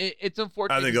 It's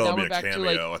unfortunate. I think it'll be a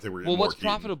cameo. I think we're getting what's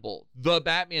profitable? The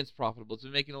Batman's profitable. It's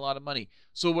been making a lot of money.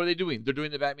 So what are they doing? They're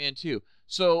doing the Batman 2.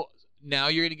 So now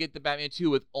you're going to get the Batman 2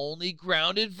 with only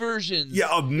grounded versions. Yeah,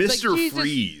 of Mr.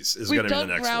 Freeze is going to be the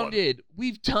next grounded. one.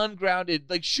 We've done grounded.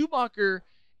 Like, Schumacher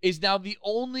is now the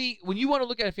only, when you want to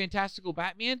look at a fantastical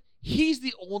Batman, he's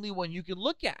the only one you can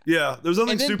look at. Yeah, there's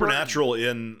nothing supernatural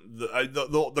in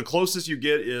the closest you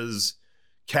get is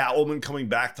Catwoman coming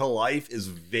back to life is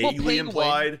vaguely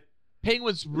implied.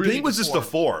 Penguin's just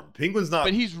deformed. Penguin's not.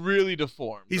 But he's really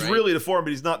deformed. He's really deformed,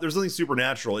 but he's not. There's nothing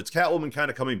supernatural. It's Catwoman kind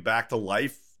of coming back to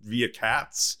life via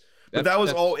cats. But that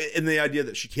was all in the idea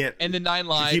that she can't. And the 9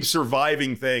 lives. She keeps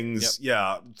surviving things,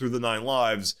 through the 9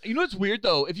 lives. You know what's weird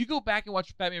though? If you go back and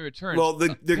watch Batman Returns,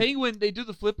 the Penguin, they do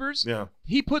the flippers. Yeah.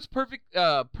 He puts perfect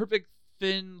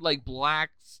thin, like,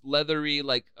 black leathery,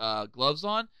 like, gloves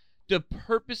on to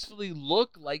purposefully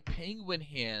look like Penguin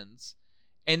hands,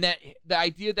 and that the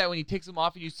idea that when he takes them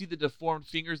off and you see the deformed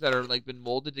fingers that are like been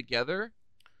molded together,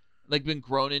 like been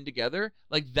grown in together,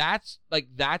 that's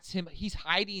him. He's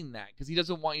hiding that because he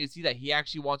doesn't want you to see that. He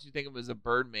actually wants you to think of him as a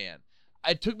Birdman.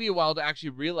 It took me a while to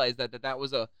actually realize that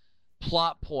was a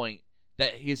plot point,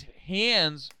 that his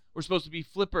hands were supposed to be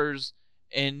flippers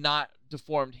and not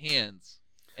deformed hands.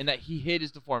 And that he hid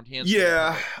his deformed hands.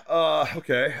 Yeah.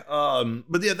 Okay.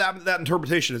 But yeah, that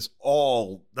interpretation is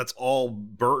all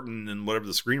Burton and whatever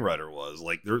the screenwriter was.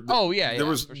 Like there.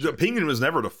 The Penguin was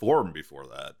never deformed before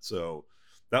that. So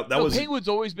that was. Penguin's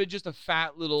always been just a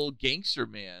fat little gangster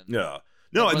man. Yeah.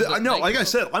 No, I know. Like I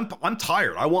said, I'm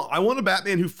tired. I want a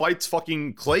Batman who fights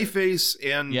fucking Clayface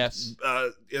and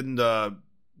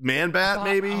Man-Bat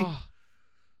maybe.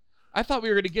 I thought we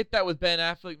were going to get that with Ben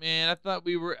Affleck, man. I thought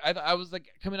I was like,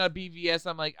 coming out of BVS,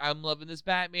 I'm like, I'm loving this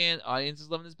Batman. Audience is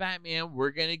loving this Batman.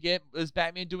 We're going to get this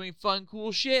Batman doing fun,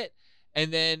 cool shit.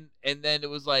 And then it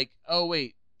was like, oh,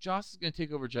 wait, Joss is going to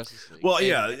take over Justice League. Well,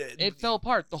 it fell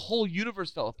apart. The whole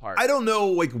universe fell apart. I don't know,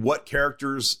 like, what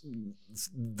characters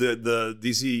the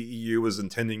DCEU was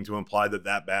intending to imply that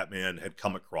Batman had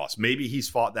come across. Maybe he's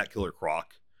fought that Killer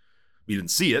Croc. We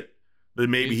didn't see it, but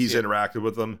maybe he's interacted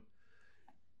with them.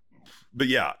 But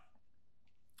yeah,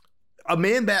 a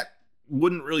Man-Bat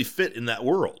wouldn't really fit in that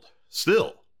world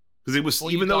still. Because it was,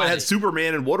 even though it had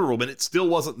Superman and Wonder Woman, it still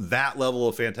wasn't that level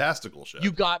of fantastical shit.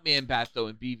 You got Man-Bat though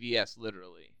in BVS,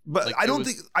 literally. But like,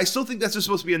 I still think that's just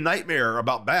supposed to be a nightmare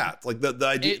about bats. Like the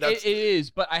idea. It is,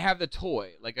 but I have the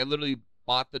toy. Like, I literally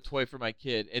bought the toy for my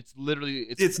kid. It's literally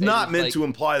It's not meant to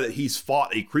imply that he's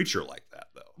fought a creature like that,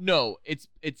 though. No, it's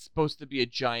supposed to be a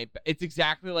giant. It's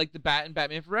exactly like the Bat in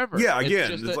Batman Forever. Yeah,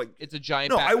 again, it's a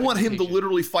giant. No, bat I want him to presentation.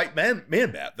 literally fight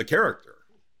Man-Bat, the character.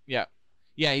 Yeah,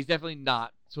 he's definitely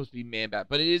not supposed to be Man-Bat,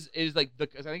 but it is like I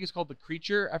think it's called the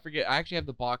Creature. I forget. I actually have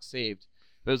the box saved,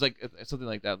 but it was like something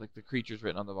like that, like the Creature's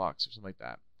written on the box or something like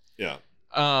that. Yeah.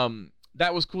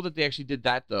 That was cool that they actually did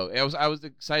that though. I was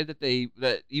excited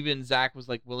that even Zack was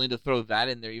like willing to throw that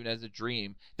in there even as a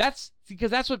dream. That's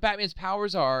because that's what Batman's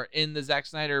powers are in the Zack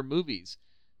Snyder movies.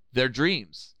 They're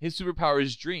dreams. His superpower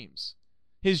is dreams.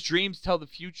 His dreams tell the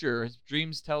future. His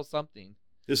dreams tell something.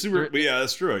 Yeah,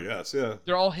 that's true. I guess. Yeah.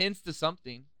 They're all hints to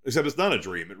something. Except it's not a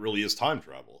dream. It really is time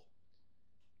travel.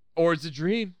 Or it's a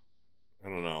dream. I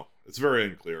don't know. It's very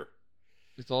unclear.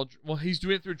 It's all he's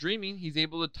doing it through dreaming. He's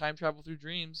able to time travel through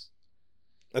dreams.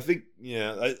 I think,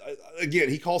 yeah. Again,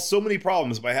 he caused so many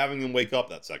problems by having them wake up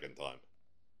that second time,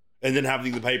 and then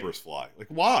having the papers fly. Like,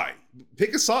 why?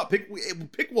 Pick a song. Pick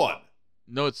one.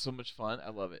 No, it's so much fun. I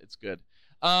love it. It's good.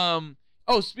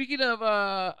 Speaking of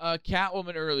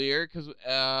Catwoman earlier, because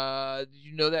did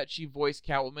you know that she voiced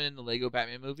Catwoman in the Lego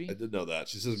Batman movie? I did know that.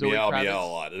 She says Zoe meow Kravitz. meow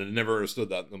a lot, and I never understood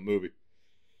that in the movie.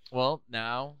 Well,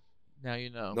 now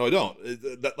you know. No, I don't.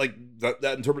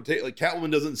 That interpretation, like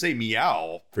Catwoman doesn't say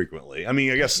meow frequently. I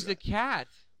mean, I guess She's a cat.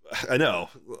 I know,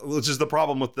 which is the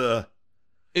problem with the.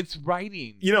 It's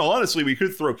writing. You know, honestly, we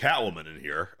could throw Catwoman in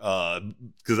here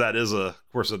because that is, of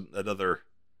course, another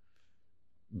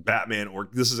Batman. Or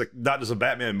this is not just a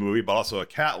Batman movie, but also a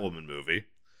Catwoman movie.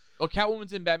 Well,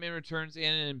 Catwoman's in Batman Returns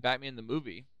and in Batman the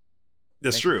movie.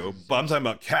 That's true, but I'm talking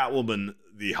about Catwoman,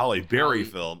 the Halle Berry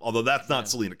film. Although that's not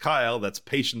Selena Kyle, that's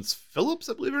Patience Phillips,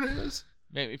 I believe her name is.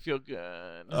 Made me feel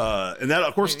good. And that,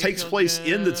 of course, takes place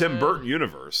in the Tim Burton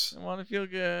universe. I want to feel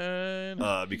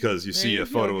good. Because you see a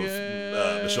photo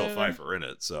of Michelle Pfeiffer in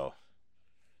it. So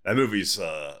that movie's.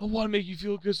 I want to make you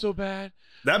feel good so bad.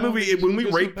 That movie, when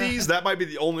we rate these, that might be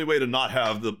the only way to not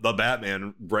have the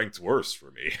Batman ranked worse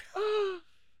for me.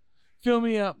 Fill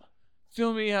me up.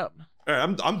 Fill me up. All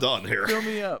right, I'm done here. Fill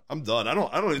me up. I'm done. I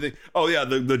don't even think. Oh yeah,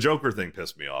 the Joker thing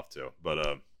pissed me off too. But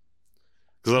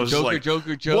because I was Joker, just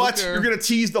like, Joker. What? You're gonna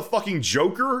tease the fucking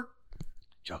Joker?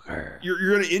 Joker.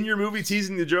 You're gonna end your movie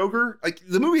teasing the Joker? Like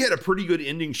the movie had a pretty good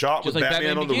ending shot Just with like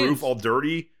Batman on the Begins. roof, all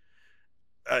dirty.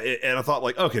 And I thought,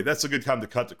 like, okay, that's a good time to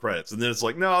cut the credits. And then it's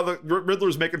like, no, the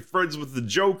Riddler's making friends with the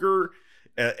Joker.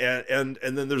 And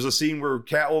then there's a scene where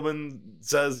Catwoman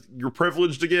says, "You're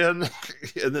privileged again,"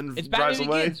 and then It's drives Batman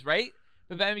away. Begins, right?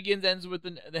 But Batman Begins ends with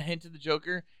the hint of the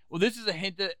Joker. Well, this is a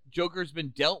hint that Joker's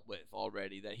been dealt with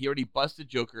already, that he already busted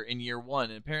Joker in year one.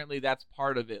 And apparently that's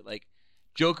part of it. Like,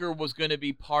 Joker was going to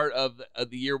be part of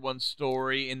the year one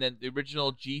story. And then the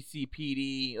original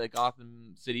GCPD, like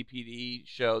Gotham City PD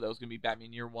show that was going to be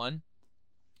Batman year one,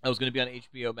 that was going to be on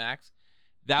HBO Max. Is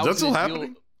that still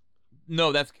happening?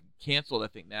 No, that's canceled, I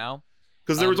think, now.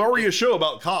 Because there was already a show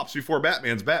about cops before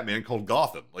Batman's Batman called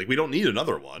Gotham. Like, we don't need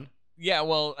another one. Yeah,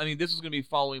 well, I mean, this was going to be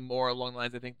following more along the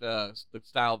lines, I think, the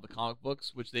style of the comic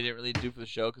books, which they didn't really do for the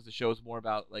show, because the show is more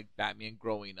about, like, Batman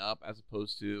growing up as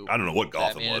opposed to... I don't know what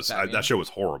Gotham Batman was. Batman. That show was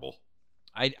horrible.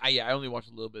 I only watched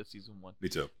a little bit of season one. Me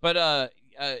too. But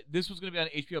this was going to be on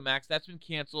HBO Max. That's been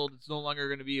canceled. It's no longer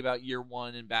going to be about year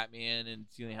one and Batman and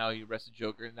seeing how he arrested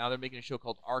Joker. Now they're making a show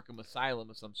called Arkham Asylum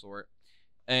of some sort.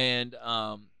 And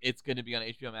it's going to be on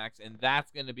HBO Max, and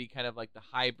that's going to be kind of like the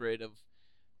hybrid of,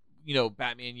 you know,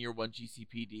 Batman Year One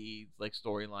GCPD like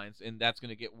storylines, and that's going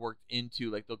to get worked into,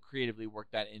 like, they'll creatively work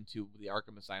that into the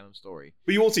Arkham Asylum story.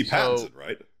 But you won't see Pattinson,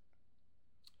 right?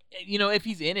 You know, if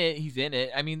he's in it, he's in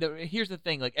it. I mean, here's the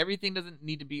thing: like, everything doesn't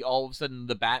need to be all of a sudden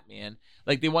the Batman.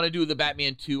 Like, they want to do the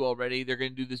Batman 2 already. They're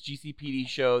going to do this GCPD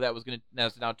show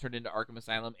that's now turned into Arkham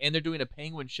Asylum, and they're doing a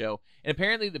Penguin show. And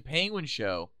apparently, the Penguin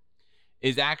show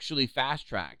is actually fast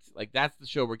tracked. Like, that's the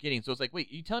show we're getting. So it's like,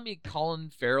 wait, you telling me Colin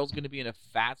Farrell's going to be in a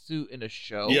fat suit in a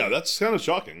show? Yeah, that's kind of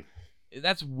shocking.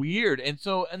 That's weird. And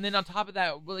then on top of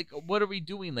that, we're like, what are we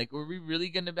doing? Like, are we really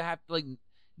going to have to, like,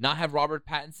 not have Robert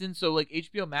Pattinson? So, like,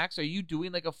 HBO Max, are you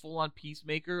doing, like, a full-on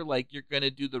Peacemaker? Like, you're going to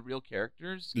do the real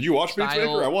characters? Did you watch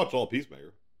Peacemaker? I watched all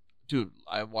Peacemaker. Dude,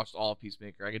 I watched all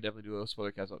Peacemaker. I could definitely do a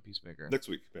spoilercast about Peacemaker. Next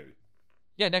week, maybe.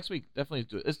 Yeah, next week. Definitely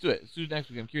do it. Let's do it. Let's do it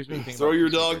next week. I'm curious what you think. Throw your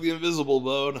dog the invisible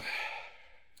bone.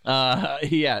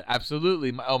 Yeah,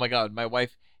 absolutely. Oh my God, my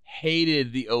wife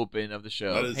hated the open of the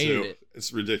show. That is hated too. it.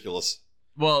 It's ridiculous.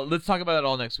 Well, let's talk about it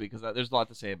all next week, because there's a lot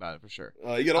to say about it for sure.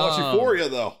 You gotta watch Euphoria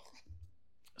though.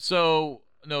 So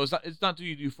no, it's not to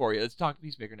Euphoria. Let's talk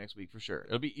Peacemaker next week for sure.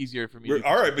 It'll be easier for me.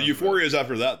 All right, but Euphoria is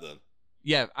after that then.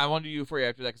 Yeah, I want to do Euphoria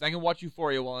after that because I can watch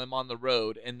Euphoria while I'm on the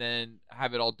road and then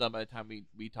have it all done by the time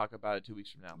we talk about it 2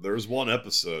 weeks from now. There's one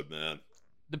episode, man.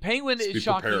 The Penguin Just be is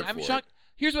shocking. prepared I'm for shocked.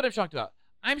 Here's what I'm shocked about.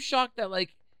 I'm shocked that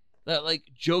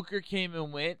Joker came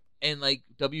and went and like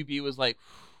WB was like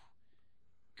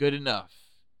good enough.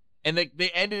 And like they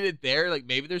ended it there. Like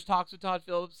maybe there's talks with Todd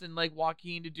Phillips and like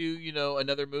Joaquin to do,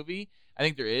 another movie. I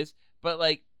think there is. But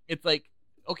like it's like,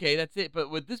 okay, that's it.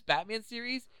 But with this Batman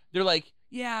series, they're like,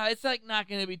 yeah, it's like not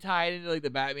gonna be tied into like the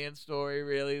Batman story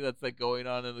really that's like going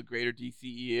on in the greater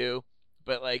DCEU.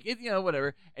 But like it's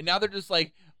whatever. And now they're just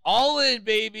like all in,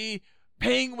 baby.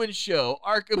 Penguin show,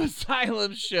 Arkham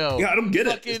Asylum show. Yeah, I don't get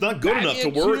it. It's not good enough to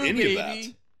warrant any of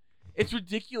that. It's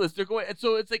ridiculous. They're going, and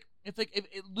so it's like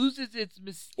it loses its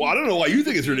mystique. Well, I don't know why you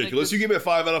think it's ridiculous. You give it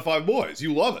 5 out of 5 boys.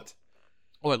 You love it.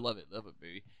 Oh, I love it,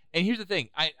 baby. And here's the thing: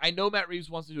 I know Matt Reeves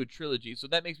wants to do a trilogy, so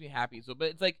that makes me happy. So, but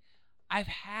it's like I've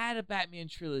had a Batman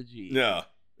trilogy. Yeah,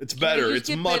 it's better. It's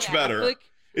much better.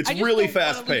 It's really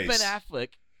fast paced. Ben Affleck.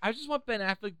 I just want Ben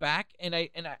Affleck back, and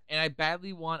I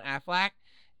badly want Affleck.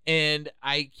 And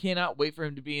I cannot wait for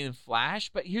him to be in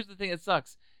Flash. But here's the thing that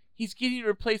sucks. He's getting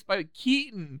replaced by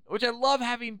Keaton, which I love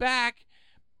having back,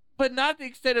 but not the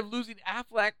extent of losing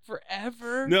Affleck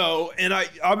forever. No, and I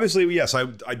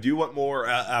do want more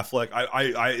Affleck.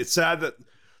 It's sad that,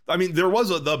 there was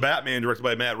the Batman directed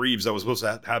by Matt Reeves that was supposed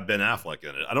to have Ben Affleck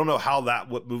in it. I don't know how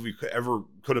what movie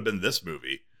could have been this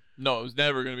movie. No, it was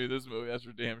never going to be this movie. That's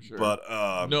for damn sure. But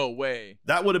no way.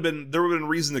 There would have been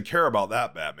reason to care about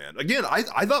that Batman. Again, I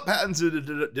thought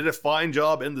Pattinson did a fine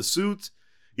job in the suit.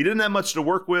 He didn't have much to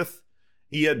work with.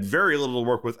 He had very little to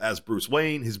work with as Bruce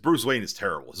Wayne. His Bruce Wayne is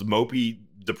terrible. His mopey,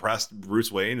 depressed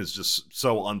Bruce Wayne is just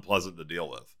so unpleasant to deal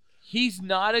with. He's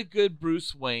not a good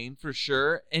Bruce Wayne for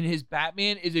sure, and his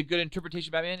Batman is a good interpretation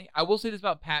of Batman. I will say this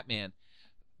about Patman.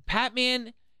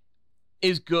 Patman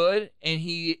is good, and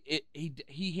he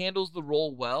handles the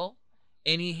role well,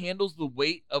 and he handles the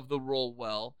weight of the role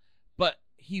well, but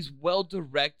he's well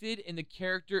directed, and the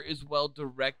character is well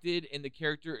directed, and the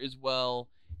character is well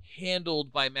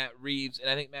handled by Matt Reeves, and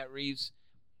I think Matt Reeves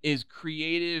is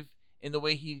creative in the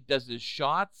way he does his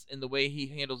shots and the way he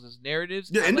handles his narratives.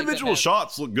 Yeah, individual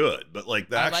shots look good, but like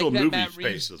the actual movie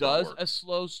pace does a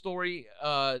slow story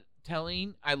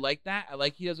telling. I like that. I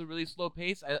like he does a really slow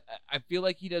pace. I feel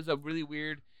like he does a really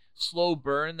weird slow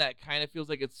burn that kind of feels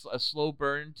like it's a slow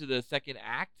burn to the second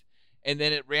act, and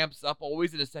then it ramps up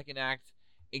always in the second act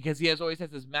because he always has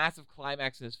this massive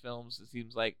climax in his films, it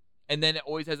seems like, and then it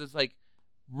always has this like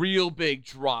real big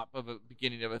drop of a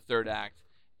beginning of a third act.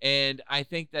 And I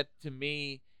think that to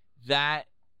me, that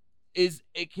is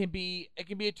it can be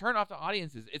a turn off to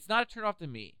audiences. It's not a turn off to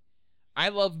me. I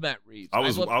love Matt Reeves. I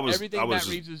love everything Matt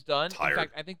Reeves has done. Tired.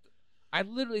 In fact, I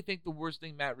literally think the worst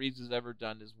thing Matt Reeves has ever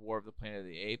done is War of the Planet of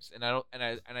the Apes, and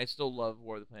I still love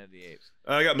War of the Planet of the Apes.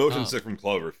 I got motion sick from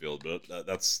Cloverfield, but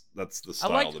that's the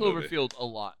style. I liked of the movie. Cloverfield a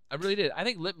lot. I really did. I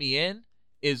think Let Me In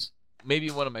is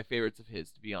maybe one of my favorites of his,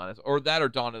 to be honest, or that, or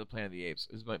Dawn of the Planet of the Apes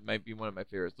might be one of my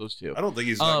favorites. Those two. I don't think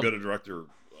he's that good a director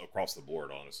across the board,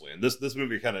 honestly. And this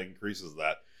movie kind of increases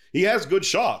that. He has good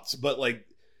shots, but like,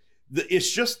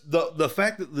 it's just the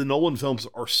fact that the Nolan films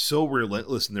are so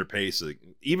relentless in their pacing.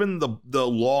 Even the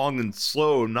long and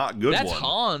slow, not good That's one.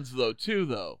 Hans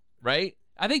though, right?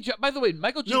 I think. By the way,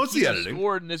 Michael J. Keaton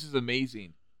scored, and this is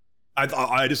amazing.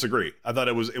 I disagree. I thought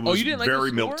it was you didn't like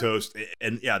very the score? milquetoast,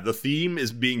 and yeah, the theme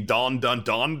is being don.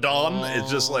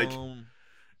 It's just like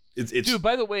it's. Dude,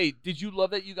 by the way, did you love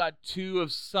that you got two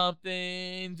of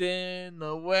something's in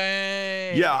the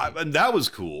way? Yeah, and that was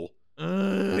cool.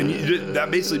 And that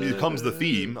basically becomes the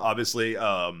theme. Obviously,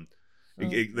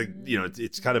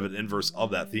 it's kind of an inverse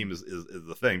of that theme is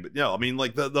the thing. But I mean,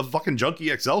 like the fucking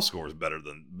Junkie XL score is better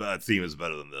than theme is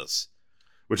better than this.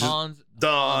 Which Hans, is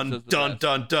dun.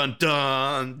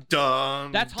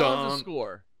 That's Hans'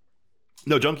 score.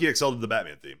 No, Junkie XL did the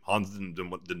Batman theme. Hans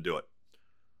didn't do it.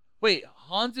 Wait,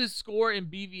 Hans' score in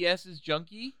BVS is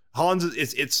Junkie? Hans,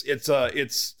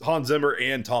 it's Hans Zimmer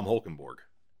and Tom Holkenborg.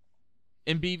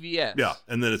 In BVS. Yeah,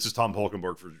 and then it's just Tom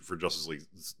Holkenborg for Justice League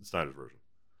Snyder's version.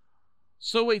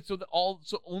 So wait, so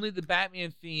only the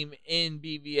Batman theme in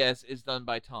BVS is done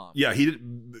by Tom. Yeah,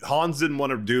 Hans didn't want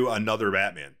to do another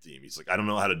Batman theme. He's like, I don't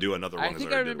know how to do another one. I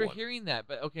think I remember hearing that,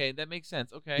 but okay, that makes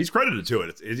sense. Okay, he's credited to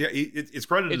it. It's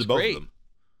credited to both of them.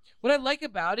 What I like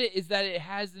about it is that it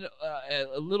has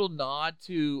a little nod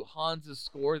to Hans'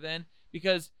 score then,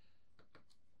 because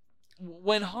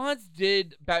when Hans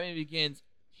did Batman Begins,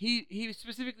 he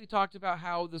specifically talked about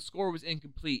how the score was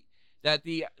incomplete. That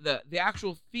the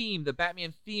actual theme, the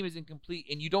Batman theme, is incomplete,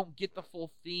 and you don't get the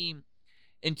full theme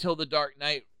until The Dark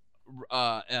Knight,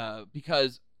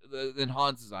 because in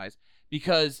Hans's eyes,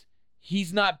 because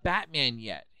he's not Batman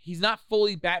yet. He's not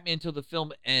fully Batman until the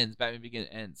film ends. Batman Begins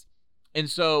ends, and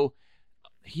so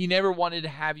he never wanted to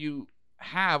have you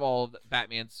have all of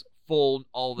Batman's full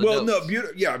all the notes.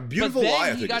 No, Beautiful but then Lie.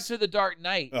 I he think got to the Dark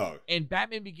Knight, Oh. and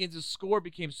Batman Begins' score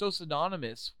became so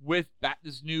synonymous with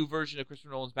this new version of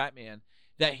Christopher Nolan's Batman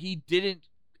that he didn't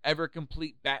ever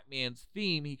complete Batman's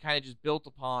theme. He kind of just built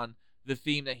upon the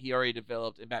theme that he already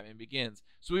developed in Batman Begins.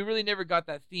 So we really never got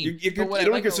that theme. You But what I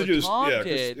don't like consider what Tom yeah,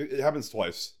 did, it happens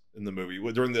twice in the movie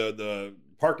during the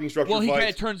parking structure well, he kind of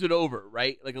fights. turns it over,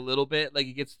 right? Like a little bit, like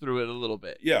he gets through it a little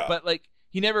bit. Yeah. But like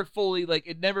he never fully, like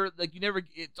it never, like you never.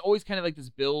 It's always kind of like this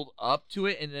build up to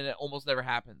it, and then it almost never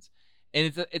happens.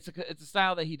 And it's a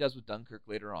style that he does with Dunkirk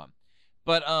later on.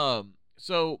 But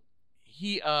so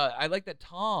he I like that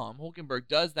Tom Hulkenberg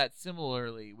does that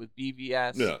similarly with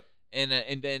BVS. Yeah. And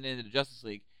then in the Justice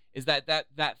League is that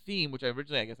theme, which I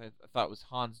guess I thought was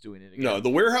Hans doing it again. No, the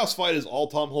warehouse fight is all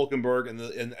Tom Hulkenberg,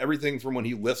 and everything from when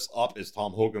he lifts up is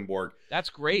Tom Hulkenberg. That's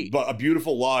great. But A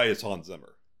Beautiful Lie is Hans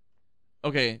Zimmer.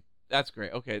 Okay, that's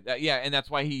great. Okay, yeah, and that's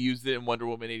why he used it in Wonder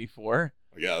Woman 84.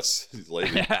 I guess he's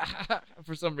lazy.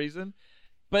 For some reason.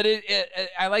 But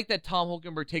I like that Tom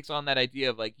Hulkenberg takes on that idea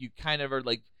of like you kind of are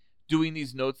like doing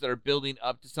these notes that are building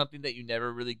up to something that you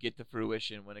never really get to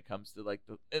fruition when it comes to like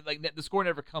the score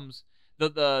never comes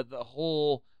the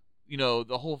whole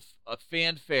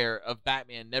fanfare of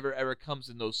Batman never ever comes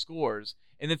in those scores,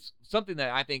 and it's something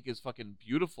that I think is fucking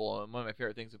beautiful and one of my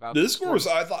favorite things about This score was,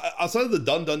 I thought, outside of the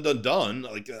dun dun dun dun,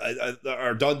 like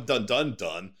or dun dun dun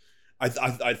dun, I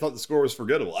thought the score was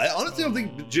forgettable. I honestly don't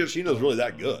think Giacchino's really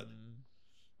that good.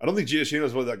 I don't think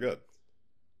Giacchino's really that good.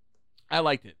 I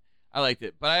liked it,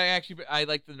 but I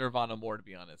liked the Nirvana more, to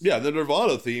be honest. Yeah, the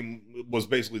Nirvana theme was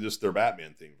basically just their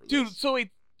Batman theme for this. Dude, so wait,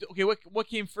 okay, what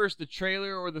came first, the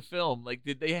trailer or the film? Like,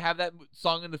 did they have that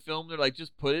song in the film? They're like,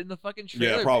 just put it in the fucking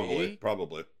trailer. Yeah, probably, baby.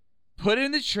 probably. Put it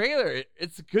in the trailer.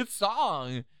 It's a good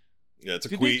song. Yeah, it's a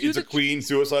Did Queen. they do It's a Queen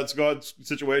Suicide Squad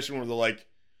situation where they're like,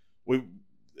 what?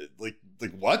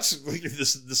 Like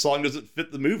this song doesn't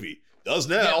fit the movie. Does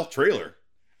now. Yeah. Trailer.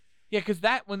 Yeah, because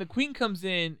when the Queen comes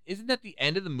in, isn't that the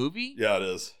end of the movie? Yeah, it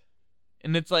is.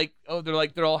 And it's like, oh,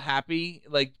 they're all happy,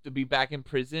 like to be back in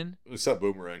prison. Except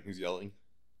Boomerang, who's yelling.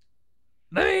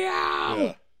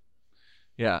 Yeah.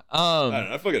 Yeah. I don't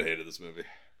know. I fucking hated this movie.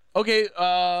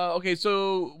 Okay.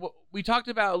 So we talked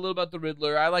about a little about the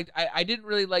Riddler. I didn't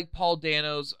really like Paul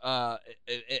Dano's.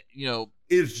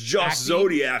 It's just acting.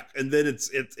 Zodiac, and then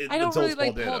it's I don't until really it's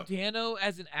like Paul Paul Dano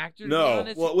as an actor. To be No,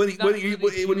 honest. well, when He's not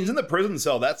really when he's in the prison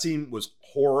cell, that scene was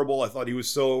horrible. I thought he was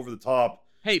so over the top.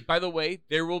 Hey, by the way,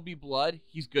 There Will Be Blood.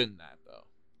 He's good in that though.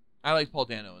 I like Paul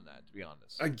Dano in that, to be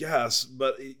honest. I guess,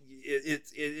 but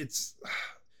it's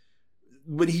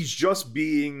when he's just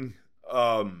being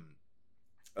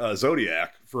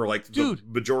Zodiac for like the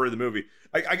majority of the movie.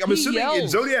 I'm assuming in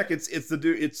Zodiac it's the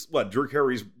dude. It's what, Drew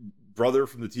Carey's brother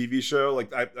from the TV show.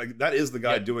 Like that is the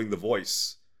guy doing the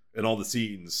voice in all the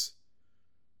scenes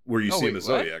where you see him as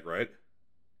Zodiac, right?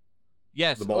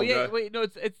 Yes. The bald guy? Wait, no,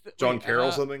 it's John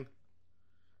Carroll something.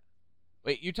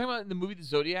 Wait, you're talking about in the movie The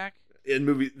Zodiac?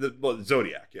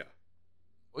 Zodiac, yeah.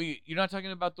 Wait, you're not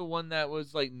talking about the one that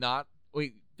was like not.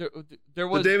 Wait, there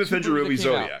was the David Fincher movie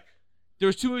Zodiac. There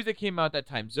was two movies that came out at that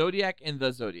time: Zodiac and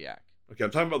The Zodiac. Okay,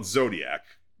 I'm talking about Zodiac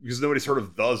because nobody's heard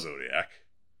of The Zodiac.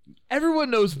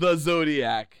 Everyone knows The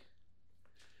Zodiac.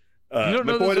 You don't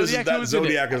know point The is Zodiac? that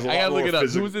Zodiac is a lot I gotta more look it up.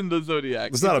 physical. Who's in The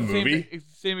Zodiac? It's not a movie. It's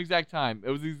the same exact time.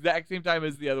 It was the exact same time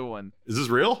as the other one. Is this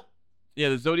real? Yeah,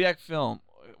 the Zodiac film.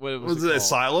 What Was it an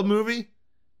Asylum movie?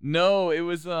 No, it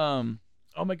was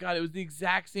oh my god, it was the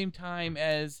exact same time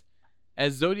as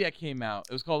Zodiac came out.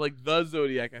 It was called like The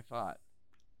Zodiac, I thought.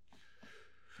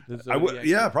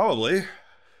 Yeah, probably.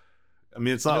 I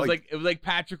mean, it's not it was like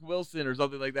Patrick Wilson or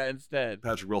something like that instead.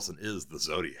 Patrick Wilson is the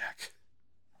Zodiac.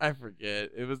 I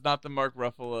forget. It was not the Mark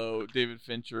Ruffalo, David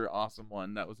Fincher awesome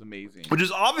one. That was amazing. Which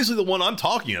is obviously the one I'm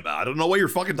talking about. I don't know why you're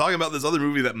fucking talking about this other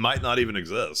movie that might not even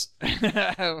exist. I'm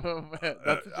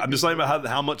just talking about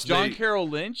how much John Carroll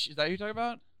Lynch. Is that who you're talking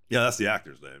about? Yeah, that's the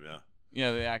actor's name. Yeah.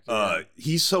 Yeah, the actor.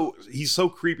 He's so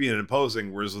creepy and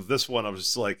imposing. Whereas with this one, I was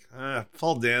just like,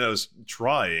 Paul Dano's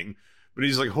trying, but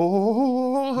he's like,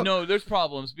 oh. No, there's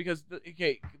problems because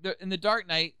in the Dark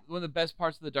Knight, one of the best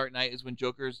parts of the Dark Knight is when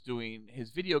Joker's doing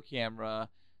his video camera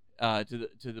to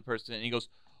the person, and he goes,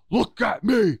 "Look at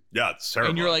me." Yeah, it's terrible.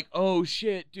 And you're like, "Oh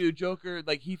shit, dude, Joker!"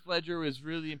 Like Heath Ledger was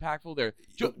really impactful there.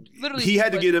 Literally, he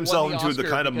had to get himself won into the Oscar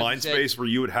kind of because mind he said- space where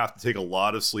you would have to take a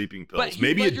lot of sleeping But pills, Heath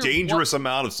maybe a Ledger dangerous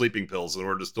amount of sleeping pills in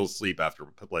order to still sleep after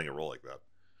playing a role like that.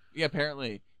 Yeah,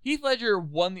 apparently. Heath Ledger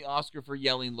won the Oscar for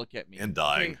yelling, "Look at me," And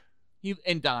dying.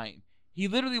 Okay? Dying. He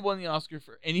literally won the Oscar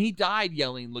and he died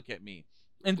yelling, "Look at me."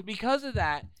 And because of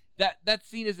that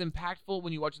scene is impactful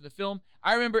when you watch the film.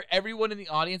 I remember everyone in the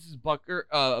audience's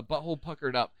butthole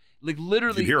puckered up. Like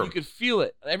literally, you could feel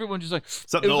it. Everyone just like,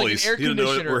 Except it was Nolly's. like an air He didn't know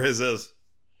conditioner. where his is.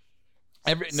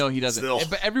 No, he doesn't. Still.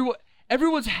 But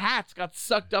everyone's hats got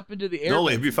sucked up into the air.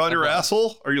 Nolly, have you found your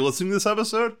asshole? Are you listening to this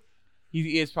episode?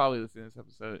 He is probably listening to this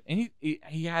episode, and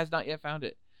he has not yet found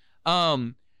it.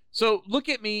 So Look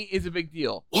at Me is a big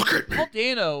deal. Look at me. Paul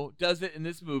Dano does it in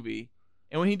this movie,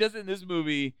 and when he does it in this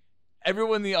movie,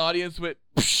 everyone in the audience went,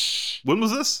 psh. When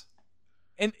was this?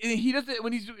 And he does it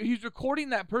when he's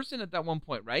recording that person at that one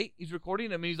point, right? He's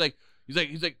recording him, and he's like,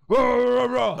 rah, rah,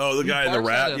 rah. Oh, the He guy in the barks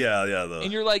at rat. him. Yeah.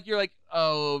 And you're like,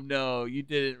 oh no, you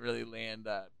didn't really land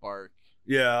that bark.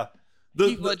 Yeah.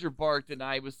 Heath Ledger barked, and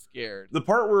I was scared. The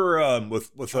part where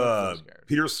with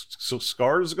Peter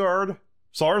Sarsgaard,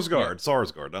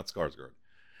 not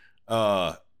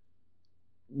Skarsgård.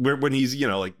 When he's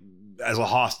like as a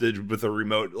hostage with a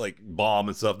remote like bomb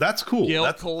and stuff. That's cool.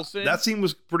 Gail Coulson. That scene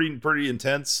was pretty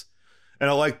intense, and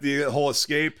I like the whole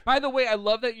escape. By the way, I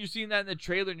love that you're seeing that in the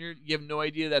trailer, and you have no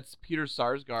idea that's Peter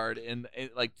Sarsgaard. And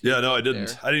like, Yeah, no, I didn't.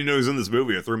 there. I didn't know he was in this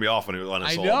movie. It threw me off when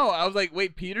I saw know. him. I was like,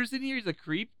 wait, Peter's in here? He's a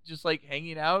creep, just like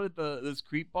hanging out at this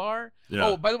creep bar. Yeah.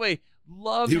 Oh, by the way,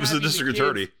 He was the district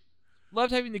attorney.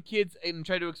 Loved having the kids and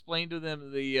try to explain to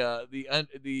them the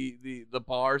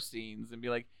bar scenes and be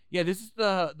like, yeah, this is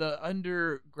the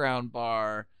underground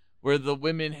bar where the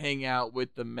women hang out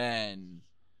with the men.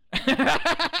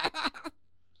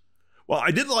 Well,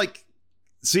 I did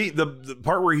see the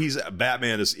part where he's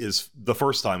Batman is the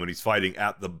first time when he's fighting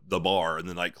at the bar in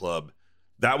the nightclub.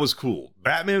 That was cool.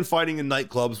 Batman fighting in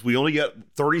nightclubs. We only get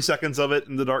 30 seconds of it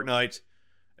in The Dark Knight,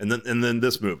 and then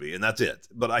this movie, and that's it.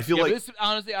 But I feel like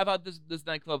honestly, I thought this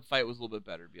nightclub fight was a little bit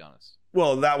better, to be honest.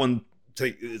 Well, that one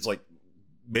it's like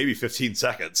maybe 15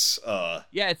 seconds.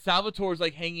 Yeah, it's Salvatore's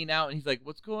like hanging out, and he's like,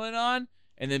 "What's going on?"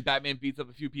 And then Batman beats up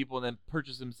a few people, and then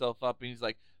perches himself up, and he's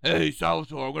like, "Hey,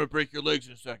 Salvatore, I'm gonna break your legs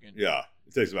in a second." Yeah,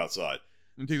 it takes him outside.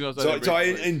 And takes him outside. So I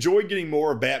enjoy getting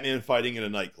more of Batman fighting in a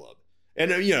nightclub, and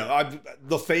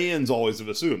the fans always have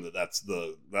assumed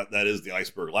that is the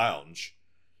Iceberg Lounge.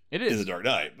 It is in The Dark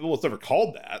Knight. Well, it's never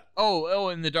called that. Oh,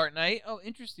 in The Dark Knight? Oh,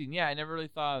 interesting. Yeah, I never really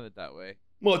thought of it that way.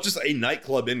 Well, it's just a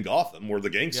nightclub in Gotham where the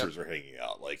gangsters are hanging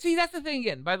out. See, that's the thing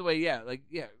again. By the way,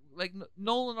 like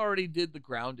Nolan already did The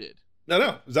Grounded.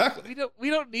 No, exactly. We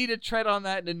don't need to tread on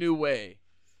that in a new way.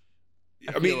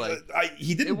 I mean,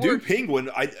 he didn't do Penguin,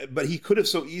 but he could have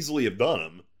so easily have done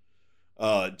him.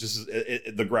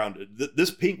 The Grounded.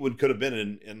 This Penguin could have been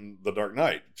in the Dark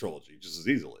Knight trilogy just as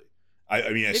easily. I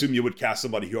assume you would cast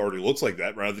somebody who already looks like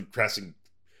that rather than casting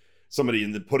somebody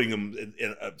and then putting them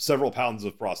in several pounds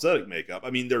of prosthetic makeup. I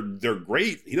mean, they're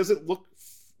great. He doesn't look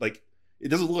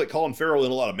like Colin Farrell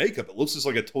in a lot of makeup. It looks just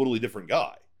like a totally different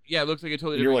guy. Yeah, it looks like a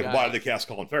totally and different you're like, guy. why did they cast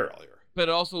Colin Farrell here? But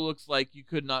it also looks like you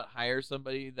could not hire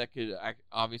somebody that could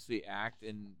obviously act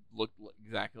and look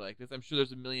exactly like this. I'm sure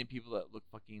there's a million people that look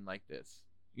fucking like this.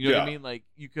 You know what I mean? Like,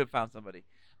 you could have found somebody.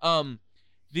 And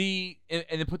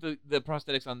then put the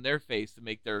prosthetics on their face to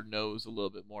make their nose a little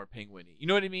bit more penguin-y. You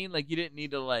know what I mean? Like, you didn't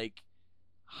need to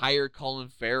hire Colin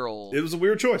Farrell. It was a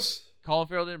weird choice. Colin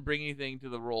Farrell didn't bring anything to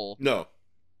the role. No.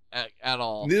 At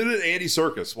all. Neither did Andy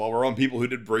Serkis. While we're on people who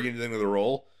didn't bring anything to the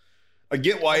role, I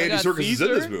get why Andy Serkis is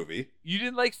in this movie. You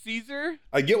didn't like Caesar?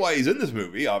 I get why he's in this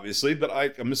movie, obviously, but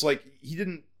I'm just like, he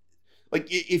didn't. Like,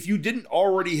 if you didn't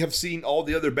already have seen all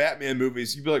the other Batman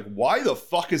movies, you'd be like, why the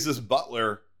fuck is this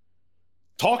butler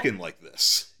talking like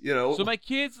this? You know? So my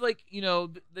kids,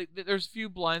 there's few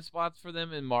blind spots for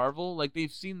them in Marvel. Like,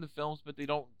 they've seen the films, but they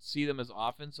don't see them as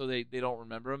often, so they don't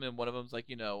remember them. And one of them's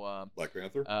Black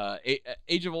Panther?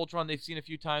 Age of Ultron, they've seen a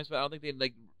few times, but I don't think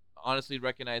they honestly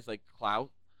recognize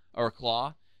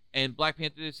Claw. And Black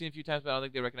Panther, they've seen a few times, but I don't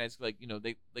think they recognize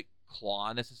they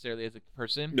Claw necessarily as a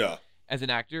person, as an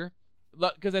actor.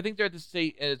 Because I think they're at the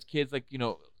state as kids,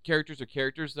 characters are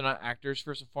characters. They're not actors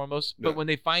first and foremost. But when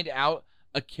they find out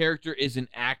a character is an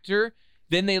actor,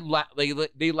 then they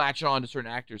latch on to certain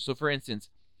actors. So, for instance,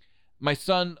 my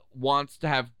son wants to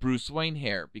have Bruce Wayne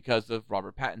hair because of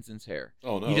Robert Pattinson's hair.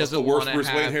 Oh no, he that's the worst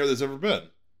Bruce Wayne hair there's ever been.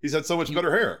 He's had so much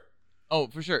better hair. Oh,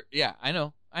 for sure. Yeah, I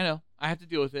know. I have to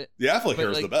deal with it. The Affleck hair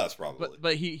is the best, probably.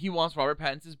 But he wants Robert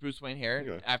Pattinson's Bruce Wayne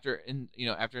hair after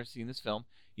seeing this film.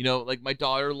 My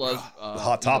daughter loves the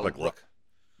Hot Topic look.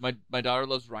 My daughter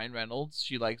loves Ryan Reynolds.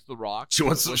 She likes The Rock. She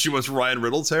wants Ryan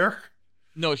Reynolds hair?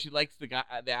 No, she likes the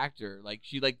actor.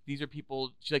 These are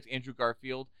people. She likes Andrew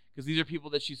Garfield because these are people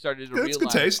that she started to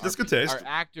realize. That's good taste. Are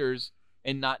actors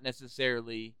and not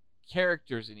necessarily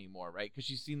characters anymore, right? Because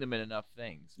she's seen them in enough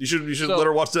things. You should let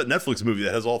her watch that Netflix movie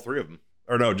that has all three of them.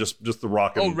 Or no, just The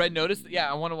Rock. And, Red Notice. Yeah,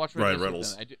 I want to watch Red Ryan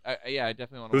Notice. Reynolds. I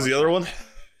definitely want to. Who's the other one?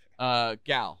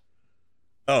 Gal.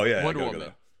 Oh yeah, Wonder go Woman.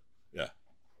 there. Yeah.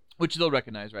 Which they'll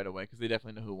recognize right away because they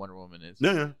definitely know who Wonder Woman is.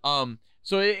 Yeah.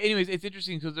 So anyways, it's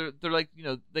interesting because they're like, you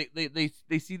know,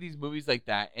 they see these movies like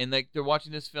that, and like they're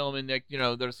watching this film, and like, you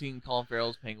know, they're seeing Colin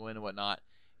Farrell's Penguin and whatnot,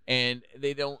 and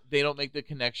they don't make the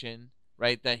connection,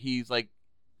 right, that he's like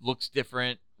looks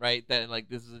different, right, that like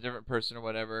this is a different person or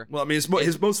whatever. Well, I mean,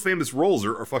 his most famous roles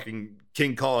are fucking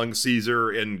King Kong,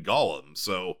 Caesar, and Gollum.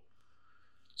 So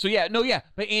yeah,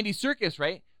 but Andy Serkis,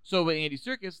 right? So with Andy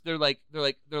Serkis, they're like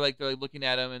looking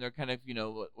at him, and they're kind of, you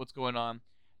know, what's going on.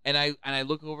 And I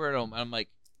look over at him, and I'm like,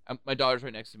 my daughter's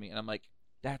right next to me, and I'm like,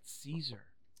 that's Caesar.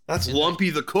 That's Lumpy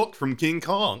the cook from King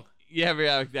Kong. Yeah,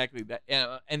 exactly. That,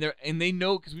 and they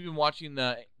know because we've been watching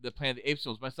the Planet of the Apes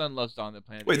films. My son loves Dawn of the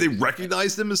Planet. Wait, of the they Apes.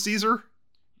 recognized him as Caesar?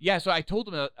 Yeah, so I told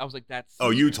him, I was like, that's Caesar. Oh,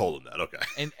 you told him that, okay.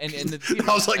 And the theater,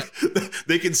 I was like,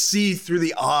 they can see through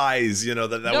the eyes, you know,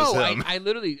 that was him. No, I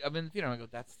literally, I'm in the theater, and I go,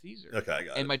 that's Caesar. Okay, I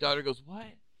got it. And my daughter goes, what?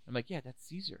 I'm like, yeah, that's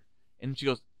Caesar. And she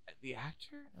goes, the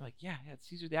actor? I'm like, yeah, it's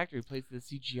Caesar the actor who plays the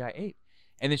CGI ape.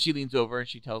 And then she leans over and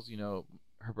she tells, you know,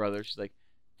 her brother, she's like,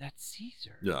 that's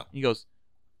Caesar. Yeah. And he goes,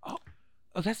 oh,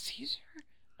 that's Caesar?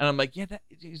 And I'm like, yeah,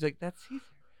 he's like, that's Caesar.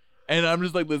 And I'm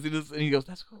just like listening to this, and he goes,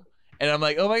 that's cool. And I'm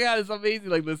like, oh my God, it's amazing.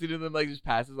 Like listening to them, like just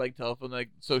passes like telephone, like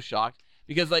so shocked.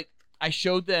 Because like I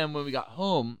showed them when we got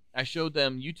home, I showed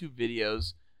them YouTube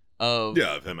videos of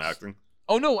him acting.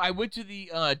 Oh no, I went to the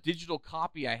digital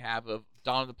copy I have of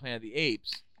Dawn of the Planet of the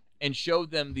Apes and showed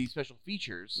them the special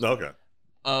features. Okay.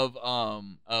 Of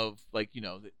like, you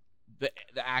know, the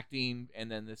acting and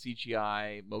then the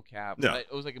CGI mocap. Yeah.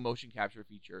 It was like a motion capture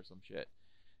feature or some shit.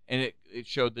 And it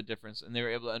showed the difference, and they were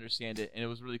able to understand it, and it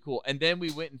was really cool. And then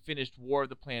we went and finished War of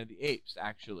the Planet of the Apes,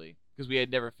 actually, because we had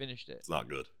never finished it. It's not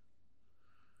good.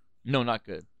 No, not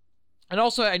good. And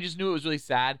also, I just knew it was really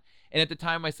sad. And at the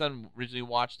time my son originally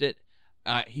watched it,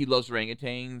 he loves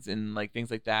orangutans and like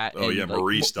things like that. Oh, and, yeah, like,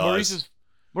 Maurice dies.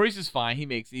 Maurice is fine.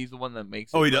 He's the one that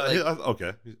makes it. Oh, he But, does? like,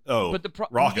 Okay. Oh, but when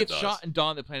Rocket he gets does. shot in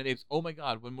Dawn of the Planet of the Apes. Oh my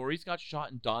God! When Maurice got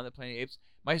shot in Dawn of the Planet of the Apes,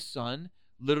 my son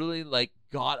literally like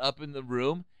got up in the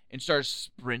room and started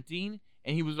sprinting,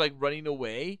 and he was like running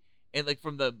away, and like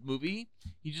from the movie,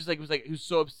 he just like he was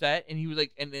so upset, and he was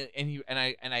like, I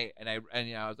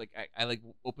was like, I like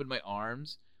opened my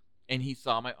arms, and he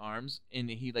saw my arms, and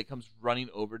he like comes running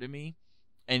over to me,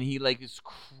 and he like is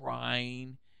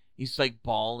crying, he's like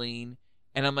bawling.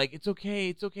 And I'm like, it's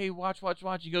okay, watch.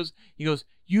 He goes,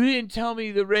 you didn't tell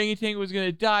me the orangutan was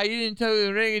gonna die. You didn't tell me the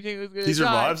orangutan was gonna die. He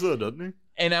survives though, doesn't he?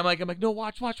 And I'm like, no,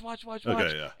 watch.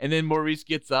 Okay, yeah. And then Maurice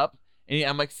gets up, and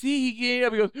I'm like, see, he getting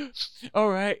up. He goes, all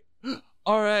right.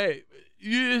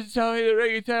 You didn't tell me the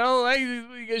orangutan. Oh,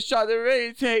 you get shot the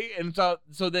orangutan. And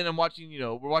so then I'm watching,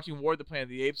 we're watching War of the Planet of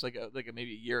the Apes like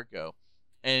maybe a year ago,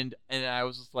 and I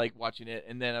was just like watching it,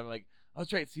 and then I'm like, oh,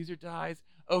 that's right, Caesar dies.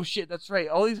 Oh shit, that's right.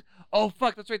 All these. Oh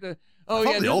fuck, that's right. This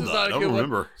is all not died. a I good don't one.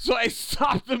 remember. So I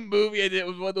stopped the movie. It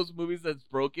was one of those movies that's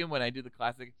broken when I do the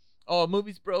classic. Oh,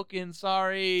 movie's broken.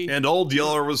 Sorry. And Old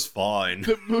Yeller was fine.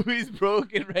 The movie's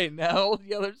broken right now. Old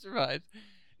Yeller survives.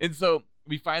 And so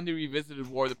we finally revisited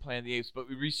War of the Planet of the Apes, but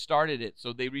we restarted it.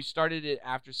 So they restarted it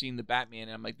after seeing the Batman,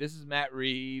 and I'm like, this is Matt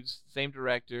Reeves, same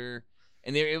director,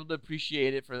 and they were able to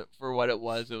appreciate it for what it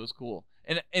was. It was cool.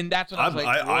 And that's when I was like,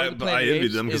 I envy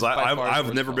them because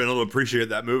I've never been able to appreciate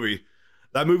that movie.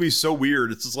 That movie's so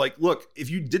weird. It's just like, look, if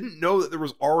you didn't know that there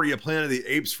was already a Planet of the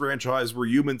Apes franchise where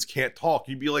humans can't talk,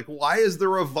 you'd be like, why is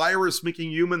there a virus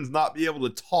making humans not be able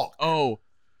to talk? Oh,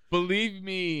 believe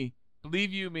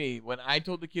you me, when I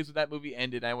told the kids when that movie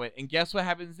ended, I went, and guess what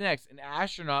happens next? An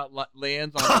astronaut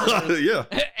lands on Earth. Yeah.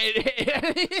 And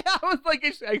I was like,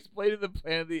 I explained to the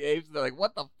Planet of the Apes, and they're like,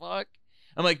 what the fuck?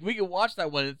 I'm like, we can watch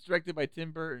that one. It's directed by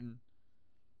Tim Burton.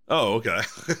 Oh, okay.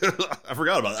 I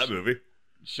forgot about that movie.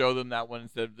 Show them that one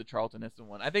instead of the Charlton Heston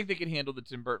one. I think they can handle the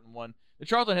Tim Burton one. The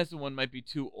Charlton Heston one might be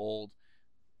too old.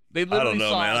 They literally I don't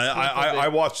know, man. I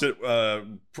watched it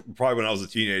probably when I was a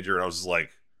teenager, and I was just like,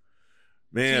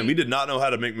 man, we did not know how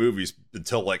to make movies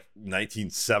until like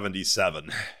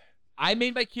 1977. I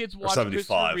made my kids watch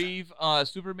 75. Christopher Reeve,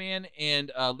 Superman,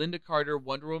 and Linda Carter,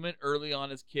 Wonder Woman early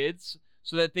on as kids,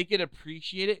 so that they could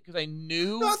appreciate it. Because I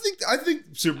knew, No, I think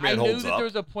Superman holds that up. there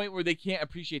was a point where they can't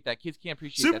appreciate that. Kids can't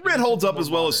appreciate that. Superman holds up as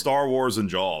well as Star Wars and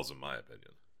Jaws, in my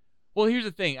opinion. Well, here's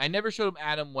the thing. I never showed them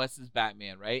Adam West's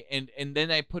Batman, right? And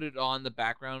then I put it on the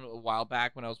background a while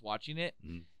back when I was watching it.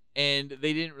 Mm-hmm. and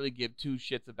they didn't really give two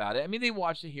shits about it. I mean, they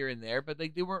watched it here and there, but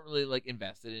they weren't really like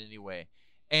invested in any way.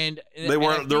 And they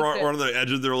weren't on the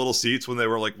edge of their little seats when they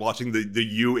were like watching the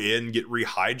UN get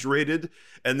rehydrated,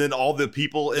 and then all the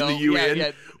people in the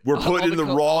UN were put in the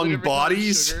wrong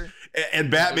bodies,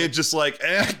 and Batman just like,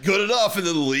 good enough, and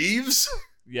then leaves.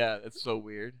 Yeah, it's so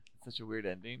weird. It's such a weird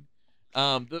ending.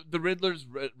 The Riddler's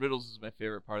riddles is my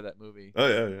favorite part of that movie. Oh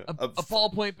yeah. A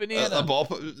ballpoint banana.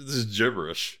 This is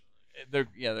gibberish. They're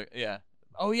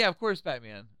Oh yeah, of course,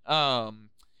 Batman.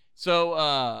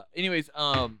 Anyways,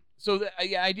 so the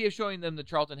idea of showing them the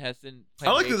Charlton Heston.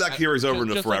 I like that carries over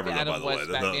into forever. Like by the way,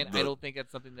 Batman, I don't think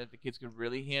that's something that the kids could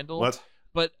really handle. What?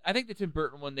 But I think the Tim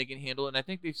Burton one they can handle, and I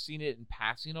think they've seen it in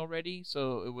passing already,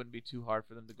 so it wouldn't be too hard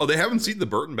for them to. Oh, they haven't seen the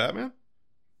Burton Batman?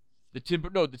 The Tim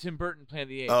Burton Planet of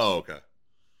the Apes. Oh, okay.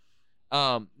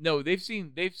 No, they've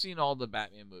seen all the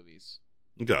Batman movies.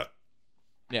 Okay.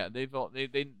 Yeah,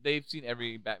 they've seen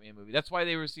every Batman movie. That's why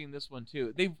they were seeing this one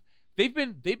too. They've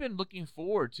been looking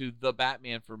forward to the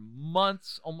Batman for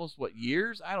months, almost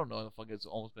years? I don't know. The fuck it's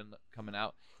almost been coming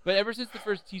out. But ever since the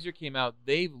first teaser came out,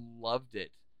 they've loved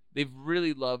it. They've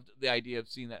really loved the idea of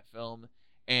seeing that film.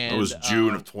 And it was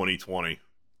June of 2020.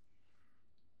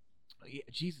 Yeah,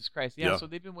 Jesus Christ. Yeah, so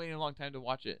they've been waiting a long time to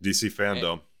watch it. DC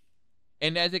fandom.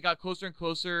 And as it got closer and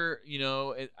closer,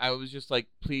 I was just like,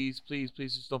 please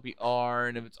just don't be R.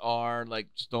 And if it's R, like,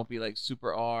 just don't be like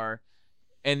super R.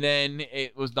 And then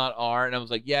it was not R, and I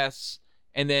was like, yes.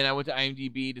 And then I went to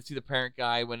IMDb to see the Parent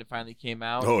Guide when it finally came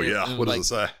out. Oh, yeah. What does it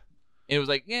say? And it was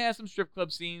like, yeah, some strip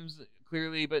club scenes,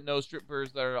 clearly, but no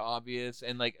strippers that are obvious,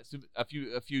 and like a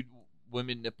few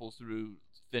women nipples through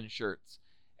thin shirts.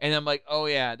 And I'm like, oh,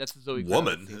 yeah, that's a Zoe.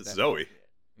 Woman? Zoe.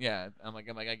 Yeah. I'm like,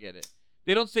 I get it.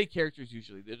 They don't say characters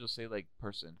usually. They just say, like,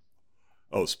 person.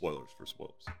 Oh, spoilers.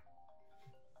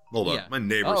 Hold on. My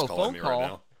neighbor's calling me right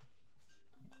now.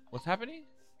 What's happening?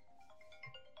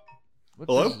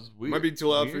 Hello? Might be too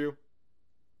loud for you.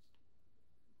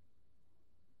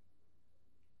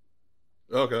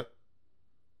 Okay.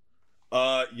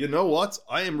 You know what?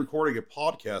 I am recording a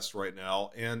podcast right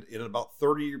now, and in about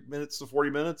 30 minutes to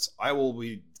 40 minutes, I will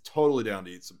be totally down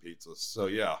to eat some pizzas. So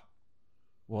yeah.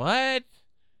 What?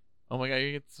 Oh my god,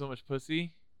 you get so much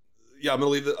pussy? Yeah, I'm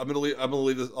gonna leave this.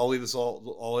 I'll leave this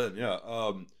all in.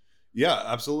 Yeah. Yeah,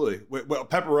 absolutely. Well,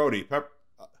 pepperoni.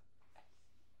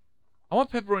 I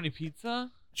want pepperoni pizza.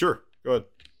 Sure, go ahead.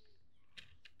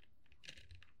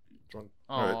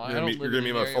 Oh, I don't live in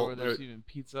an area where there's even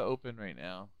pizza open right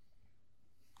now.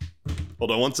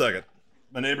 Hold on 1 second.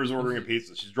 My neighbor's ordering a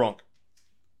pizza. She's drunk.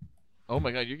 Oh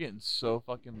my god, you're getting so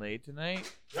fucking laid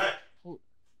tonight. Hey. Hold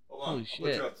on. Holy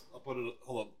shit. I'll put it.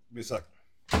 Hold on. Give me a second.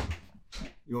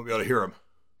 You won't be able to hear him.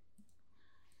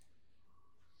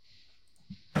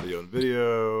 Audio and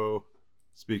video.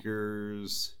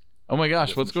 Speakers. Oh my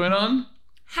gosh, what's going on?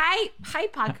 Hi,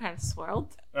 podcast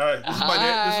world. All right, this is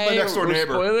my next door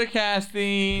neighbor.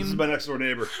 Spoilercasting. This is my next door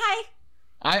neighbor. Hi.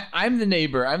 I'm the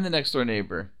neighbor. I'm the next door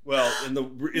neighbor. Well, in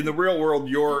the real world,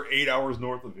 you're 8 hours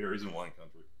north of here. He's in wine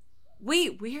country.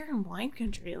 Wait, we're in wine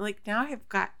country. Like, now I've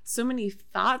got so many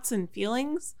thoughts and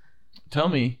feelings. Tell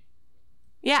me.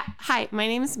 Yeah. Hi, my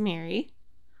name is Mary.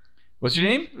 What's your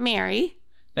name? Mary.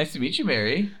 Nice to meet you,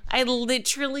 Mary. I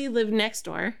literally live next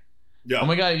door. Yeah. Oh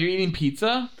my god, you're eating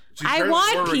pizza? I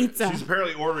want pizza. She's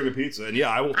apparently ordering a pizza, and yeah,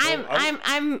 I will.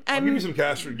 I'll give you some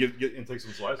cash and take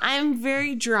some slices. I'm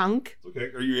very drunk. It's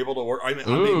okay. Are you able to order? I mean,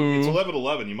 it's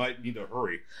 11:11. You might need to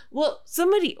hurry. Well,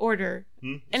 somebody order.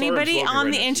 Anybody on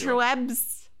the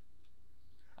interwebs?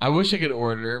 I wish I could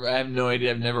order, but I have no idea.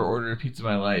 I've never ordered a pizza in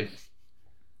my life.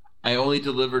 I only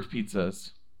delivered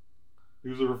pizzas. He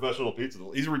was a professional pizza.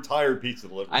 He's a retired pizza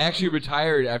delivery. I actually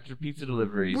retired after pizza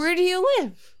deliveries. Where do you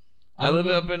live? I live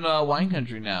up in wine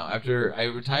country now. After I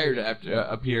retired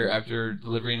up here after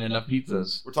delivering enough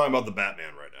pizzas. We're talking about the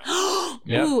Batman right now.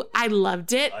 Yep. Ooh, I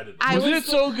loved it. Wasn't it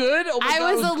so good? Oh my God,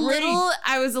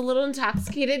 I was a little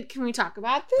intoxicated. Can we talk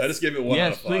about this? I just gave it 1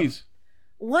 out of 5. Yes, please.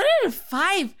 1 out of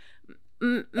 5.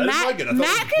 Matt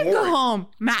can go home.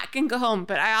 Matt can go home,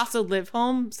 but I also live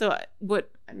home, so I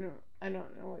don't know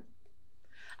what.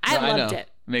 I loved it.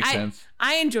 Makes sense.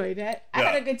 I enjoyed it. I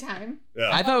had a good time. Yeah.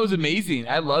 I thought it was amazing.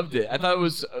 I loved it. I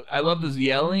love the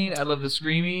yelling. I love the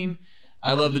screaming.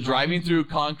 I love the driving through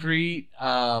concrete.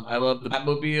 I love the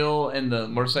Batmobile and the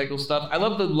motorcycle stuff. I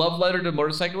love the love letter to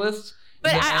motorcyclists.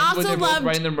 But I also loved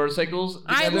riding their motorcycles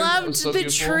together. I loved the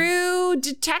true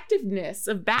detectiveness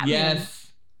of Batman.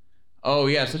 Yes. Oh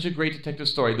yeah, such a great detective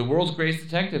story. The world's greatest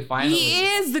detective. Finally, he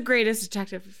is the greatest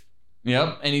detective.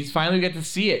 Yep, and he's finally got to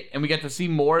see it, and we got to see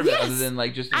more of it other than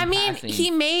like just. Passing.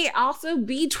 He may also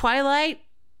be Twilight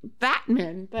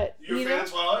Batman, but You a fan of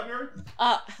Twilight, Mary?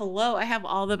 hello, I have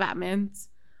all the Batmans.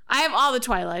 I have all the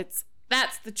Twilights.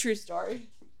 That's the true story.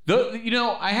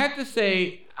 I have to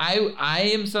say,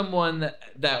 I am someone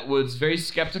that was very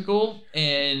skeptical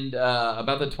and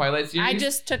about the Twilight series. I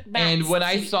just took back. And when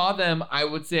I saw them, I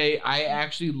would say I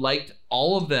actually liked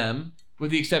all of them,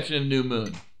 with the exception of New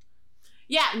Moon.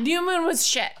 Yeah, New Moon was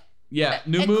shit. Yeah,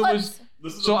 New Moon was.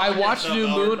 So I watched New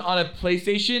Moon on a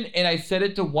PlayStation, and I set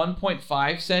it to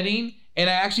 1.5 setting, and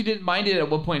I actually didn't mind it at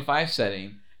 1.5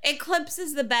 setting. Eclipse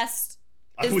is the best.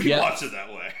 I wouldn't watch it that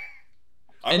way.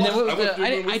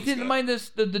 I didn't mind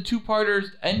the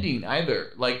two-parters ending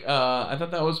either. Like, I thought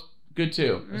that was good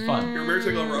too. It was fun. Here, Mary,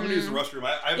 take over. I'm gonna use the restroom.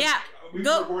 We've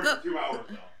been recording for 2 hours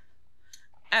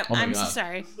now. I'm so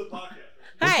sorry. This is the podcast.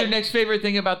 What's Hi. your next favorite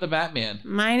thing about the Batman?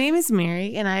 My name is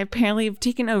Mary, and I apparently have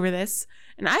taken over this,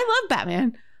 and I love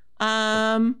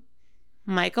Batman.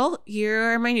 Michael,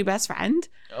 you're my new best friend.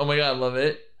 Oh my god, I love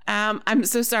it. I'm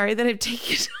so sorry that I've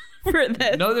taken over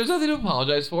this. No, there's nothing to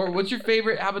apologize for. What's your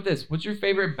favorite? How about this? What's your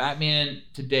favorite Batman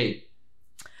to date?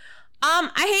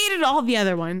 I hated all the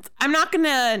other ones. I'm not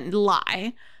gonna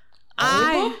lie.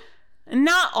 All of them?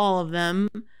 Not all of them.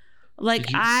 Like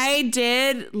I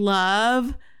did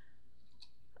love.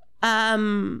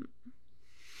 I'm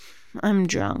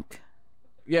drunk.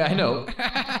 Yeah, I know.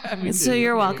 Me So too.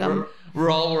 you're welcome. We're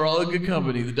all in good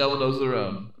company. The devil knows their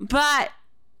own. But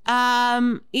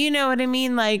you know what I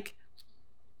mean? Like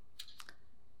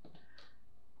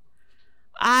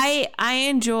I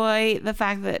enjoy the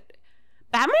fact that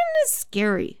Batman is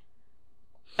scary.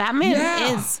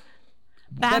 Batman is.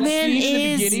 Batman that scene in the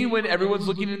is. beginning when everyone's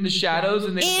looking in the shadows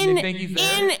and they think he's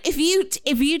there. If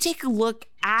you take a look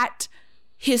at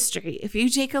history, if you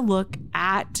take a look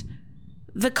at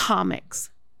the comics,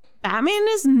 Batman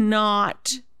is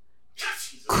not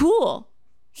cool.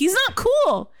 He's not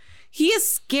cool. He is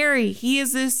scary. He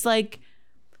is this like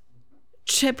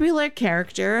titular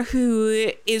character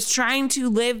who is trying to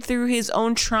live through his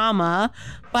own trauma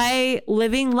by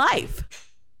living life.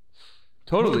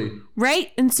 Totally.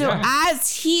 Right? And so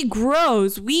as he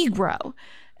grows, we grow.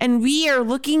 And we are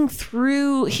looking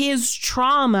through his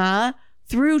trauma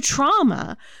through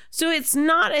trauma. So it's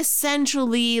not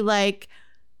essentially like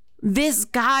this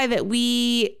guy that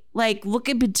we like look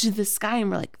up into the sky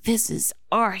and we're like, this is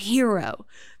our hero.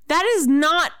 That is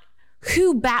not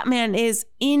who Batman is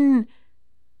in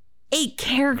a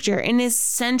character in his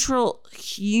central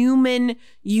human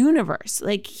universe.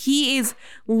 Like he is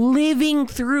living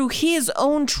through his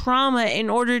own trauma in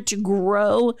order to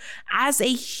grow as a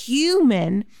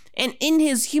human. And in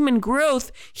his human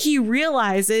growth, he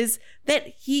realizes that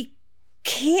he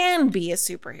can be a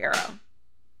superhero.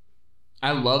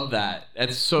 I love that.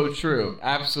 That's so true.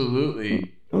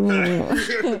 Absolutely.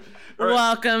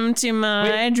 Welcome to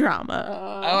my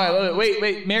drama. Oh, I love it.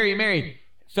 Wait, Mary.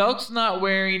 Felk's not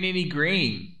wearing any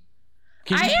green.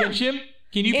 Can you pinch him?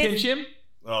 Can you pinch him?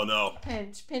 Oh no.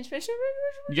 Pinch.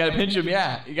 You gotta pinch him,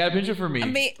 yeah. You gotta pinch him for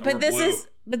me. But this is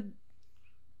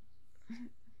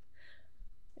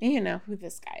you know who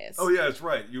this guy is. Oh yeah, that's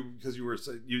right. Because you were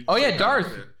saying you. Oh yeah,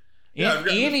 Darth. Yeah,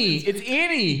 Annie. It's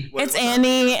Annie. It's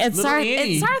Annie. It's Little Darth.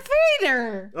 Annie. It's Darth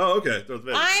Vader. Oh okay. Darth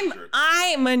Vader.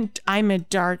 I'm a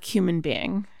dark human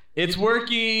being. It's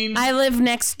working. I live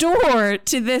next door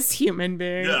to this human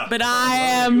being, Yeah. but I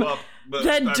am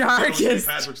the darkest.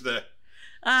 Patrick's Day.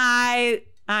 I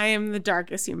am the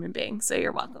darkest human being. So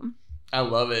you're welcome. I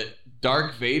love it.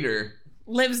 Dark Vader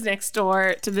lives next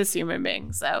door to this human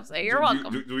being. So you're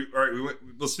welcome. All right,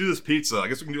 let's do this pizza. I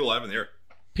guess we can do it live in the air.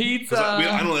 Pizza.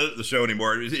 I don't edit the show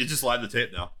anymore. It's just live to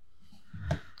tape now.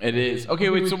 It is. Okay,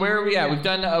 wait. So where are we at? We've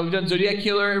done Zodiac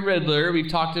Killer and Riddler. We've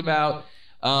talked about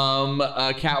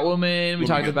Catwoman. We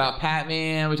talked about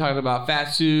Batman. We talked about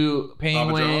Fatsuit,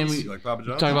 Penguin. You like Papa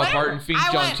John's? We talked about Barton Fink,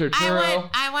 John Turturro.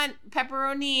 I want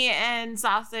pepperoni and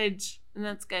sausage, and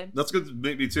that's good. That's good to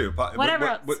me too. Whatever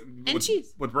else. And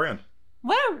cheese. What brand?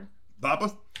 Whatever.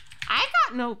 Papa? I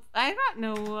got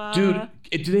no. Dude,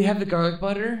 do they have the garlic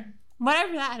butter?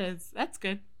 Whatever that is, that's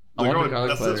good. I want the garlic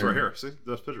that's butter. this right here. See,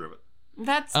 that's a picture of it.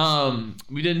 That's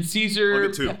we did Caesar, I'll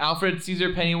get two. Alfred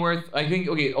Caesar Pennyworth. I think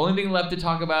only thing left to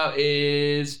talk about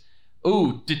is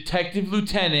Detective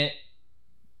Lieutenant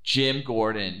Jim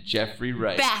Gordon, Jeffrey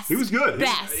Wright. best. He was good.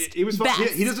 Best. He was fun.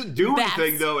 Best. He doesn't do Best.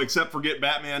 anything though except for get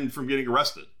Batman from getting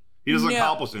arrested. He doesn't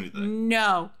accomplish anything.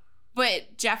 No,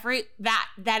 but Jeffrey, that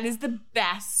is the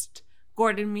best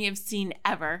Gordon we have seen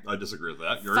ever. I disagree with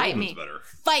that. Your Fight own me. is better.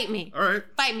 Fight me. All right.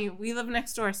 Fight me. We live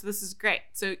next door, so this is great.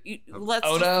 So let's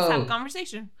Oh, just no. have a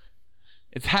conversation.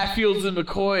 It's Hatfields and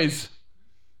McCoys.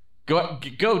 Go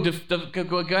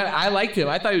ahead. I liked him.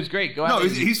 I thought he was great. Go No,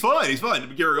 ahead. he's fine. He's fine.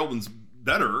 But Gary Oldman's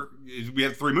better. We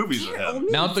have 3 movies with him.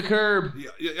 Mount the curb.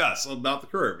 Yes, Mount the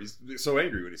curb. He's so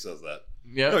angry when he says that.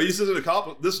 Yeah. No, he just doesn't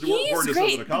accomplish. This Gordon just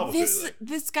doesn't accomplish anything.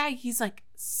 This guy, he's like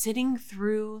sitting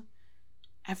through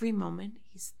every moment.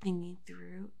 He's thinking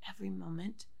through every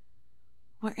moment.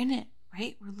 We're in it,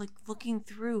 right? We're like looking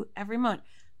through every moment.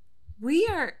 We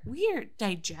are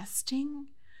digesting.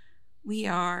 We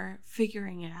are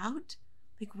figuring it out.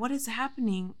 Like, what is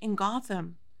happening in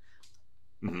Gotham?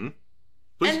 Mm-hmm.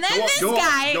 And then this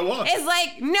guy is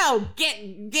like, no,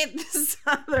 get this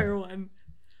other one.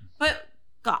 But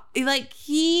God, like,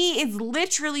 he is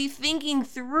literally thinking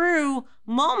through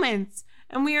moments,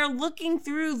 and we are looking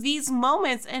through these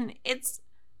moments, and it's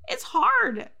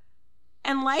hard,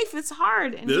 and life is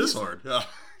hard. And it is hard. Yeah.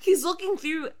 He's looking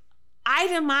through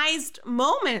itemized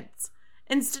moments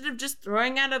instead of just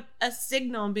throwing out a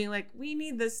signal and being like, we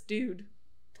need this dude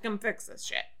to come fix this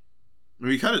shit. I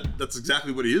mean, that's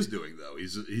exactly what he is doing, though.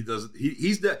 He's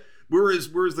that. Whereas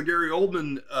the Gary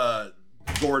Oldman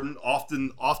Gordon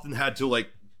often had to like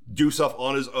do stuff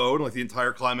on his own, like the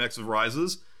entire climax of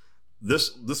Rises.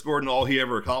 This Gordon, all he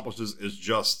ever accomplishes is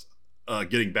just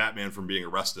getting Batman from being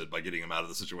arrested by getting him out of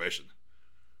the situation.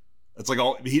 It's like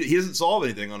he doesn't solve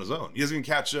anything on his own. He doesn't even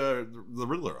catch the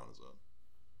Riddler on his own.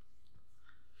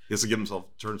 He has to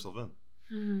turn himself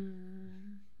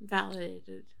in.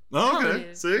 Validated. Oh, okay.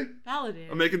 Validated. See,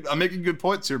 validated. I'm making good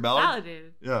points here, Ballard.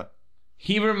 Validated. Yeah.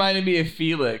 He reminded me of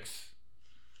Felix.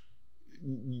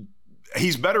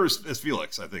 He's better as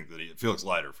Felix, I think, than Felix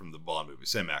Leiter from the Bond movie.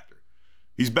 Same actor.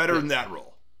 He's better in that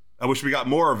role. I wish we got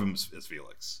more of him as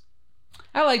Felix.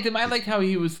 I liked him. I liked how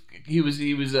he was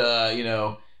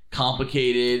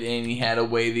complicated, and he had to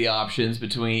weigh the options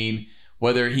between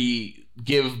whether he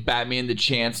give Batman the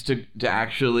chance to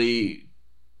actually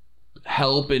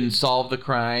help and solve the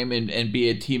crime and be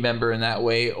a team member in that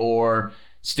way, or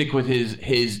stick with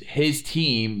his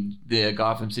team, the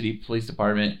Gotham City Police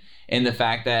Department, and the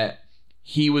fact that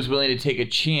he was willing to take a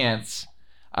chance.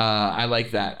 I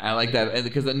like that, and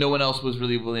because no one else was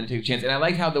really willing to take a chance. And I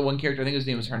like how the one character, I think his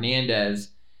name was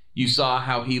Hernandez, you saw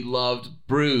how he loved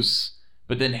Bruce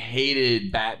but then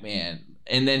hated Batman,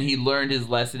 and then he learned his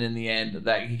lesson in the end,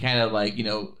 that he kind of like,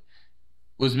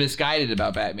 was misguided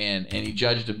about Batman, and he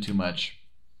judged him too much.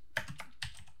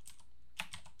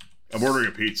 I'm ordering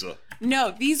a pizza.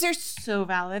 No, these are so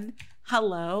valid.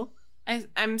 Hello.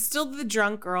 I'm still the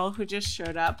drunk girl who just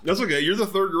showed up. That's okay. You're the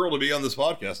third girl to be on this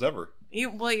podcast ever.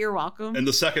 You're welcome. And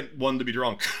the second one to be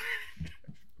drunk.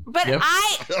 But yep.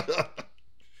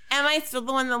 Am I still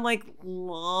the one that like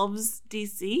loves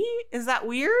DC? Is that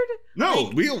weird? No,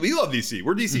 like, we love DC.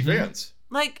 We're DC fans.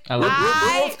 Like we're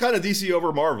both kind of DC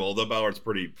over Marvel. The Ballard's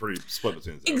pretty split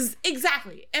between the two.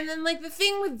 Exactly. And then like the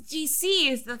thing with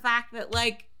DC is the fact that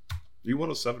like, do you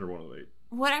 107 or 108?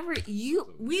 Whatever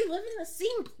we live in the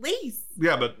same place.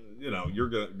 Yeah, but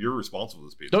you're responsible for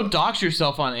this pizza. Don't dox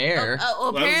yourself on air.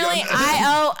 Apparently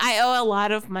I owe a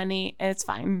lot of money. It's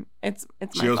fine. It's my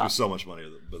fault. She owes me so much money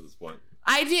at this point.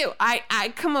 I do.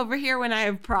 I come over here when I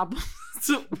have problems.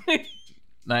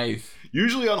 Nice.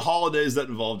 Usually on holidays that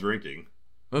involve drinking.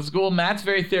 Let's go. Matt's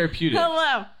very therapeutic.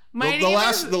 Hello.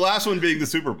 The last one being the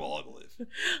Super Bowl, I believe.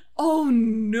 Oh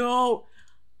no.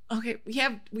 Okay,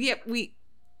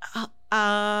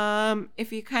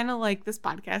 if you kind of like this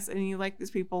podcast and you like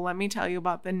these people, let me tell you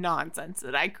about the nonsense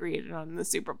that I created on the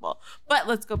Super Bowl. But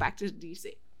let's go back to DC.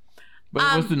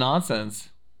 But what's the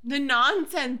nonsense? The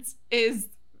nonsense is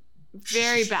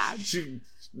very bad. She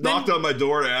knocked on my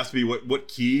door to ask me what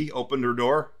key opened her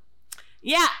door.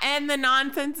 Yeah, and the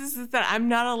nonsense is that I'm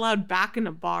not allowed back in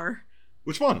a bar.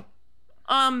 Which one?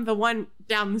 The one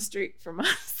down the street from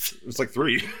us. It's like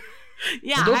 3.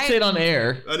 Yeah, well, don't say it on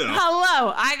air. I know.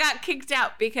 Hello, I got kicked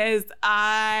out because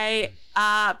I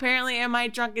apparently in my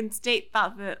drunken state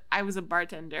thought that I was a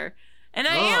bartender, and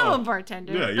I am a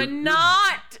bartender, but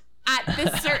not at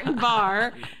this certain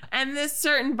bar. And this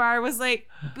certain bar was like,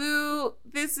 "Boo,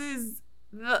 this is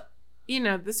the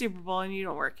Super Bowl, and you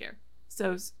don't work here."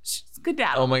 So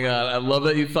skedaddle. Oh my god, I love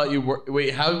that you thought you were.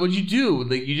 Wait, what'd you do?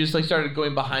 Like you just like started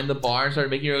going behind the bar and started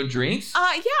making your own drinks?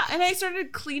 Yeah, and I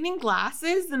started cleaning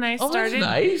glasses, and I started. That's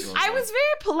nice. I was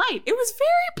very polite. It was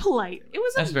very polite.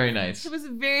 That's very nice. It was a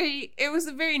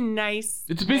very nice.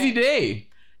 It's a busy day.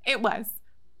 It was.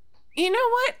 You know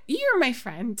what? You're my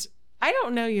friend. I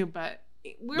don't know you, but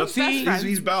we're best friends.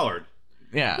 He's Ballard.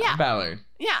 Yeah, Ballard.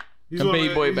 Yeah. He's a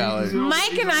baby boy Ballard.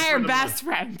 Mike and I are best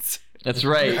friends. That's How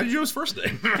right. did you know his first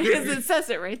name? Because it says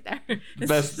it right there. The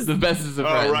best is a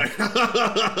friend. Oh, right.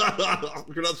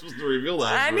 We're not supposed to reveal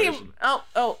that I mean, information.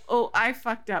 I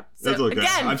fucked up. So That's okay.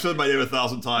 again, I've said my name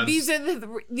 1,000 times. these are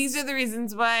the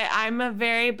reasons why I'm a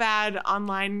very bad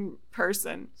online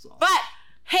person. But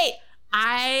hey,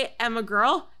 I am a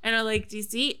girl and I like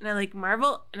DC and I like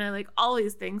Marvel and I like all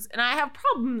these things, and I have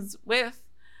problems with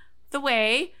the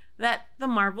way that the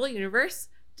Marvel universe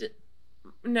did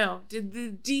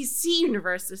the DC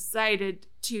universe decided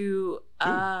to Get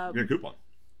a coupon.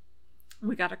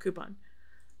 we got a coupon,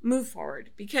 move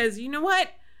forward, because you know what,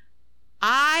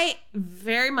 I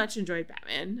very much enjoyed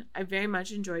Batman. I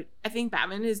think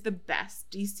Batman is the best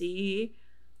DC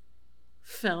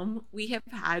film we have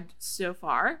had so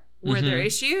far. Were there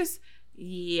issues?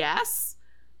 Yes,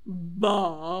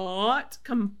 but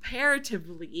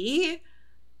comparatively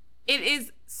it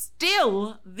is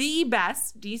still the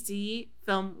best DC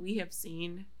film we have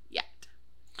seen yet.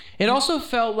 It also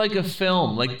felt like a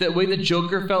film, like the way the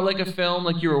Joker felt like a film,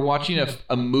 like you were watching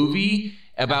a movie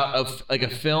about a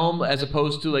film as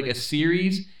opposed to like a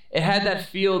series. It had that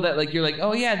feel that like you're like,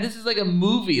 oh yeah, this is like a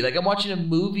movie. Like I'm watching a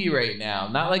movie right now.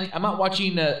 I'm not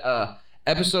watching a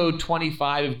episode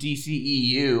 25 of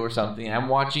DCEU or something. I'm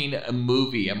watching a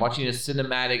movie. I'm watching a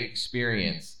cinematic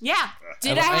experience. Yeah.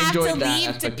 Did I have to enjoyed that leave to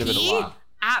aspect of it a pee? lot.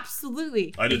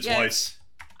 Absolutely. I did Because twice.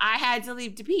 I had to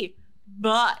leave to pee,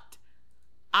 but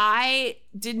I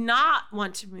did not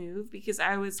want to move because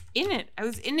I was in it. I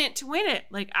was in it to win it.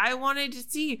 Like I wanted to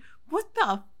see what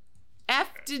the F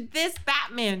did this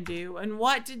Batman do and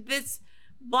what did this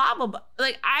blah blah blah.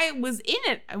 Like I was in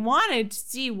it. I wanted to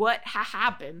see what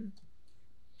happened.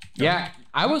 Yeah,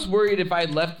 I was worried if I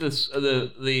left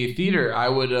the theater, I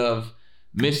would have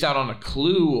missed out on a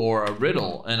clue or a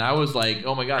riddle, and I was like,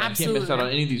 oh my god, I can't miss out on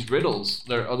any of these riddles.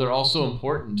 They're all so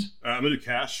important. I'm gonna do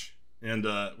cash, and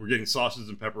we're getting sausages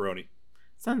and pepperoni.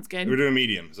 Sounds good. We're doing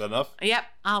medium. Is that enough? Yep.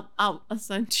 I'll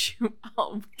send you.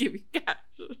 I'll give you cash.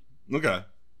 Okay.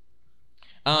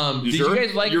 Did you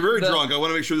guys like? You're very drunk. I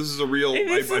want to make sure this is a real. I do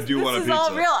want a pizza. This is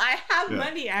all real. I have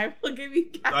money. I will give you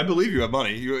cash. I believe you have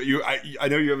money. I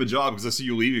know you have a job because I see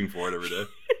you leaving for it every day.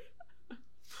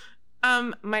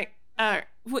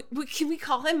 What can we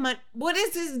call him? What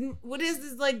is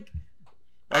his like?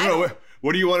 I don't know.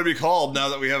 What do you want to be called now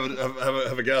that we have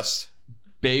a guest?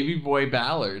 Baby Boy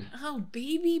Ballard. Oh,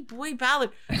 Baby Boy Ballard.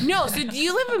 No. So do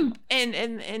you live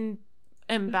in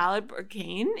Ballard,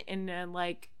 Burkane, in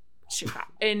like Chicago?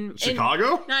 In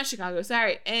Chicago? Not Chicago.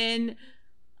 Sorry. Hang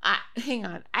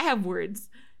on. I have words.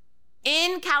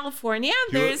 In California,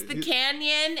 there's the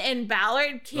canyon in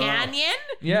Ballard Canyon.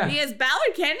 Yeah. Because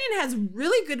Ballard Canyon has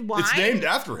really good wine. It's named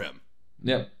after him.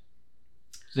 Yep.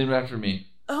 It's named after me.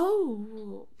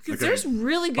 Oh, because Okay. there's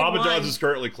really good Papa wine. John's is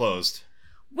currently closed.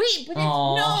 Wait, but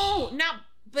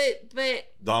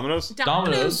Domino's?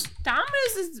 Domino's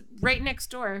is right next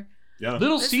door. Yeah.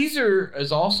 Little Caesar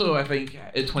is also, I think,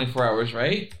 at 24 hours,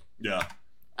 right? Yeah.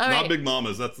 All Not right. Big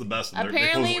Mama's. That's the best. They close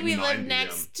Apparently, at we 9 live p.m.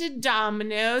 next to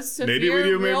Domino's. So Maybe if we you're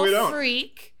do, a maybe real we don't.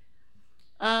 freak,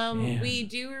 Man. we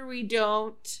do or we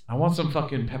don't. I want some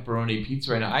fucking pepperoni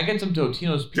pizza right now. I get some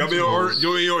Totino's pizza. Do you want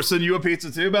me to send you a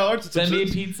pizza too, Ballard? Send me a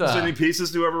pizza. Sending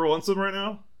pizzas to whoever wants them right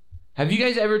now? Have you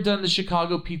guys ever done the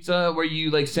Chicago pizza where you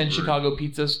like send Chicago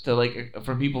pizzas to like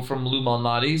from people from Lou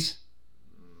Malnati's?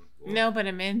 No, but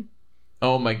I'm in.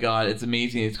 Oh my god, it's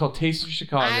amazing. It's called Taste of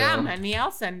Chicago. I got money.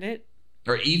 I'll send it.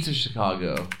 Or Eats of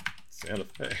Chicago. Santa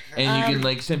Fe. And you can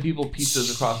like send people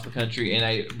pizzas across the country, and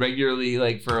I regularly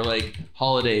like for like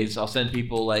holidays I'll send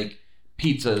people like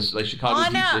pizzas, like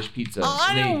Chicago deep dish pizza.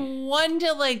 On And a 1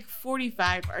 to like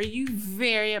 45, are you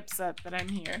very upset that I'm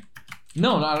here?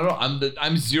 no, not at all. I'm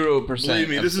 0%. Believe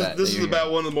me, this upset is that you're about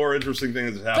here. one of the more interesting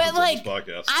things that happens But like, on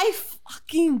this podcast. I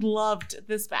fucking loved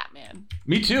this Batman.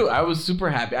 Me too. I was super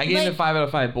happy. I gave it Like- a 5 out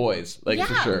of 5 boys, like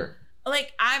for Yeah. sure.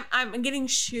 Like I'm getting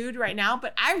shooed right now,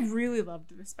 but I really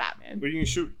loved this Batman. What are you going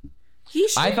to shoot? He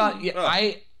I shooed thought me.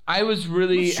 I was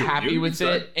really Let's shoot happy you. with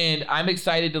Good it, and I'm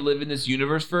excited to live in this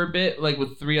universe for a bit, like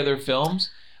with 3 other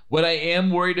films. What I am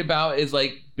worried about is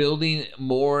like building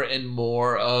more and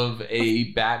more of a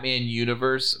Batman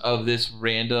universe of this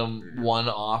random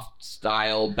one-off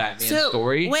style Batman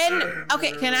story.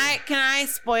 Okay, can I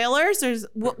spoilers? There's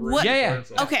what? Yeah.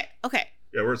 Okay.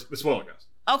 Yeah, it's Spoilercast.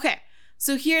 Okay.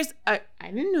 So here's I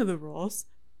didn't know the rules.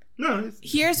 No.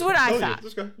 Here's what I thought.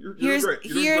 This guy. You're great.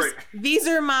 You're doing great. These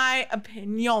are my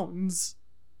opinions.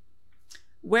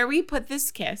 Where we put this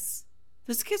kiss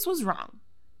was wrong.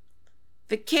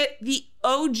 The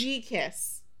OG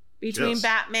kiss between Yes.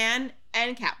 Batman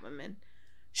and Catwoman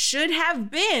should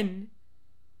have been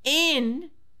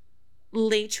in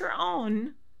later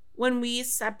on when we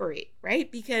separate,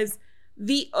 right? Because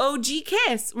the OG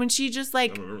kiss, when she just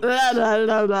like, I don't remember blah, blah,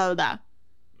 blah, blah, blah.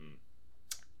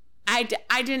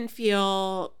 I didn't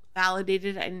feel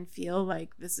validated. I didn't feel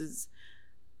like this is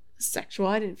sexual.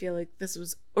 I didn't feel like this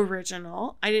was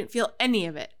original. I didn't feel any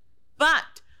of it.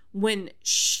 But when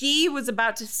she was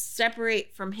about to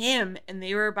separate from him and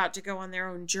they were about to go on their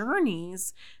own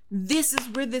journeys, this is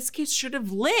where this kiss should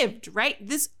have lived, right?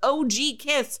 This OG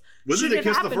kiss. When did should they have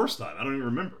kiss happened the first time? I don't even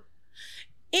remember.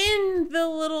 in the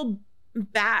little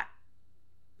Batville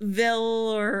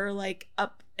or like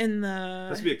up in the.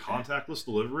 That's be a contactless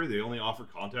delivery. They only offer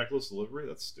contactless delivery.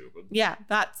 That's stupid. Yeah,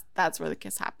 that's where the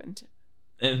kiss happened.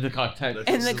 In the contact. That's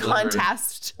In the delivery.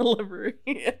 contest delivery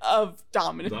of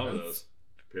Domino's. Domino's.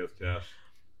 Pay with cash.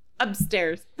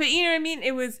 Upstairs. But you know what I mean?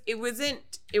 It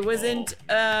wasn't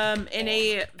in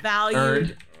a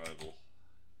valued Arrival.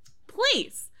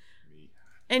 place. Me.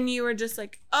 And you were just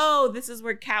like, oh, this is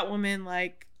where Catwoman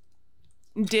like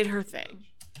did her thing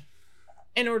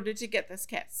in order to get this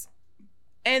kiss.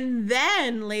 And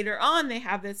then later on they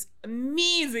have this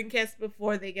amazing kiss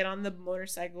before they get on the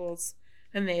motorcycles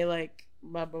and they like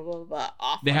blah blah blah blah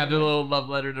off. They have their little love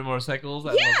letter to motorcycles. I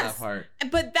love that part.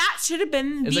 But that should have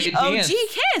been It's the like a OG dance.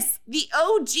 kiss. The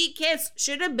OG kiss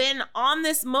should have been on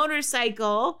this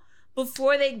motorcycle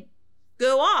before they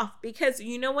go off. Because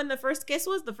you know when the first kiss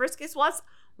was? The first kiss was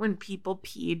when people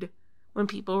peed. When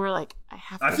people were like, I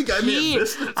have to pee. I think I may have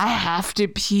missed it. I have to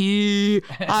pee.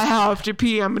 I have to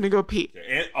pee. I'm going to go pee.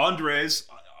 And Andres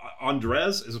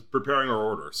is preparing our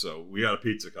order, so we got a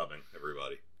pizza coming,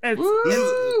 everybody. It's,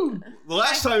 The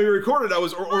last time we recorded, I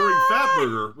was ordering Fat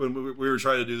Burger when we were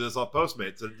trying to do this off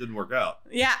Postmates, and it didn't work out.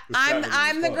 yeah, This guy was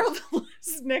I'm the close. girl that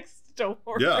lives next door.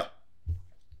 Yeah,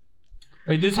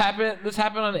 Wait, this happened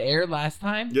on air last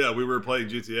time? yeah, we were playing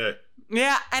GTA.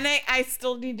 Yeah, and I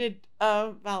still needed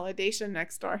validation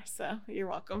next door, so you're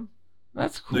welcome.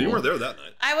 That's cool. No, you weren't there that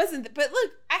night. I wasn't, but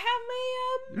look, I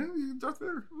have Yeah, you Darth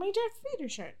Vader. my Darth Vader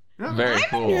shirt. Yeah. Very I'm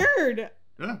cool. a nerd.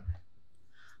 Yeah.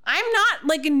 I'm not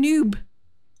like a noob.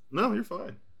 No, you're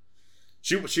fine.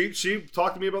 She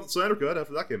talked to me about the Snyder Cut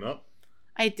after that came out.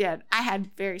 I did. I had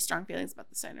very strong feelings about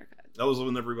the Snyder Cut. That was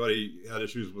when everybody had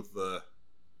issues with the.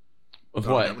 With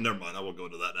Oh, what? Never mind. I won't go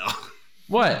into that now.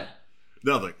 What?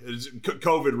 Nothing. It's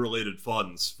COVID-related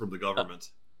funds from the government.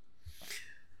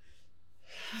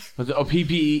 Was it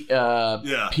PP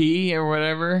Yeah. P or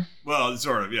whatever? Well,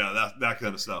 sort of. Yeah, that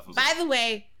kind of stuff. Was By the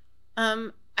way,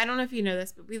 I don't know if you know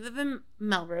this, but we live in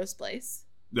Melrose Place.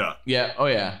 yeah, Yeah. Oh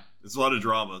yeah. it's a lot of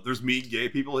drama. There's mean gay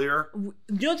people here.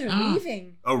 No, they're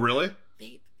leaving. Oh, really?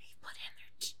 They put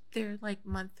in their like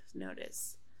month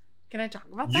notice. Can I talk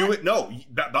about You that? no.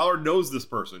 Ballard knows this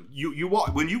person. You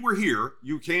walk when you were here.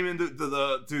 You came into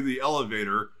the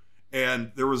elevator,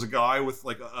 and there was a guy with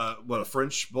like a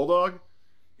French bulldog,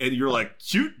 and you're like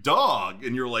cute dog,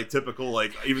 and you're like typical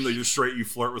like even though you're straight, you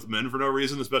flirt with men for no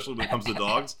reason, especially when it comes to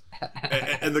dogs.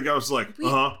 and the guy was like,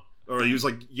 or he was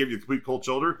like gave you a complete cold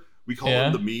shoulder. We call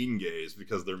them the mean gays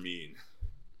because they're mean.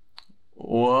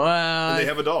 What? And they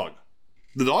have a dog.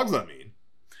 The dog's not mean.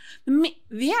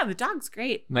 Yeah, the dog's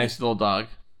great. Nice little dog.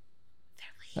 They're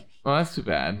leaving. Oh, that's too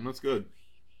bad. That's good.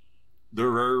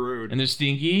 They're very rude. And they're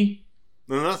stinky.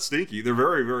 They're not stinky. They're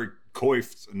very, very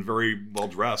coiffed and very well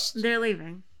dressed. They're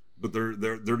leaving. But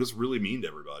they're just really mean to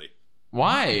everybody.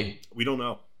 Why? We don't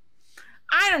know.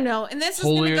 I don't know. And this is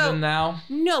Holier gonna go. than thou?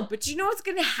 No, but you know what's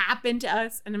gonna happen to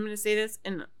us, and I'm gonna say this,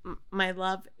 and my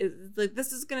love is like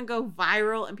this is gonna go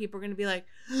viral, and people are gonna be like,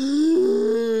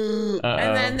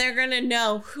 and then they're gonna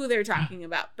know who they're talking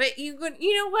about. But you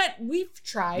know what? We've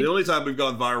tried. The only time we've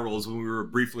gone viral is when we were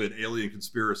briefly an alien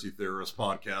conspiracy theorist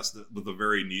podcast with a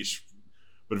very niche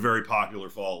but very popular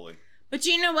following. But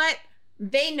you know what?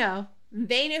 They know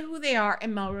who they are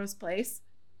in Melrose Place,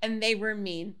 and they were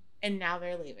mean, and now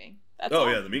they're leaving. That's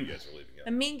all. Yeah, the mean guys are leaving. The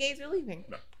mean gays are leaving.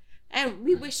 No. And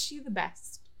we wish you the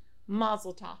best.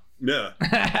 Mazel tov. Yeah.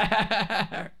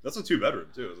 That's a 2-bedroom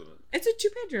too, isn't it? It's a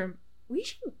 2-bedroom. We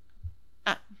should.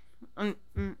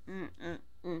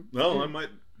 No, I might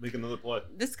make another play.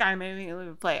 This guy made me live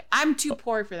a play. I'm too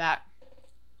poor for that.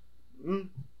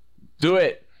 Do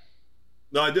it.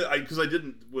 No, I did. Because I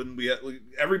didn't when we had, like,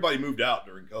 everybody moved out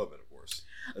during COVID, of course,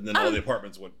 and then all the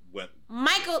apartments went.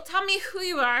 Michael, tell me who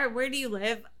you are. Where do you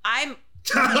live? I'm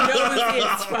nosy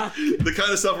as fuck. The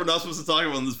kind of stuff we're not supposed to talk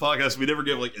about on this podcast. We never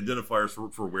give like identifiers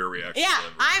for where we actually Yeah,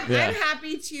 live. I'm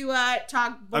happy to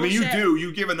talk bullshit. I mean, you do.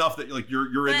 You give enough that like you're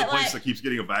in the But, place like, that keeps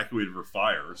getting evacuated for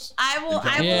fires. I will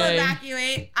Yay.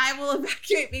 evacuate. I will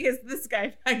evacuate because this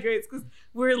guy evacuates because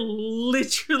we're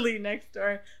literally next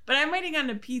door. But I'm waiting on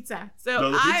a pizza. So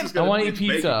No, the pizza's I gonna want to be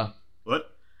eat pizza.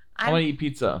 What? I want to eat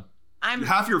pizza.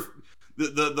 half your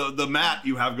the mat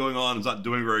you have going on is not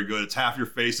doing very good. It's half your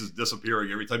face is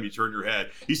disappearing every time you turn your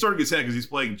head. He's starting his head because he's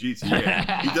playing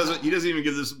GTA. He doesn't even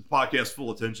give this podcast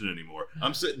full attention anymore.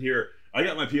 I'm sitting here. I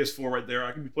got my PS4 right there.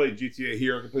 I can be playing GTA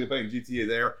here. I can be playing GTA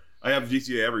there. I have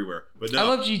GTA everywhere. But no. I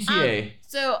love GTA.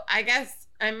 So I guess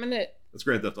I'm gonna. It's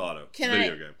Grand Theft Auto.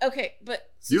 Video game. Okay,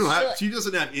 but You don't have. She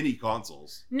doesn't have any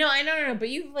consoles. No, I know. But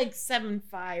you have like 7,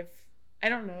 5. I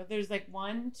don't know. There's like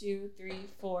 1, 2, 3,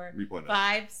 4,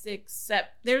 5, 6, 7.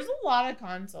 There's a lot of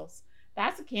consoles.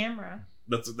 That's a camera.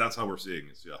 That's how we're seeing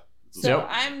this. Yeah. So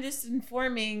I'm just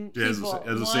informing people.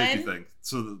 As a safety thing,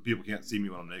 so that people can't see me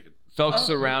when I'm naked. Felt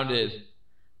surrounded.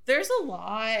 There's a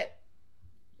lot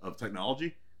of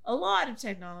technology. A lot of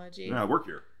technology. Yeah, I work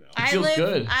here. Yeah. It feels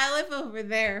good. I live over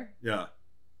there. Yeah.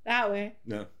 That way.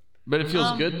 Yeah. But it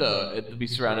feels good though to be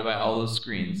surrounded by all those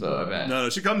screens. So I bet. No,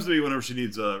 she comes to me whenever she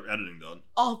needs editing done.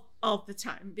 All the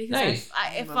time because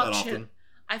I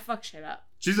fuck shit up.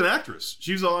 She's an actress.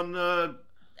 She's on.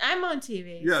 I'm on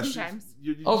TV sometimes.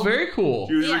 Very cool.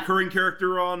 She was a recurring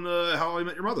character on How I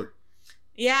Met Your Mother.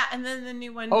 Yeah, and then the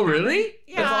new one. Oh, really?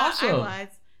 Yeah, that's awesome. I was.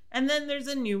 And then there's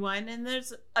a new one, and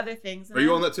there's other things. Are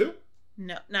you on that too?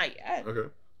 No, not yet. Okay.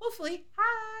 Hopefully.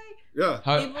 Hi. Yeah.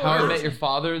 How I Met Your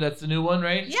Father. That's the new one,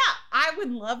 right? Yeah, I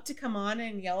would love to come on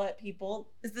and yell at people.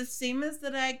 It's the same as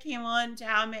that I came on to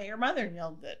How I Met Your Mother and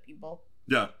yelled at people.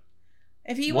 Yeah.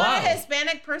 If you want a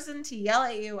Hispanic person to yell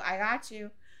at you, I got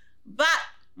you. But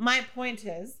my point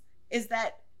is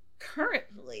that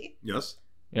currently,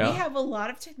 we have a lot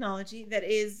of technology that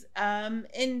is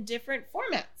in different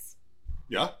formats.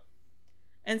 Yeah.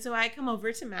 And so I come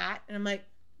over to Matt and I'm like,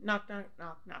 knock, knock,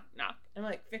 knock, knock, knock. I'm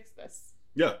like, fix this.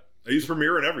 Yeah. I use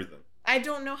Premiere and everything. I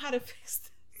don't know how to fix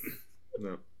this.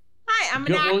 No. Hi, I'm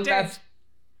an actor.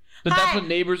 That's what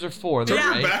neighbors are for. Turn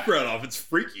right? your background off. It's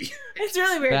freaky. It's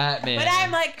really weird. Batman. But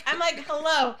I'm like,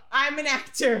 hello, I'm an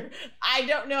actor. I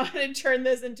don't know how to turn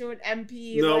this into an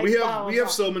MP. No, like, we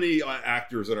have so many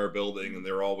actors in our building, and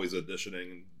they're always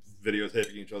auditioning and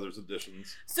videotaping each other's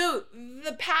auditions. So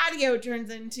the patio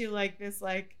turns into like this,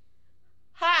 like,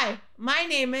 hi, my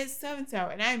name is so and so,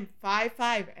 and I'm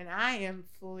 5'5", and I am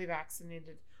fully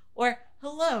vaccinated. Or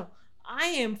hello, I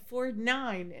am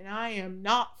 4'9", and I am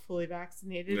not fully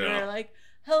vaccinated. Yeah. Or like,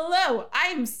 hello,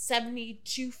 I'm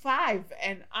 72.5,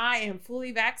 and I am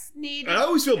fully vaccinated. And I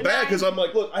always feel bad because I'm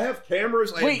like, look, I have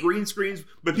cameras, I have green screens,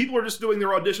 but people are just doing their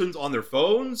auditions on their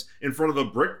phones in front of a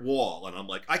brick wall. And I'm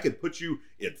like, I could put you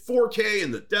in 4K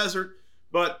in the desert,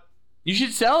 but... You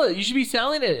should sell it. You should be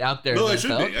selling it out there. No, I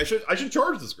should be. I should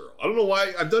charge this girl. I don't know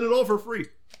why. I've done it all for free.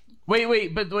 Wait.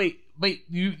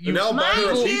 You and now I'm buying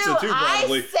her a pizza too,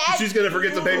 probably. She's going to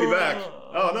forget to pay me back.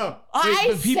 Oh, no.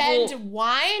 I send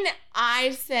wine.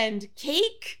 I send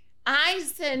cake. I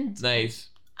send... Nice.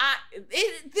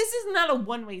 This is not a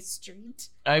one-way street.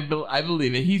 I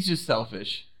believe it. He's just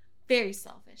selfish. Very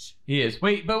selfish. He is.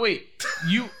 Wait.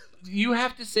 You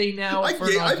have to say now for an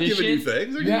audition. I've given you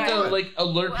things. You have to like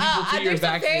alert people to your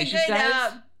vaccination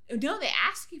status. No, they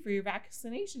ask you for your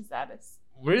vaccination status.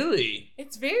 Really?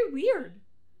 It's very weird.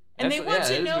 And they want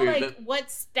to know weird. what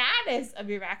status of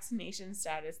your vaccination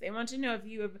status. They want to know if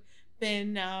you have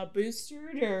been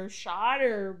boosted or shot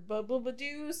or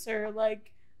blah-blah-blah-deuce or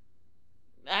like,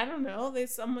 I don't know.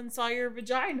 Someone saw your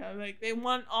vagina. Like they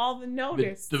want all the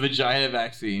notice. The vagina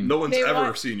vaccine. No one's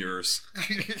ever seen yours.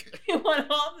 They want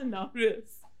all the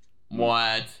notice.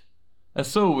 What? That's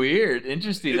so weird.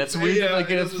 Interesting. That's weird. Yeah, like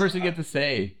that's the first thing you get to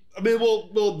say. I mean, well,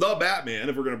 the Batman.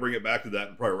 If we're gonna bring it back to that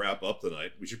and probably wrap up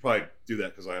tonight, we should probably do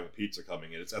that because I have a pizza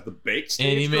coming in. It's at the bake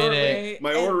stage. Any minute.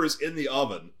 My order is in the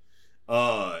oven.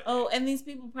 And these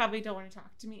people probably don't want to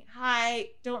talk to me. Hi,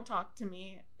 don't talk to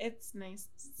me. It's nice.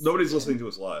 Nobody's listening to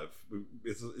us live.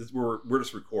 We're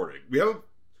just recording. We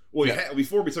have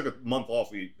before we took a month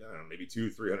off. We I don't know, maybe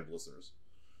 200-300 listeners.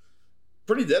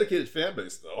 Pretty dedicated fan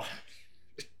base though.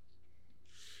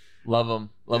 Love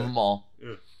them all.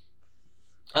 Yeah.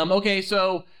 Okay,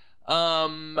 so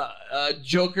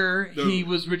Joker, he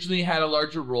was originally had a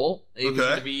larger role. He was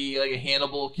going to be like a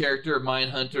Hannibal character,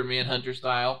 Manhunter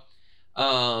style.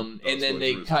 And then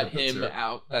they cut him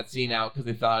out, that scene out, because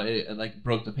they thought it like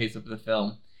broke the pace of the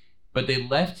film. But they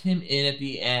left him in at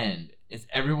the end. Is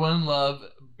everyone love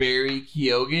Barry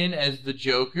Keoghan as the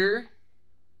Joker?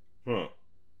 Huh.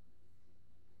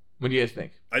 What do you guys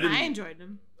think? I enjoyed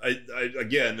him. I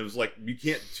again, it was like you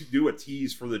can't do a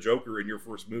tease for the Joker in your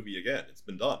first movie again. It's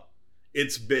been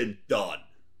done.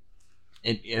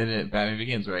 in Batman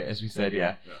Begins, right? As we said,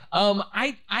 yeah.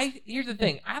 Here's the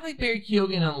thing. I like Barry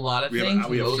Keoghan in a lot of things.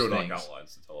 We have most show doc things.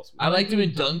 outlines to tell us. I liked him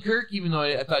in Dunkirk, even though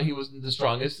I thought he wasn't the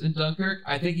strongest in Dunkirk.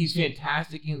 I think he's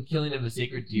fantastic in Killing of a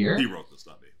Sacred Deer. He wrote this,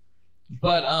 not me.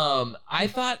 But I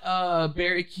thought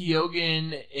Barry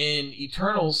Keoghan in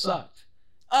Eternals sucked.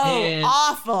 Oh, And-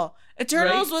 awful.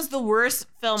 Eternals Right? was the worst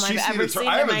film She's I've seen ever Eter- seen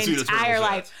I in haven't my seen entire Eternals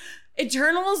life.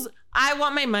 Eternals, I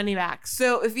want my money back.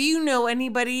 So if you know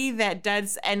anybody that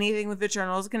does anything with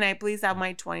Eternals, can I please have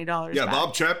my $20 Yeah, back?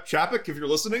 Bob Chapek, if you're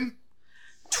listening.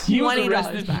 He was $20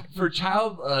 arrested back. for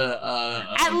child.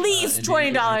 At least $20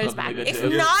 endangerment, back. something like If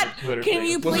that. not, Twitter can thing.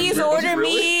 you Was it please re- was it order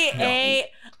really? me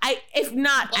if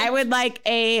not, I would like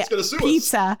a He's gonna sue us.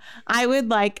 pizza. I would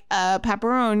like a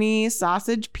pepperoni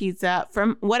sausage pizza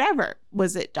from whatever.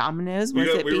 Was it Domino's? Was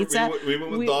it pizza? We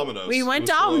went with Domino's. We It went was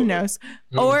still open. Domino's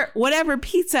or whatever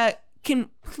pizza. Can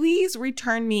please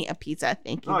return me a pizza?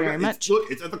 Thank you No, very it's- much. Look,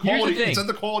 it's at the Here's the quality. thing. It's at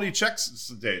the quality checks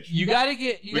stage. You gotta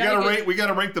get. We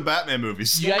gotta rank the Batman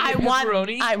movies. You gotta get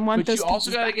pepperoni. I want but those you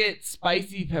also pizzas gotta back. get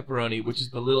spicy pepperoni, which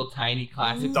is the little tiny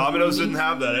classic. Domino's didn't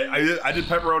have that. I did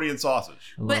pepperoni and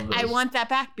sausage. But I want that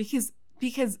back because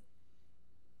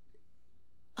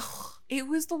it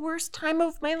was the worst time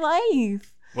of my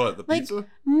life. What, the Like, pizza?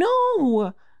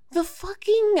 No, the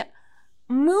fucking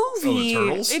movie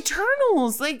Eternals?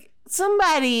 Eternals. Like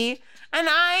somebody, and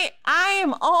I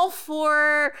am all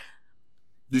for.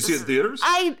 Did you see it in theaters?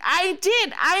 I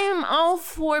did. I am all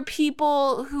for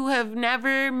people who have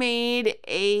never made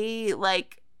a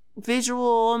like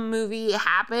visual movie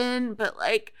happen, but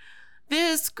like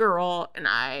this girl and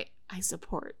I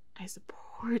support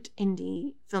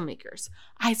indie filmmakers.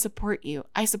 I support you.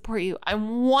 I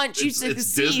want you to It's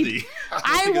succeed. Disney.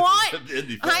 I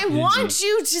want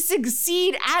you to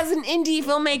succeed as an indie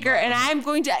filmmaker, and I'm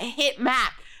going to hit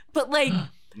Matt. But like,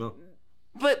 No.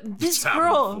 but this happened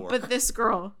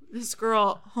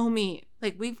girl, homie,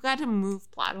 like we've got to move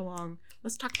plot along.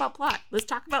 Let's talk about plot. Let's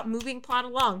talk about moving plot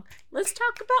along. Let's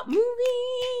talk about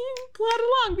moving plot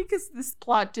along because this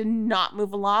plot did not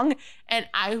move along, and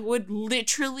I would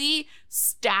literally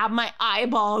stab my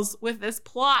eyeballs with this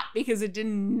plot because it did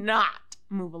not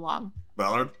move along.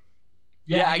 Ballard,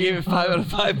 Yeah, I gave it 5 out of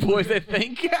 5 boys. I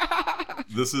think.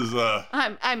 this is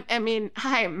I mean,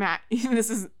 hi Matt. This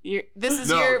is your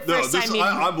first time meeting.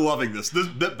 I'm loving this.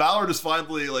 Ballard is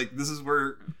finally like, this is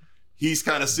where he's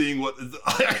kind of seeing what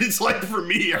it's like for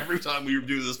me every time we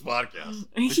do this podcast.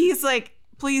 He's like,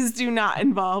 please do not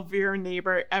involve your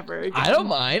neighbor ever again. I don't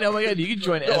mind. Oh my god, you can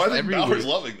join us No, I think every Ballard's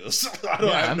week. loving this.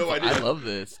 I have no idea. I love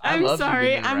this. I I'm love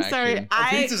sorry. human I'm sorry. interaction. Our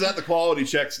pizza's at the quality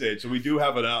check stage, so we do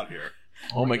have it out here.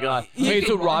 Oh my god. Okay,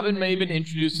 so Robin may have been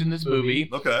introduced in this movie,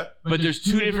 Okay. but there's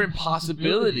 2 different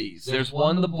possibilities. There's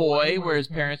one, the boy, where his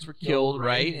parents were killed,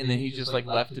 right? And then he's just like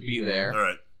left to be there. All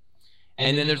right.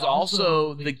 And then there's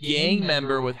also the gang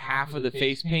member with half of the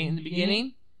face paint in the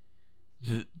beginning.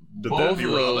 Did Both that of be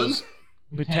Robin? those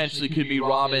potentially could be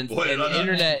Robin's. Boy, And I the don't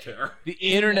internet,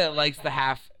 care. likes the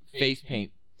half face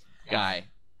paint guy.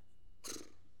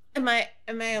 Am I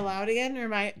allowed again, or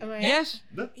am I? Yes.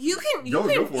 You can Go for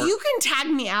it. you can tag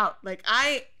me out. Like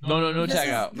No, This tag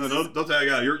is- out. No, don't tag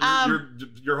out.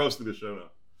 You're hosting the show now.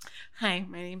 Hi,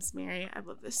 my name's Mary. I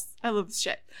love this. I love this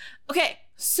shit. Okay,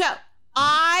 so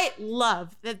I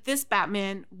love that this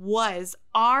Batman was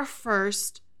our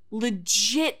first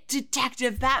legit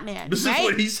detective Batman. This right? is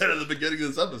what he said at the beginning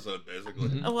of this episode, basically.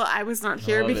 Mhm. Well, I was not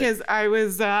here love it. because I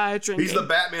was drinking. He's the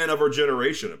Batman of our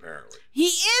generation, apparently. He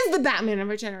is the Batman of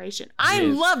our generation. I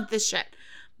is. love this shit.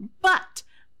 But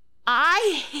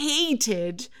I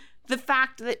hated the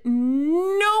fact that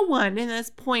no one in this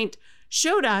point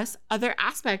showed us other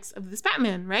aspects of this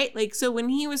Batman, right? Like, so when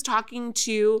he was talking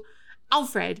to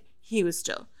Alfred, he was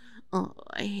still, oh,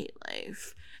 I hate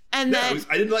life. And Yeah, then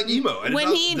I didn't like emo. I did when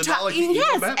not, he did not talked, like the emo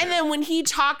yes, Batman. and then when he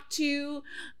talked to, Like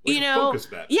you a know, focus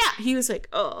Batman. yeah, he was like,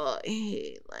 oh, I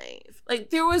hate life. Like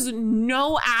there was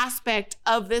no aspect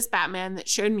of this Batman that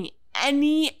showed me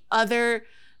any other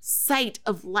sight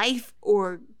of life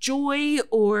or joy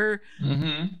or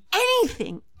Mm-hmm.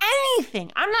 anything.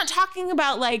 I'm not talking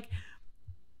about like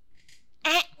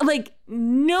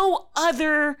no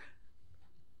other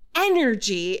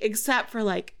energy except for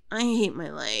like, I hate my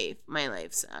life. My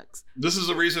life sucks. This is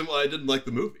the reason why I didn't like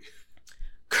the movie.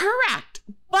 Correct.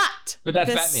 But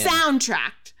that's the Batman.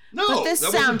 soundtrack. No, But this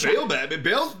that wasn't soundtrack- Bale Batman.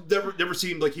 Bale never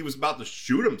seemed like he was about to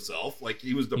shoot himself. Like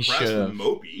he was depressed should've. and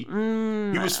mopey.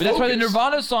 Mm, He was But that's why the focused.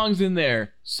 Nirvana song's in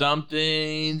there.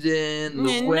 Something's in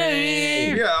the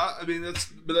way. Yeah, I mean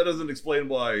but that doesn't explain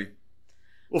why.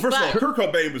 Well, first of all, Kurt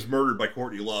Cobain was murdered by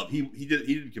Courtney Love. He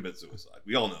didn't commit suicide.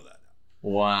 We all know that now.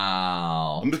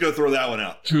 Wow. bomb. I'm just gonna throw that one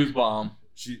out. Truth bomb.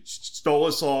 She stole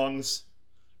his songs,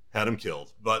 had him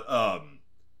killed. But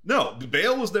no,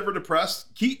 Bale was never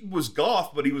depressed. Keaton was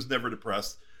goth, but he was never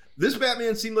depressed. This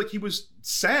Batman seemed like he was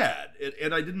sad,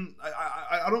 and I didn't.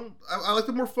 I like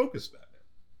the more focused Batman.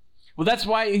 Well, that's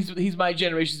why he's my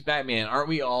generation's Batman. Aren't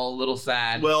we all a little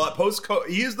sad? Well,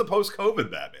 he is the post-COVID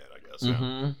Batman, I guess. Yeah.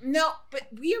 Mm-hmm. No, but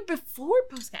we are before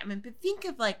post-Batman. But think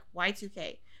of like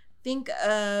Y2K. Think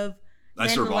of I 9/11.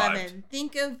 survived.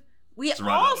 Think of we Survived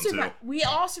all that one, survived. We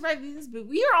all survived this, but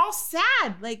we are all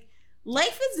sad. Like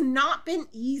life has not been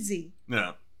easy.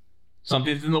 Yeah.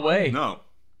 Something's in the way. No.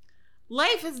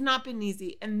 Life has not been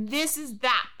easy, and this is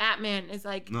that Batman is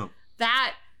like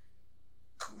that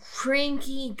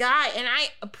cranky guy, and I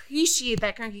appreciate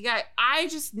that cranky guy. I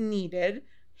just needed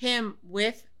him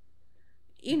with,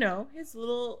 his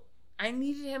little. I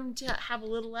needed him to have a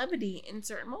little levity in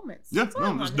certain moments. Yeah, That's all I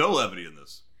there's wanted. no levity in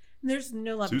this. There's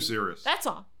no levity. Too serious. That's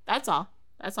all. That's all.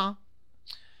 That's all.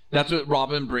 That's what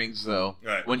Robin brings, though.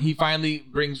 Right. When he finally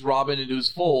brings Robin into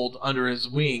his fold under his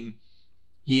wing,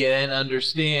 he then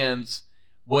understands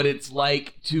what it's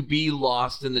like to be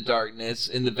lost in the darkness,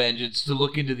 in the vengeance, to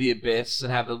look into the abyss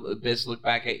and have the abyss look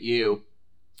back at you.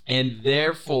 And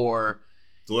therefore,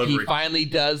 Delivery. he finally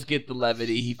does get the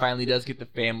levity. He finally does get the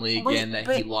family again that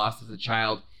he lost as a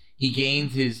child. He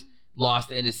gains his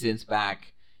lost innocence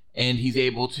back, and he's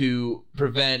able to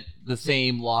prevent the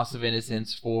same loss of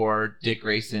innocence for Dick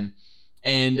Grayson.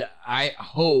 And I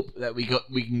hope that we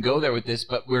can go there with this,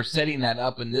 but we're setting that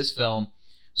up in this film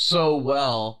so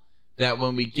well that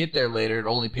when we get there later, it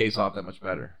only pays off that much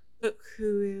better. But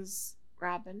who is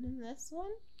Robin in this one?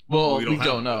 Well, We we don't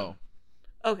don't have know.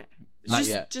 Okay. Not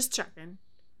yet. Just checking.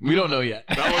 We don't know yet.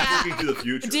 That was looking to the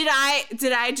future. Did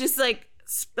I just like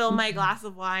spill my glass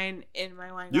of wine in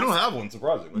my wine glass? You don't have one,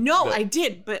 surprisingly. No, But- I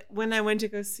did, but when I went to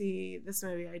go see this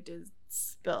movie, I did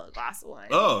spill a glass of wine.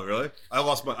 Oh, really?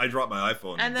 I dropped my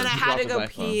iPhone. And then I He had to dropped go his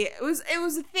pee. It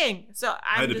was a thing. So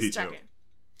had I'm to pee, just too. checking.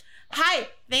 Hi,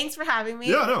 thanks for having me.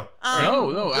 Yeah,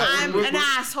 no. No, I'm we're- an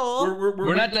asshole.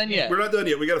 We're not done yet. We're not done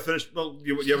yet. We got to finish. Well,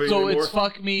 you have anything So more? it's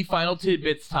fuck me final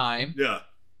tidbits time. Yeah.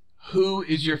 Who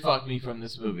is your fuck me from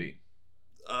this movie?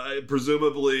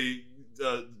 Presumably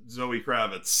Zoe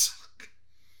Kravitz.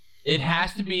 It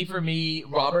has to be for me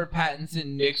Robert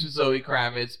Pattinson mixed with Zoe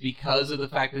Kravitz because of the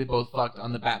fact that they both fucked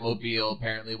on the Batmobile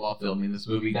apparently while filming this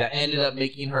movie that ended up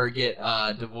making her get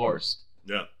divorced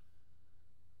Yeah.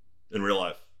 In real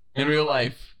life. in real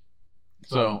life.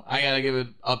 So I gotta give it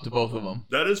up to both of them.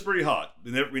 That is pretty hot.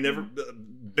 We never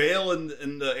Bale and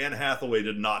Anne Hathaway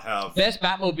did not have. Best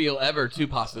Batmobile ever too,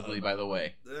 possibly, by the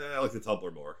way. I like the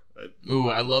Tumblr more. Ooh,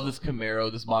 I love this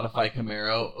Camaro, this modified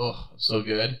Camaro. Oh, so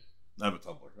good. I have a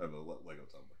Tumblr. I have a Lego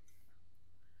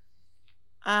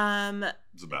Tumblr.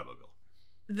 It's a Batmobile.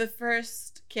 The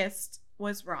first kiss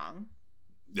was wrong.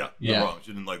 Yeah, Yeah. you're wrong.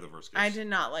 She didn't like the first kiss. I did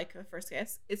not like the first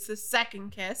kiss. It's the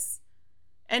second kiss.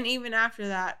 And even after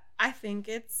that, I think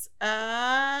it's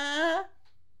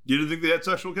You didn't think they had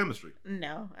sexual chemistry?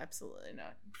 no, absolutely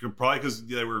not. Probably because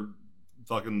they were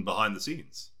fucking behind the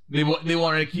scenes. They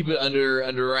wanted to keep it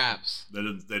under wraps. They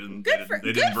didn't Good for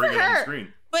bring it on her. the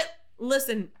screen. But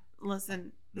listen,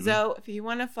 Mm-hmm. Zoe, if you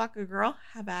want to fuck a girl,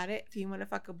 have at it. If you want to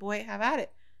fuck a boy, have at it.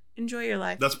 Enjoy your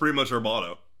life. That's pretty much our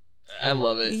motto. I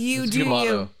love it. You It's a do good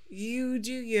motto. you. You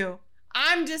do you.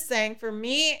 I'm just saying, for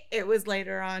me, it was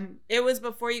later on. It was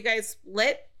before you guys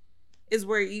split, is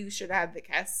where you should have the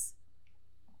kiss.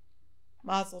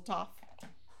 Mazel tov.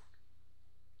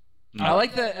 I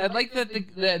like that. I like that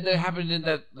that happened in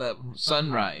that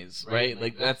sunrise, right?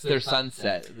 Like that's their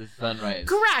sunset, the sunrise.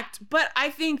 Correct. But I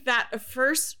think that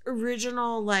first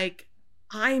original, like,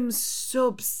 I'm so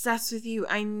obsessed with you.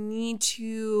 I need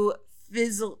to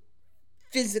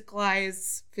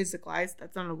physicalize.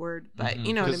 That's not a word, but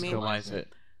you know what I mean. Physicalize it.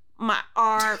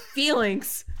 Our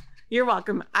feelings. You're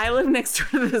welcome. I live next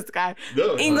door to this guy.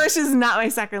 No, English is not my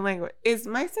second language. Is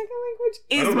my second language?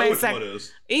 I don't know my which second. one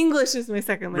is. English is my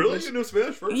second Really? language. You know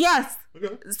Spanish first? Yes.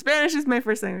 Okay. Spanish is my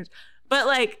first language. But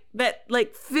like that,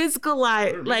 like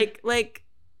physicalize, like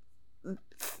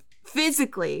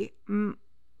physically,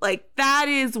 like that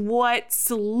is what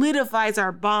solidifies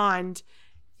our bond.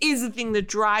 Is the thing that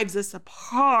drives us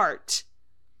apart.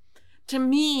 To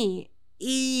me,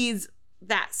 is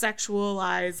that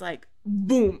sexualized, like,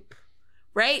 boom,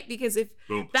 right? Because if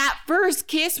Boom. that first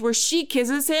kiss where she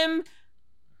kisses him,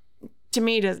 to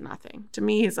me does nothing. To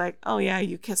me, he's like, oh yeah,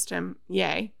 you kissed him,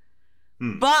 yay.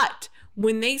 But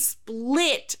when they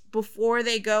split before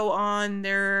they go on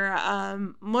their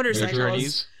motorcycles, Their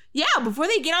journeys. yeah, before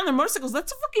they get on their motorcycles,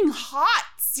 that's a fucking hot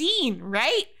scene,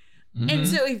 right? Mm-hmm. And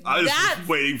so if I was that's just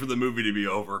waiting for the movie to be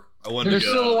over. wanted They're to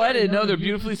get out of silhouetted. No, they're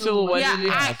beautifully silhouetted. Yeah,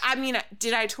 yes. I mean,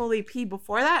 did I totally pee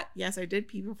before that? Yes, I did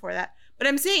pee before that. But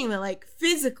I'm saying that, like,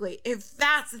 physically, if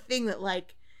that's the thing that,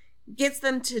 like, gets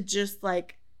them to just,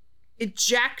 like,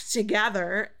 eject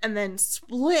together and then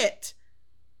split,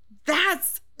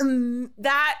 that's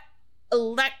that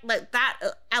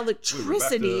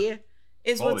electricity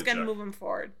is what's going to move them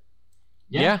forward.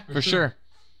 Yeah, for sure.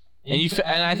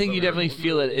 And I think you definitely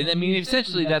feel it. And I mean,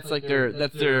 essentially, that's like their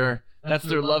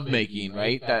lovemaking,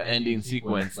 right? That ending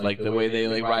sequence, like the way they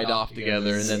like ride off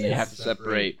together and then they have to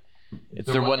separate.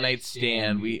 It's their one night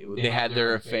stand. They had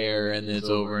their affair and it's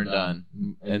over and done,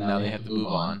 and now they have to move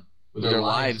on with their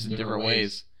lives in different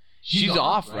ways. She's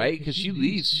off, right? Because she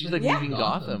leaves. She's like leaving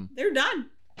Gotham. They're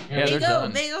done. Yeah, they're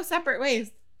done. They go separate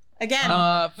ways. Again.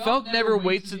 Felk never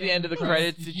waits to the end of the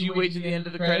credits. Did you wait to the end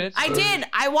of the credits? I did.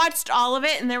 I watched all of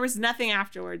it, and there was nothing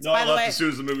afterwards. No, By the way, as soon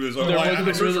as the movie was over. There I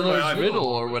was searched for my Riddler's iPhone. Riddle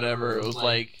or whatever. It was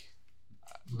like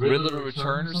Riddler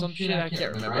Return or some shit. I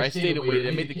can't remember. I stayed and waited.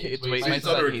 I made the case. Wait, my It's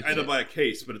son under, hates I had to it. buy a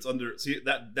case, but it's under. See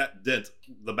that dent,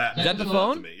 the bat. Is that the to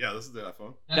phone? me. Yeah, this is the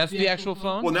iPhone. That's the actual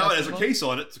phone? Well, now it That's has a the phone? case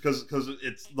on it because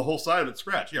it's the whole side of it's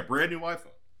scratched. Yeah, brand new iPhone.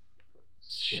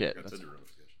 Shit. That's That's a notification.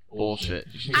 bullshit.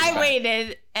 You should get it I back.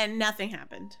 waited, and nothing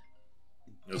happened.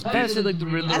 It was I thought it pizza. said like the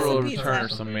Riddler That's a will pizza. return or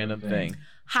some random thing.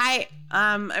 Hi,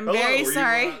 I'm Hello, very were you,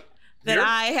 sorry that here?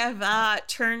 I have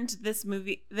turned this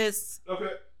Okay.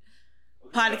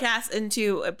 podcast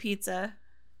into a pizza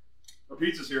Our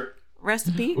pizza's here.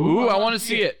 recipe. Ooh, I want to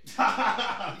see it.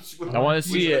 I wanna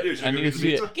see it. I need to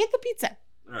see it. Get the pizza.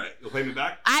 All right, you'll pay me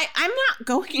back. I'm not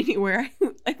going anywhere.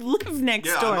 I live next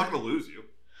Yeah, door. I'm not gonna lose you.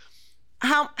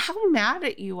 How mad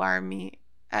at you are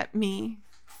at me?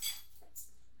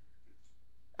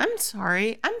 I'm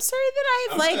sorry. I'm sorry that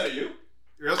I'm mad at you.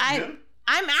 You're asking him?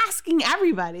 I'm asking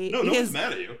everybody No, no because one's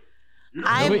mad at you. You're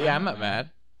I- Oh, wait, yeah, I'm not mad.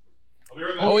 I'll be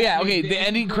right back. Oh yeah, okay. The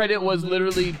ending credit was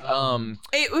literally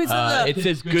it was it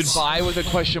says goodbye with a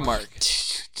question mark.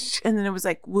 and then it was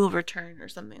like will return or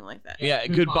something like that. Yeah,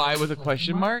 goodbye with a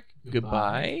question mark.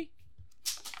 Goodbye.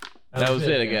 That was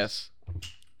it, I guess.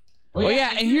 Oh yeah,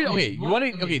 and here, okay, you want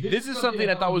to? Okay, this is something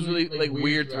I thought was really like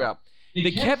weird throughout.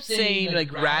 They kept saying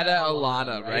like rata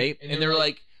alata, right? And they were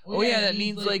like, oh yeah, that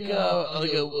means like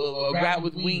a rat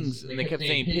with wings. And they kept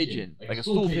saying pigeon, like a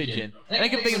stool pigeon. And I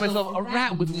kept thinking to myself, a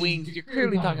rat with wings? You're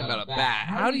clearly talking about a bat.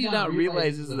 How do you not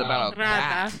realize this is about a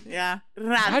bat? Rata. Yeah.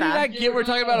 How did I Rata. get we're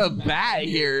talking about a bat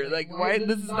here? Like, why?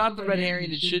 This is not the red herring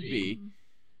it should be.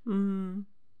 Mm.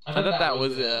 I thought that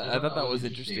was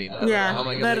interesting. Yeah, Oh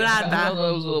my the God, I rata. thought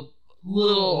that was a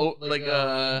little like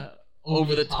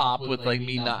over the top with like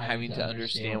me not having to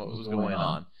understand what was going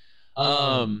on.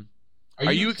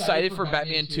 Are you excited for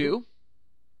Batman 2?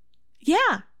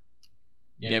 Yeah.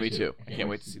 Yeah, me too. I can't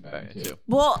wait to see Batman 2.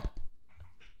 Well,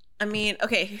 I mean,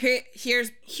 okay.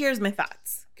 Here's my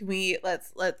thoughts. Can we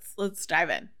let's dive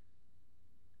in.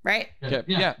 Right. Okay.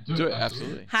 Yeah, do it.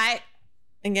 Absolutely. Hi.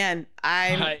 Again,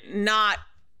 I'm Hi.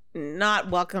 not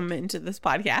welcome into this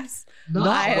podcast.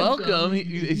 Not am- welcome.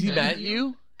 Is he mad at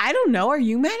you? I don't know. Are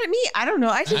you mad at me? I don't know.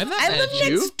 I I'm not mad live at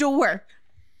you. next door.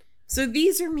 So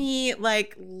these are me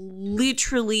like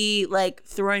literally like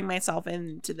throwing myself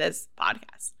into this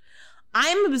podcast.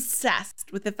 I'm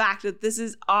obsessed with the fact that this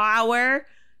is our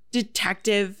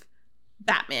detective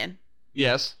Batman.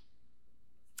 Yes.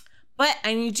 But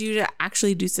I need you to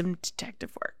actually do some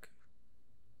detective work.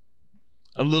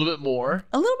 A little bit more.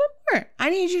 A little bit more. I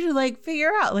need you to like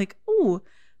figure out like, oh,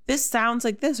 this sounds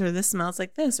like this, or this smells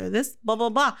like this, or this blah blah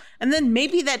blah. And then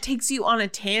maybe that takes you on a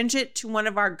tangent to one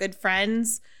of our good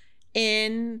friends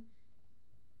in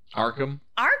Arkham.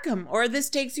 or this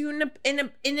takes you in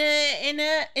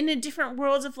a different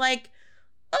world of like,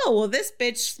 oh well, this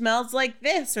bitch smells like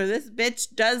this, or this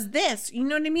bitch does this. You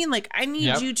know what I mean? Like I need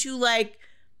Yep. you to like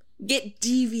get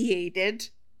deviated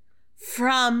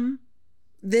from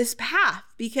this path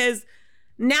because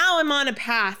now I'm on a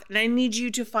path and I need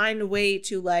you to find a way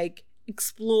to like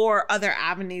explore other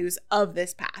avenues of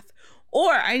this path.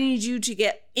 Or I need you to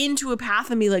get into a path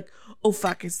and be like, oh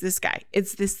fuck, it's this guy.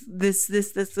 It's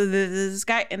this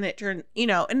guy. And it turned, you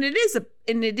know, and it is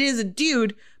a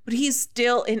dude, but he's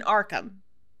still in Arkham.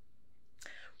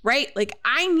 Right? Like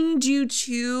I need you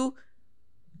to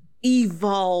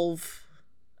evolve.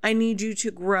 I need you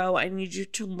to grow. I need you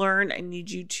to learn. I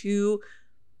need you to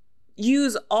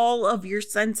use all of your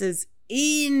senses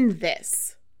in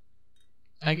this.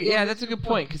 Yeah, that's a good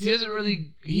point because he doesn't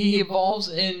really. He evolves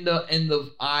in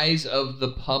the eyes of the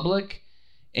public,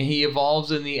 and he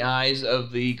evolves in the eyes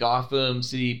of the Gotham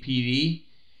City PD,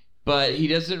 but he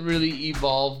doesn't really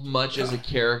evolve much as a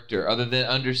character, other than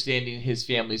understanding his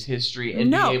family's history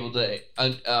and No. being able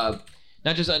to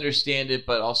not just understand it,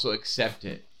 but also accept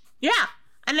it. Yeah.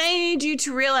 And I need you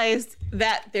to realize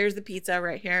that there's the pizza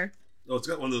right here. Oh, it's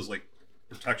got one of those like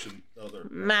protection.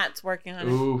 Matt's working on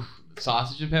it. Ooh,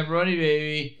 sausage and pepperoni,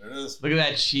 baby. There it is. Look at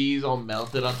that cheese all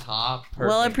melted on top. Perfect. We'll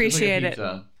Just like a appreciate it.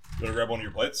 pizza. You wanna grab one of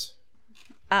your plates?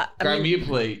 Grab me a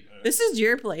plate. This is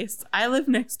your place. I live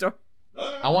next door.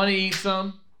 I want to eat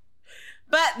some.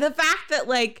 But the fact that,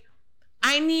 like,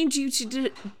 I need you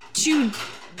to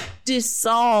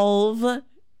dissolve,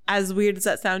 as weird as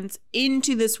that sounds,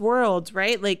 into this world,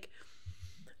 right? Like,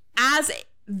 as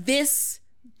this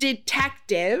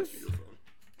detective,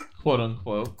 Quote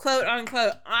unquote. quote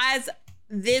unquote, as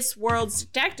this world's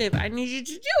detective, I need you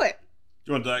to do it.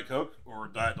 Do you want Diet Coke or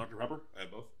Diet Dr. Pepper? I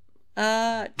have both.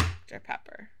 Dr.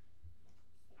 Pepper.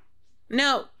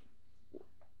 No.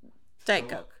 Diet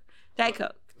Coke. Diet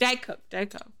Coke. Diet Coke. Diet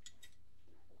Coke.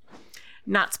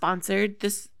 Not sponsored.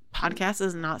 This podcast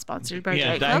is not sponsored by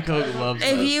Yeah, Diet Coke. Coke loves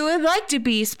If us. you would like to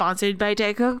be sponsored by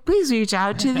Diet Coke, please reach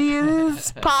out to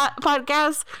these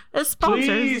podcast sponsors.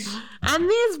 Please. And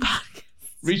these podcasts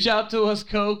Reach out to us,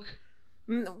 Coke.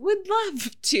 would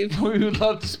love to. We would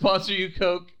love to sponsor you,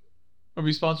 Coke, or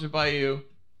be sponsored by you.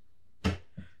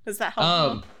 Is that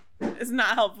helpful? It's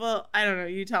not helpful. I don't know.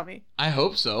 You tell me. I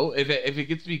hope so. If it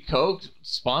gets to be Coke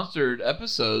sponsored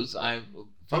episodes,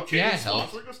 fuck yeah, it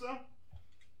helps. Sponsoring us now?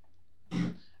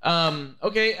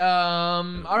 Okay.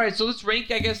 All right. So let's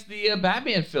rank, I guess, the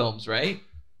Batman films, right?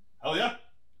 Hell yeah.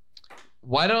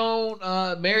 Why don't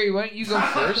Mary? Why don't you go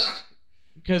first?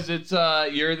 Because it's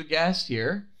you're the guest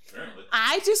here. Apparently.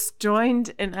 I just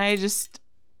joined and I just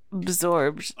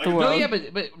absorbed the No, world. No, yeah,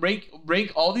 but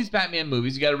rank all these Batman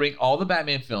movies. You got to rank all the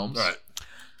Batman films. All right.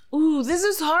 Ooh, this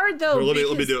is hard though. Let me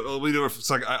because- do it for a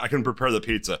second. I can prepare the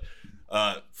pizza.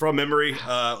 From memory,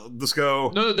 let's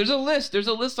go. No, there's a list. There's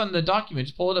a list on the document.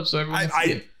 Just pull it up so everyone can see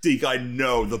I it. think I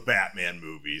know the Batman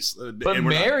movies. But And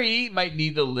we're not- Mary might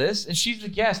need the list, and she's the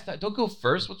guest. Don't go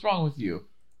first. What's wrong with you?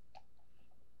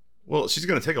 Well, she's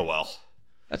going to take a while.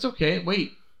 That's okay.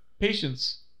 Wait.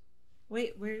 Patience.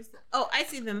 Wait, where's the... Oh, I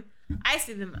see them. I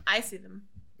see them. I see them.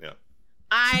 Yeah.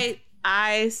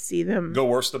 I see them. Go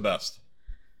worst to best.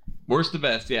 Worst to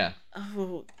best, yeah.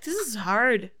 Oh, this is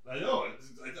hard. I know.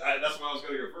 That's why I was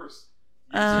going to go first.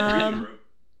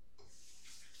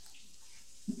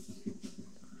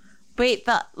 Wait,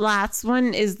 the last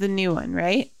one is the new one,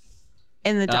 right?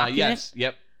 In the document? Yes.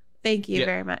 Yep. Thank you Yep.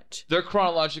 very much. They're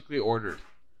chronologically ordered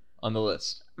on the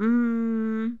list.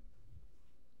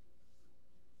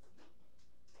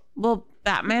 Well,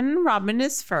 Batman and Robin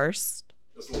is first.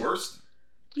 That's the worst?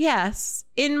 Yes,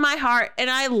 in my heart, and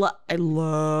I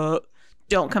love.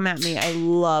 Don't come at me. I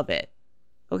love it.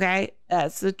 Okay,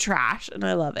 that's the trash, and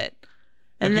I love it.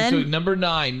 And Okay, then so number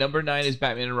 9. Number 9 is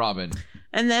Batman and Robin.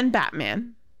 and then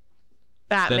Batman.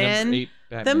 Then Batman, number 8,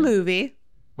 the Batman. movie.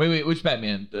 Wait, which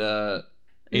Batman? The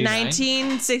 89?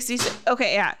 1966.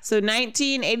 Okay, yeah. So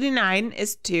 1989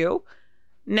 is 2.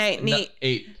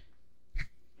 8.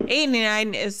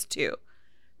 89 is 2.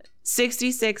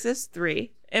 66 is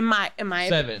 3. Am I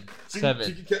 7.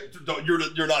 7.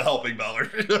 You're not helping,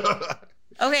 Ballard.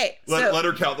 Okay, let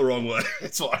her count the wrong way.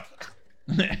 It's fine.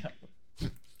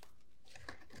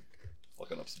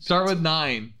 Looking up some Start pizza. with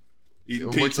 9. Eating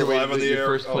Work pizza your way live to on the your air.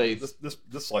 first place.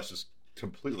 This slice is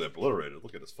completely obliterated.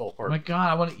 Look at this, fell Oh apart. my god,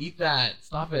 I want to eat that.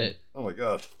 Stop it. Oh my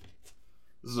god.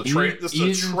 This is a Eat train. it- This eat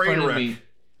is it a in train front of wreck. me.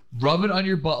 Rub it on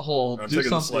your butthole. I'm Do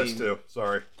taking the something. slice too.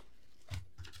 Sorry.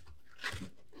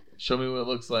 Show me what it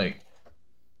looks like.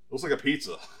 Looks like a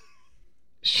pizza.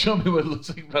 Show me what it looks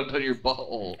like rubbed on your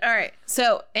butthole. All right.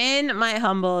 So, in my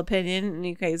humble opinion, and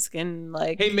you guys can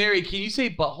like Hey, Mary, can you say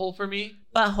butthole for me?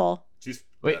 butthole, She's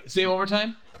Wait, say it one more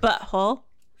time. butthole,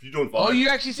 She's doing fine. Oh,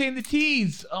 you're actually saying the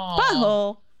T's. Oh,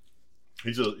 butthole,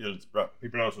 He just he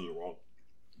pronounces it wrong.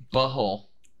 butthole.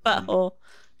 butthole.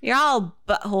 You're all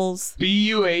buttholes.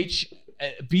 B-U-H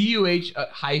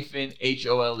hyphen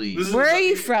H-O-L-E. This is- Where are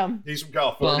you from? He's from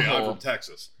California. I'm Butthole. from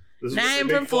Texas. This is Now what they I'm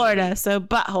make from fun of Florida, so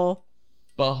butthole.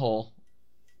 Butthole.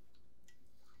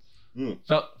 Mm.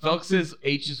 Felk says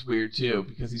H is weird too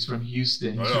because he's from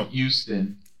Houston. He's I know. from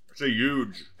Houston. I say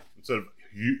huge instead of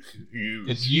huge.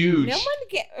 It's huge. No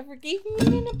one gave me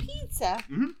even a pizza.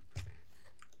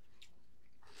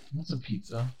 What's a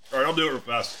pizza? All right, I'll do it real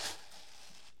fast.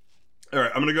 All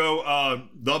right, I'm gonna go.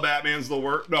 The Batman's the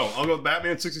worst. No, I'll go.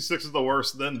 Batman 66 is the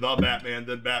worst. Then the Batman.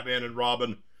 Then Batman and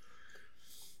Robin.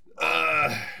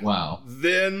 Wow.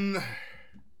 Then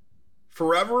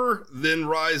Forever. Then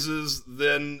Rises.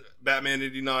 Then Batman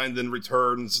 89. Then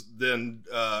Returns. Then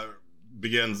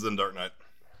Begins. Then Dark Knight.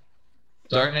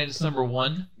 Dark Knight is number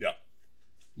 1. Yeah.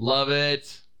 Love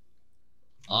it.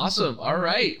 Awesome. All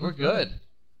right, we're good.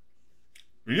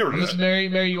 Unless Mary,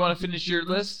 you want to finish your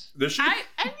list? Does she? I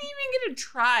didn't even get a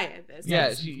try at this. Yeah,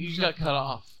 you just got cut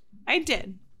off. I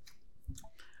did.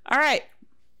 All right.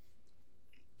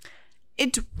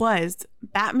 It was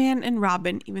Batman and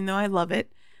Robin, even though I love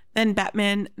it. Then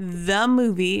Batman, the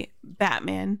movie,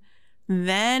 Batman.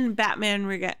 Then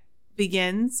Batman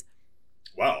Begins.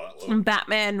 Wow. And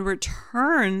Batman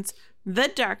Returns,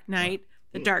 The Dark Knight,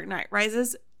 The Dark Knight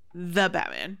Rises, The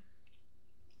Batman.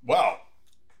 Wow.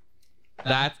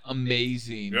 That's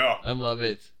amazing. Yeah. I love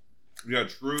it. You got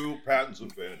true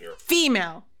Pattinson fan here.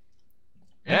 Female.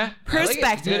 Yeah.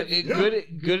 Perspective. I like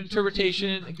it. Good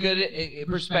interpretation. Good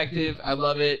perspective. I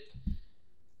love it.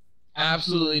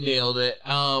 Absolutely nailed it.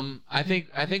 I think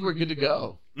we're good to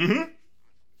go. Mm-hmm.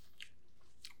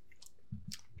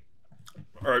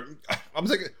 All right. I'm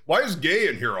thinking, why is gay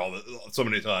in here so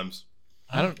many times?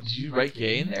 Did you write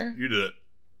gay in there? You did it.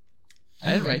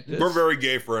 I didn't write this. We're very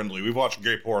gay friendly. We've watched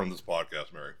gay porn on this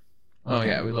podcast, Mary. Oh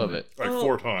yeah, we love it. Like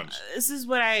 4 times. This is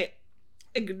what I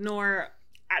ignore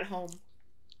at home.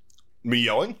 Me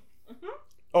yelling? Mm-hmm.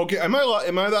 Okay, am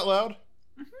I that loud?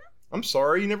 Mm-hmm. I'm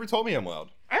sorry, you never told me I'm loud.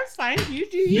 That's fine. You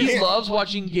do. He loves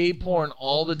watching gay porn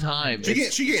all the time. She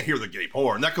can't hear the gay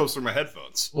porn. That goes through my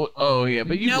headphones. Well, oh yeah,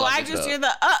 but you. No, love I it, just though. hear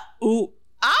the ooh,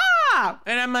 ah,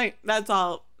 and I'm like, that's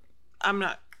all. I'm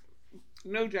not.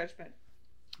 No judgment.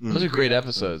 Those are great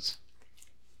episodes.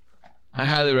 I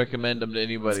highly recommend them to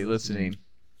anybody listening.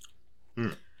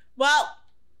 Well,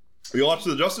 We watched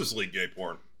the Justice League gay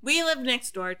porn. we live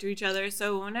next door to each other,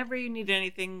 so whenever you need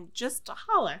anything, just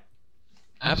holler.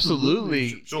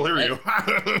 Absolutely. She'll hear you.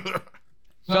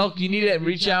 Felk, you need to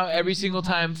reach out every single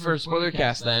time for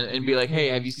Spoilercast then and be like, hey,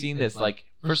 have you seen this? Like,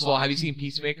 first of all, have you seen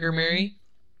Peacemaker, Mary?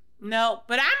 No,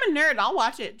 but I'm a nerd. I'll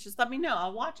watch it. Just let me know.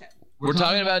 I'll watch it. We're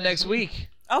talking about next week.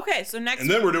 Okay, so next. And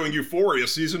then we're doing Euphoria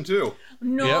season 2.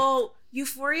 No,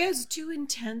 Euphoria is too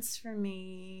intense for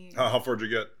me. How far'd you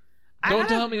get? Don't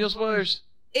tell me no spoilers.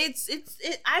 I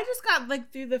just got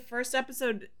like through the first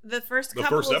episode, the first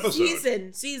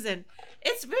season.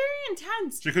 It's very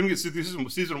intense. She couldn't get through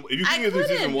season. If you couldn't get through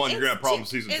season 1, you're gonna have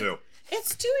problems with season 2.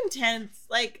 It's too intense.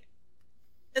 Like,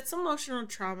 it's emotional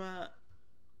trauma.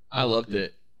 I loved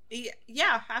it.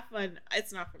 Yeah, have fun.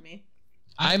 It's not for me.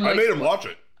 I made him watch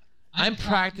it. I'm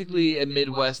practically a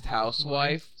Midwest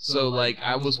housewife, so like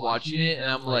I was watching it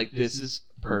and I'm like, this is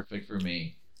perfect for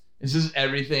me. This is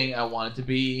everything I want it to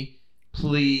be.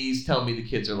 Please tell me the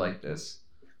kids are like this.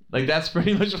 Like that's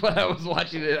pretty much what I was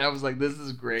watching it. I was like, this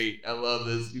is great. I love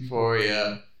this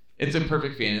Euphoria. It's a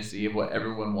perfect fantasy of what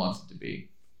everyone wants it to be.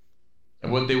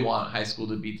 And what they want high school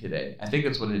to be today. I think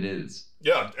that's what it is.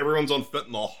 Yeah, everyone's on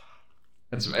fentanyl.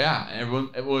 Everyone,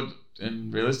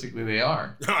 and realistically they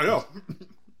are. I know.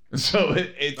 So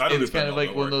it's kind of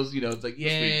like one of those, it's like,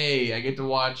 yay, Sweet. I get to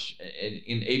watch an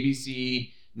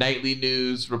ABC nightly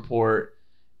news report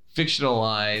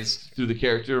fictionalized through the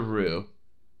character of Rue.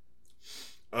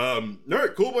 All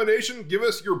right, Cool Boy Nation, give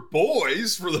us your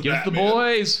boys for the Give us the Batman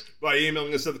boys. by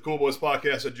emailing us at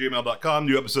thecoolboyspodcast@gmail.com.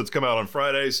 New episodes come out on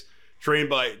Fridays. Trained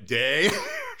by day.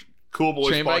 Cool Boys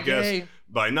Trained by Podcast gay.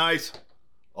 by night.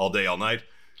 All day, all night.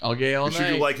 All gay all Be sure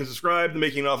night. to like and subscribe. The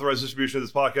making and authorized distribution of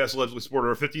this podcast allegedly supported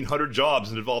over 1,500 jobs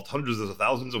and involved hundreds of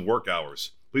thousands of work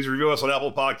hours. Please review us on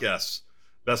Apple Podcasts.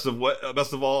 Best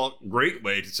of all, great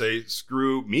way to say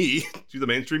screw me to the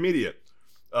mainstream media.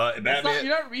 Batman.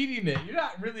 You're not reading it. You're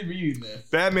not really reading this.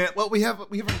 Batman. Well, we have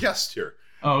a guest here.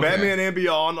 Oh, okay. Batman and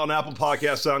Beyond on Apple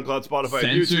Podcasts, SoundCloud, Spotify,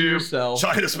 and Censor YouTube. yourself.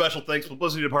 China Special Thanks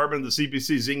Publicity Department, the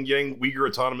CPC Xinjiang Uyghur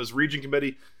Autonomous Region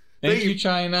Committee. Thank you,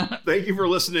 China. Thank you for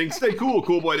listening. Stay cool,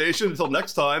 Cool Boy Nation. Until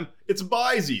next time, it's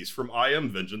Byzies from I Am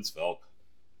Vengeance Felk.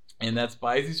 And that's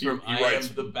Byzies from He I writes-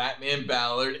 Am the Batman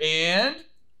Ballard. And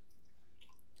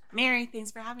Mary, thanks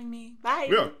for having me. Bye.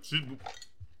 Yeah.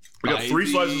 We got 3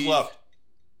 Byzies. slices left.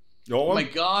 You want oh one? my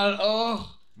god,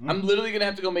 I'm literally gonna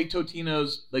have to go make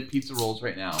Totino's like pizza rolls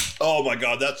right now. Oh my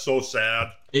god, that's so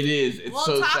sad. It is. It's We'll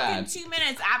so talk sad. in 2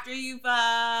 minutes after you've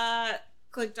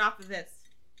clicked off of this.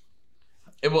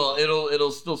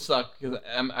 It'll still suck because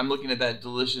I'm looking at that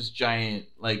delicious giant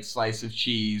like slice of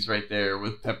cheese right there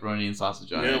with pepperoni and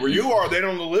sausage on it. Yeah, where you are, they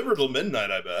don't deliver till midnight,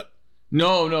 I bet.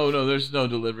 No. There's no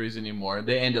deliveries anymore.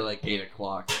 They end at like 8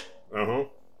 o'clock. Uh-huh.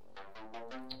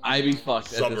 I'd be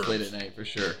fucked at Suburbs. this late at night for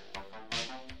sure.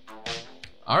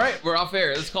 All right, we're off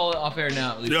air. Let's call it off air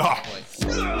now. At least Yeah. at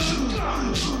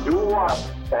this point. Do what,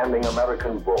 standing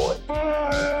American boy? You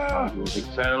have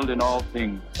excelled in all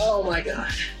things. Oh my god.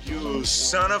 You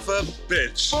son of a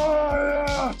bitch.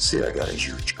 See, I got a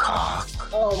huge cock.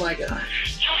 Oh my god.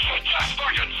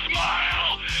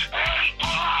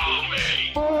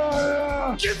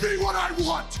 Get Give me what I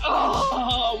want!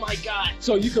 Oh my God!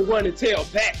 So you can run and tell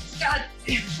Pat. God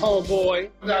damn. Oh boy.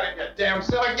 Get out of here, damn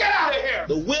silly. Get out of here!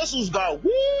 The whistles got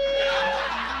woo!